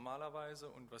Mohammed normalerweise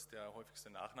und was der häufigste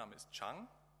Nachname ist Chang.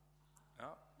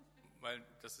 Ja, weil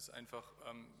das ist einfach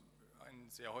ein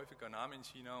sehr häufiger Name in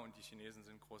China und die Chinesen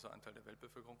sind ein großer Anteil der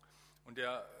Weltbevölkerung. Und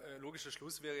der logische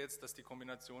Schluss wäre jetzt, dass die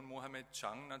Kombination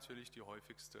Mohammed-Chang natürlich die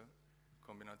häufigste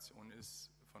Kombination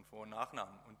ist von Vor- und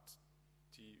Nachnamen. Und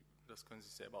das können Sie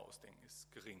sich selber ausdenken,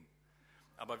 ist gering.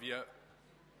 Aber wir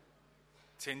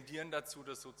tendieren dazu,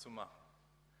 das so zu machen.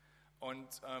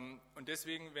 Und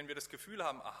deswegen, wenn wir das Gefühl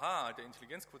haben, aha, der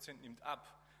Intelligenzquotient nimmt ab,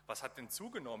 was hat denn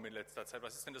zugenommen in letzter Zeit?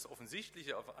 Was ist denn das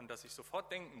Offensichtliche, an das ich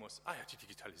sofort denken muss? Ah ja, die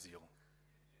Digitalisierung.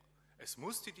 Es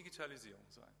muss die Digitalisierung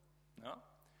sein. Ja?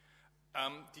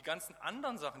 Die ganzen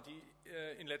anderen Sachen, die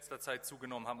in letzter Zeit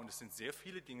zugenommen haben, und es sind sehr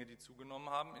viele Dinge, die zugenommen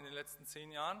haben in den letzten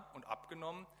 10 Jahren und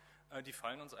abgenommen, die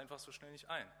fallen uns einfach so schnell nicht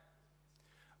ein.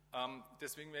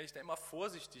 Deswegen wäre ich da immer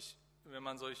vorsichtig, wenn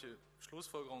man solche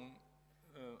Schlussfolgerungen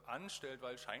anstellt,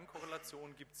 weil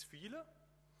Scheinkorrelationen gibt es viele.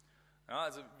 Ja,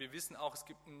 also wir wissen auch, es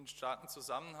gibt einen starken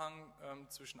Zusammenhang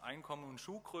zwischen Einkommen und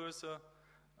Schuhgröße.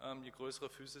 Je größere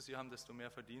Füße Sie haben, desto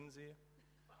mehr verdienen Sie.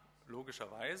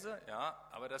 Logischerweise, ja,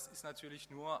 aber das ist natürlich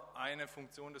nur eine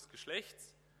Funktion des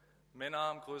Geschlechts. Männer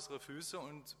haben größere Füße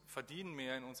und verdienen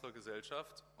mehr in unserer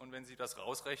Gesellschaft. Und wenn Sie das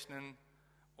rausrechnen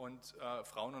und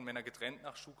Frauen und Männer getrennt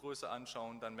nach Schuhgröße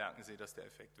anschauen, dann merken Sie, dass der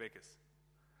Effekt weg ist.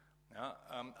 Ja,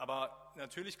 aber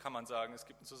natürlich kann man sagen, es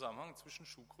gibt einen Zusammenhang zwischen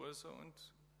Schuhgröße und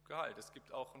Gehalt. Es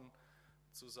gibt auch einen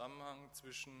Zusammenhang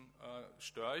zwischen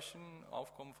Störchen,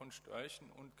 Aufkommen von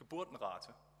Störchen und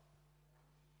Geburtenrate.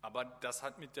 Aber das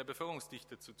hat mit der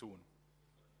Bevölkerungsdichte zu tun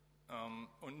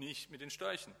und nicht mit den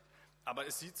Störchen. Aber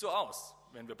es sieht so aus,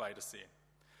 wenn wir beides sehen.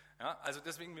 Ja, also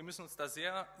deswegen, wir müssen uns da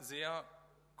sehr, sehr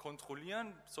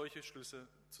kontrollieren, solche Schlüsse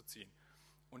zu ziehen.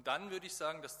 Und dann würde ich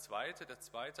sagen, der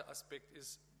zweite Aspekt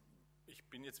ist, ich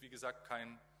bin jetzt wie gesagt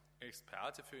kein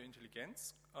Experte für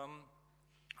Intelligenz,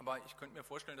 aber ich könnte mir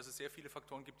vorstellen, dass es sehr viele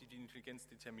Faktoren gibt, die die Intelligenz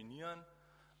determinieren.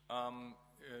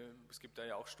 Es gibt da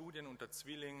ja auch Studien unter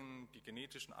Zwillingen, die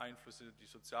genetischen Einflüsse, die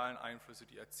sozialen Einflüsse,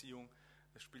 die Erziehung.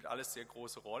 Das spielt alles sehr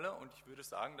große Rolle und ich würde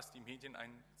sagen, dass die Medien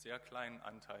einen sehr kleinen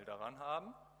Anteil daran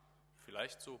haben,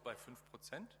 vielleicht so bei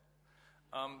 5%,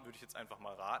 würde ich jetzt einfach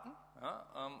mal raten,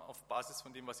 ja, auf Basis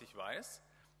von dem, was ich weiß.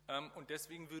 Und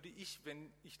deswegen würde ich,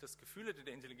 wenn ich das Gefühl hätte,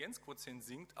 der Intelligenzquotient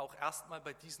sinkt, auch erstmal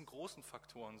bei diesen großen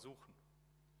Faktoren suchen.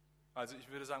 Also ich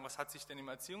würde sagen, was hat sich denn im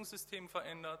Erziehungssystem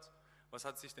verändert? Was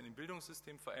hat sich denn im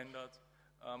Bildungssystem verändert?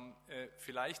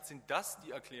 Vielleicht sind das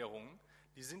die Erklärungen,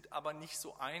 die sind aber nicht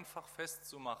so einfach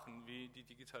festzumachen wie die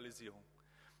Digitalisierung.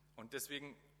 Und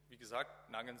deswegen, wie gesagt,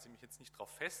 nageln Sie mich jetzt nicht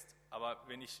drauf fest, aber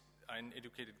wenn ich einen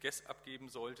Educated Guess abgeben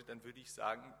sollte, dann würde ich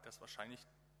sagen, dass wahrscheinlich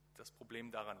das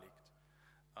Problem daran liegt.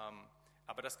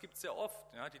 Aber das gibt es sehr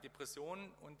oft. Ja? Die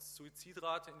Depressionen und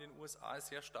Suizidrate in den USA ist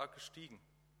sehr stark gestiegen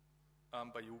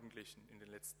bei Jugendlichen in den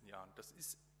letzten Jahren. Das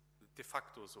ist de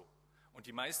facto so. Und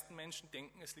die meisten Menschen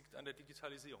denken, es liegt an der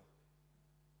Digitalisierung.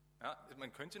 Ja?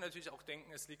 Man könnte natürlich auch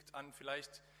denken, es liegt an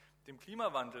vielleicht dem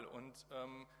Klimawandel und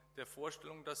der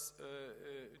Vorstellung, dass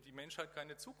die Menschheit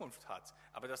keine Zukunft hat.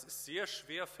 Aber das ist sehr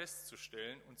schwer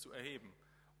festzustellen und zu erheben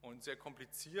und sehr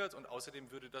kompliziert und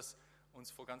außerdem würde das uns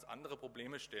vor ganz andere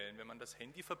Probleme stellen. Wenn man das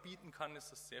Handy verbieten kann,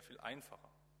 ist das sehr viel einfacher.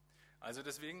 Also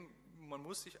deswegen, man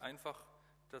muss sich einfach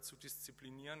dazu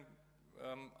disziplinieren,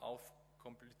 auf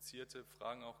komplizierte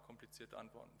Fragen auch komplizierte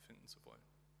Antworten finden zu wollen.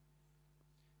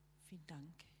 Vielen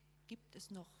Dank. Gibt es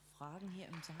noch Fragen hier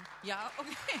im Saal? Ja,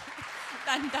 okay.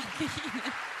 Dann danke ich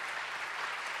Ihnen.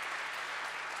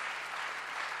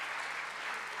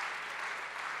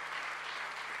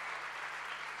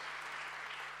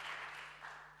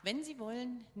 Wenn Sie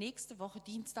wollen, nächste Woche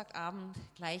Dienstagabend,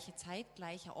 gleiche Zeit,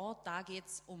 gleicher Ort, da geht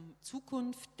es um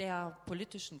Zukunft der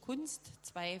politischen Kunst.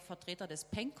 2 Vertreter des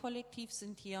PENK-Kollektivs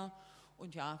sind hier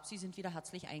und ja, Sie sind wieder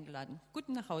herzlich eingeladen.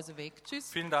 Guten Nachhauseweg. Tschüss.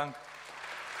 Vielen Dank.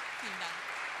 Vielen Dank.